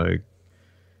chaos and the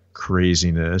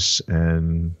craziness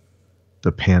and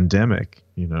the pandemic,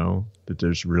 that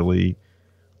there's really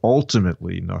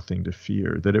ultimately nothing to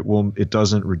fear, that it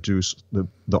doesn't reduce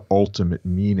the ultimate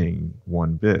meaning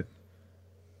one bit.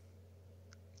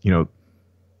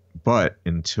 But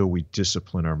until we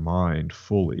discipline our mind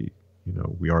fully,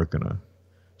 we are going to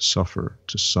suffer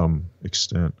to some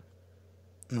extent.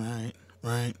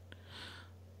 Right.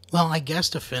 Well, I guess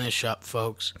to finish up,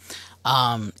 folks,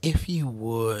 if you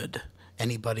would,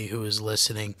 anybody who is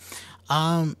listening,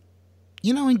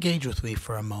 engage with me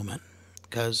for a moment,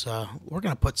 because we're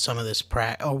going to put some of this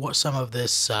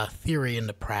theory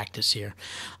into practice here.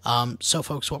 So,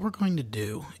 folks, what we're going to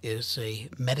do is a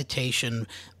meditation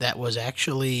that was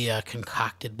actually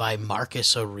concocted by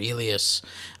Marcus Aurelius,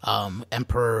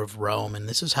 Emperor of Rome, and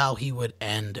this is how he would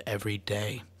end every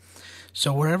day.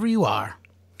 So, wherever you are,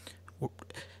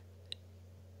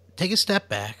 take a step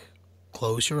back,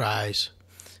 close your eyes,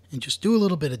 and just do a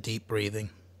little bit of deep breathing.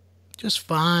 Just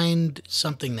find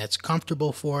something that's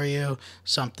comfortable for you,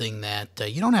 something that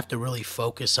you don't have to really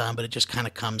focus on, but it just kind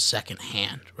of comes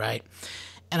secondhand, right?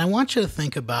 And I want you to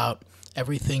think about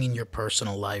everything in your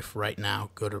personal life right now,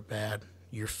 good or bad.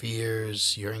 Your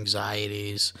fears, your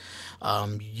anxieties,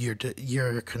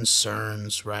 your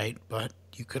concerns, right? But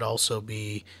you could also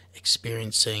be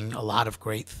experiencing a lot of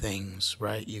great things,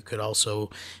 right? You could also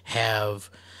have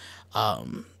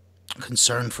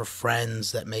concern for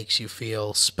friends that makes you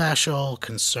feel special,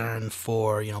 concern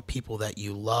for, people that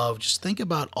you love. Just think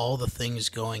about all the things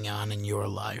going on in your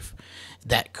life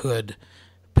that could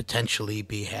potentially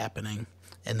be happening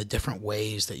and the different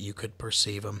ways that you could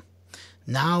perceive them.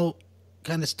 Now,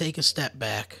 kind of take a step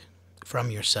back from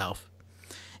yourself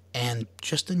And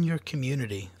just in your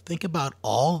community, think about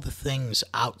all the things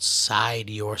outside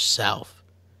yourself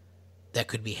that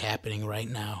could be happening right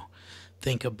now.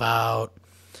 Think about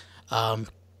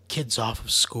kids off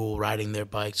of school riding their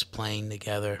bikes, playing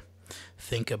together.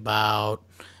 Think about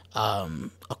a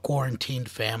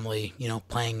quarantined family,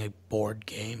 playing a board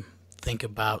game. Think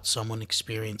about someone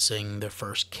experiencing their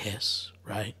first kiss,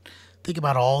 right? Think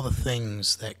about all the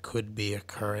things that could be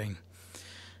occurring.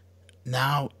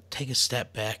 Now, take a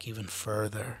step back even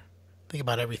further. Think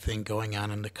about everything going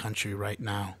on in the country right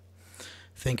now.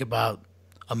 Think about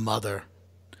a mother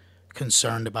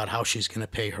concerned about how she's going to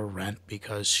pay her rent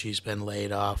because she's been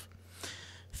laid off.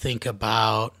 Think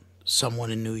about someone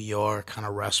in New York on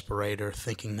a respirator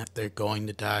thinking that they're going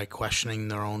to die, questioning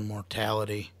their own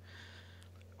mortality.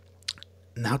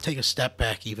 Now take a step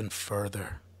back even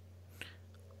further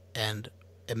and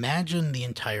imagine the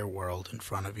entire world in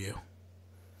front of you.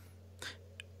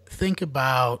 Think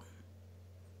about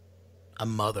a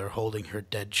mother holding her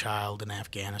dead child in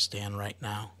Afghanistan right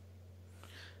now.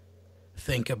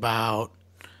 Think about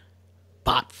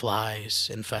botflies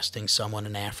infesting someone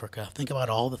in Africa. Think about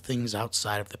all the things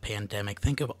outside of the pandemic.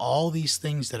 Think of all these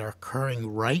things that are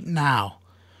occurring right now,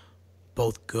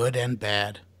 both good and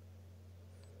bad.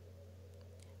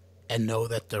 And know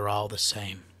that they're all the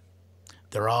same.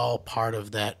 They're all part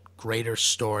of that greater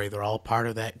story. They're all part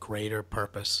of that greater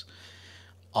purpose.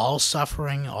 All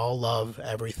suffering, all love,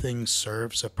 everything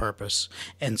serves a purpose.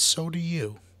 And so do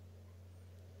you.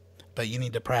 But you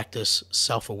need to practice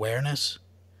self-awareness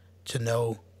to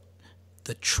know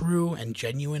the true and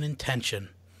genuine intention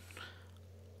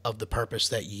of the purpose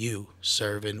that you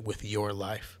serve in with your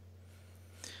life.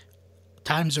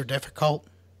 Times are difficult.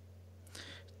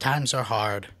 Times are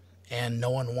hard. And no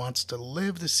one wants to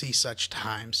live to see such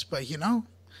times. But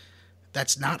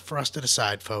that's not for us to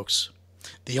decide, folks.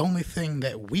 The only thing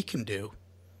that we can do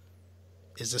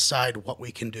is decide what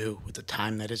we can do with the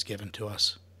time that is given to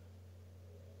us.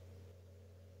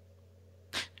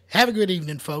 Have a good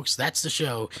evening, folks. That's the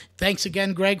show. Thanks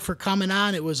again, Greg, for coming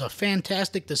on. It was a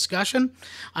fantastic discussion.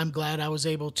 I'm glad I was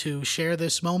able to share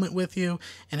this moment with you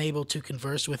and able to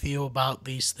converse with you about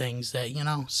these things that,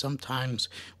 sometimes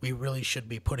we really should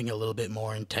be putting a little bit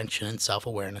more intention and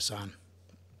self-awareness on.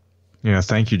 Yeah,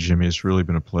 thank you, Jimmy. It's really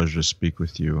been a pleasure to speak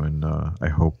with you, and I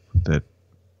hope that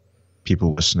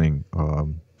people listening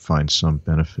find some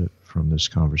benefit from this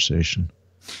conversation.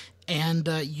 And,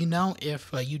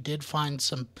 if you did find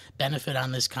some benefit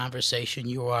on this conversation,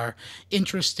 you are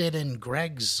interested in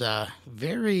Greg's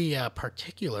very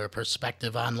particular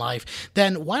perspective on life,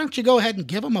 then why don't you go ahead and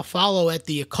give him a follow at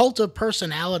the Occult of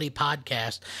Personality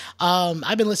podcast.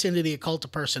 I've been listening to the Occult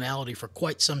of Personality for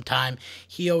quite some time.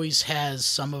 He always has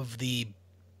some of the...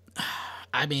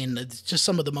 just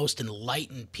some of the most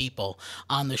enlightened people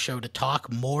on the show to talk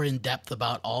more in depth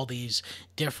about all these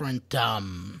different...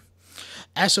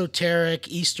 esoteric,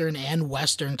 Eastern, and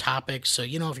Western topics. So,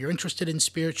 if you're interested in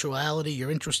spirituality, you're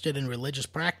interested in religious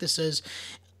practices,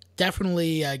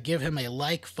 definitely give him a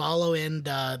like, follow, and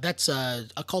that's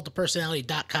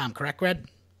occultofpersonality.com, correct, Red?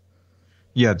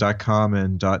 Yeah, .com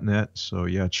and .net. So,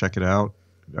 yeah, check it out.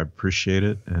 I appreciate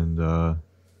it. And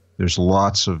there's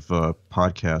lots of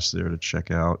podcasts there to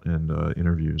check out and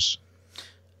interviews.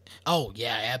 Oh,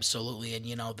 yeah, absolutely. And,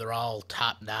 they're all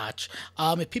top-notch.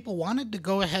 If people wanted to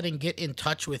go ahead and get in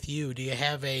touch with you, do you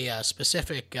have a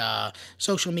specific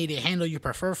social media handle you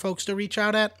prefer folks to reach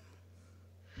out at?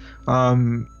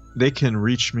 They can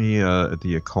reach me at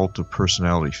the Occult of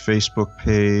Personality Facebook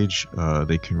page.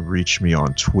 They can reach me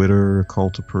on Twitter,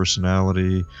 Occult of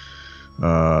Personality.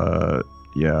 That's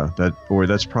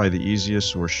probably the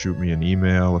easiest, or shoot me an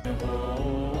email.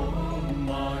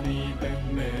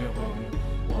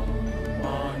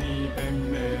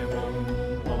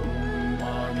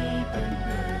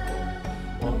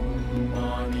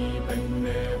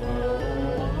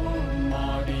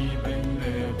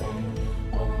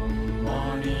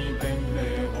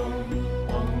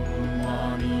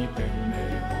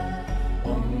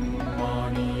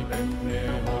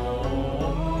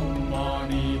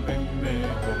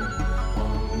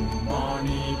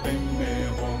 Bang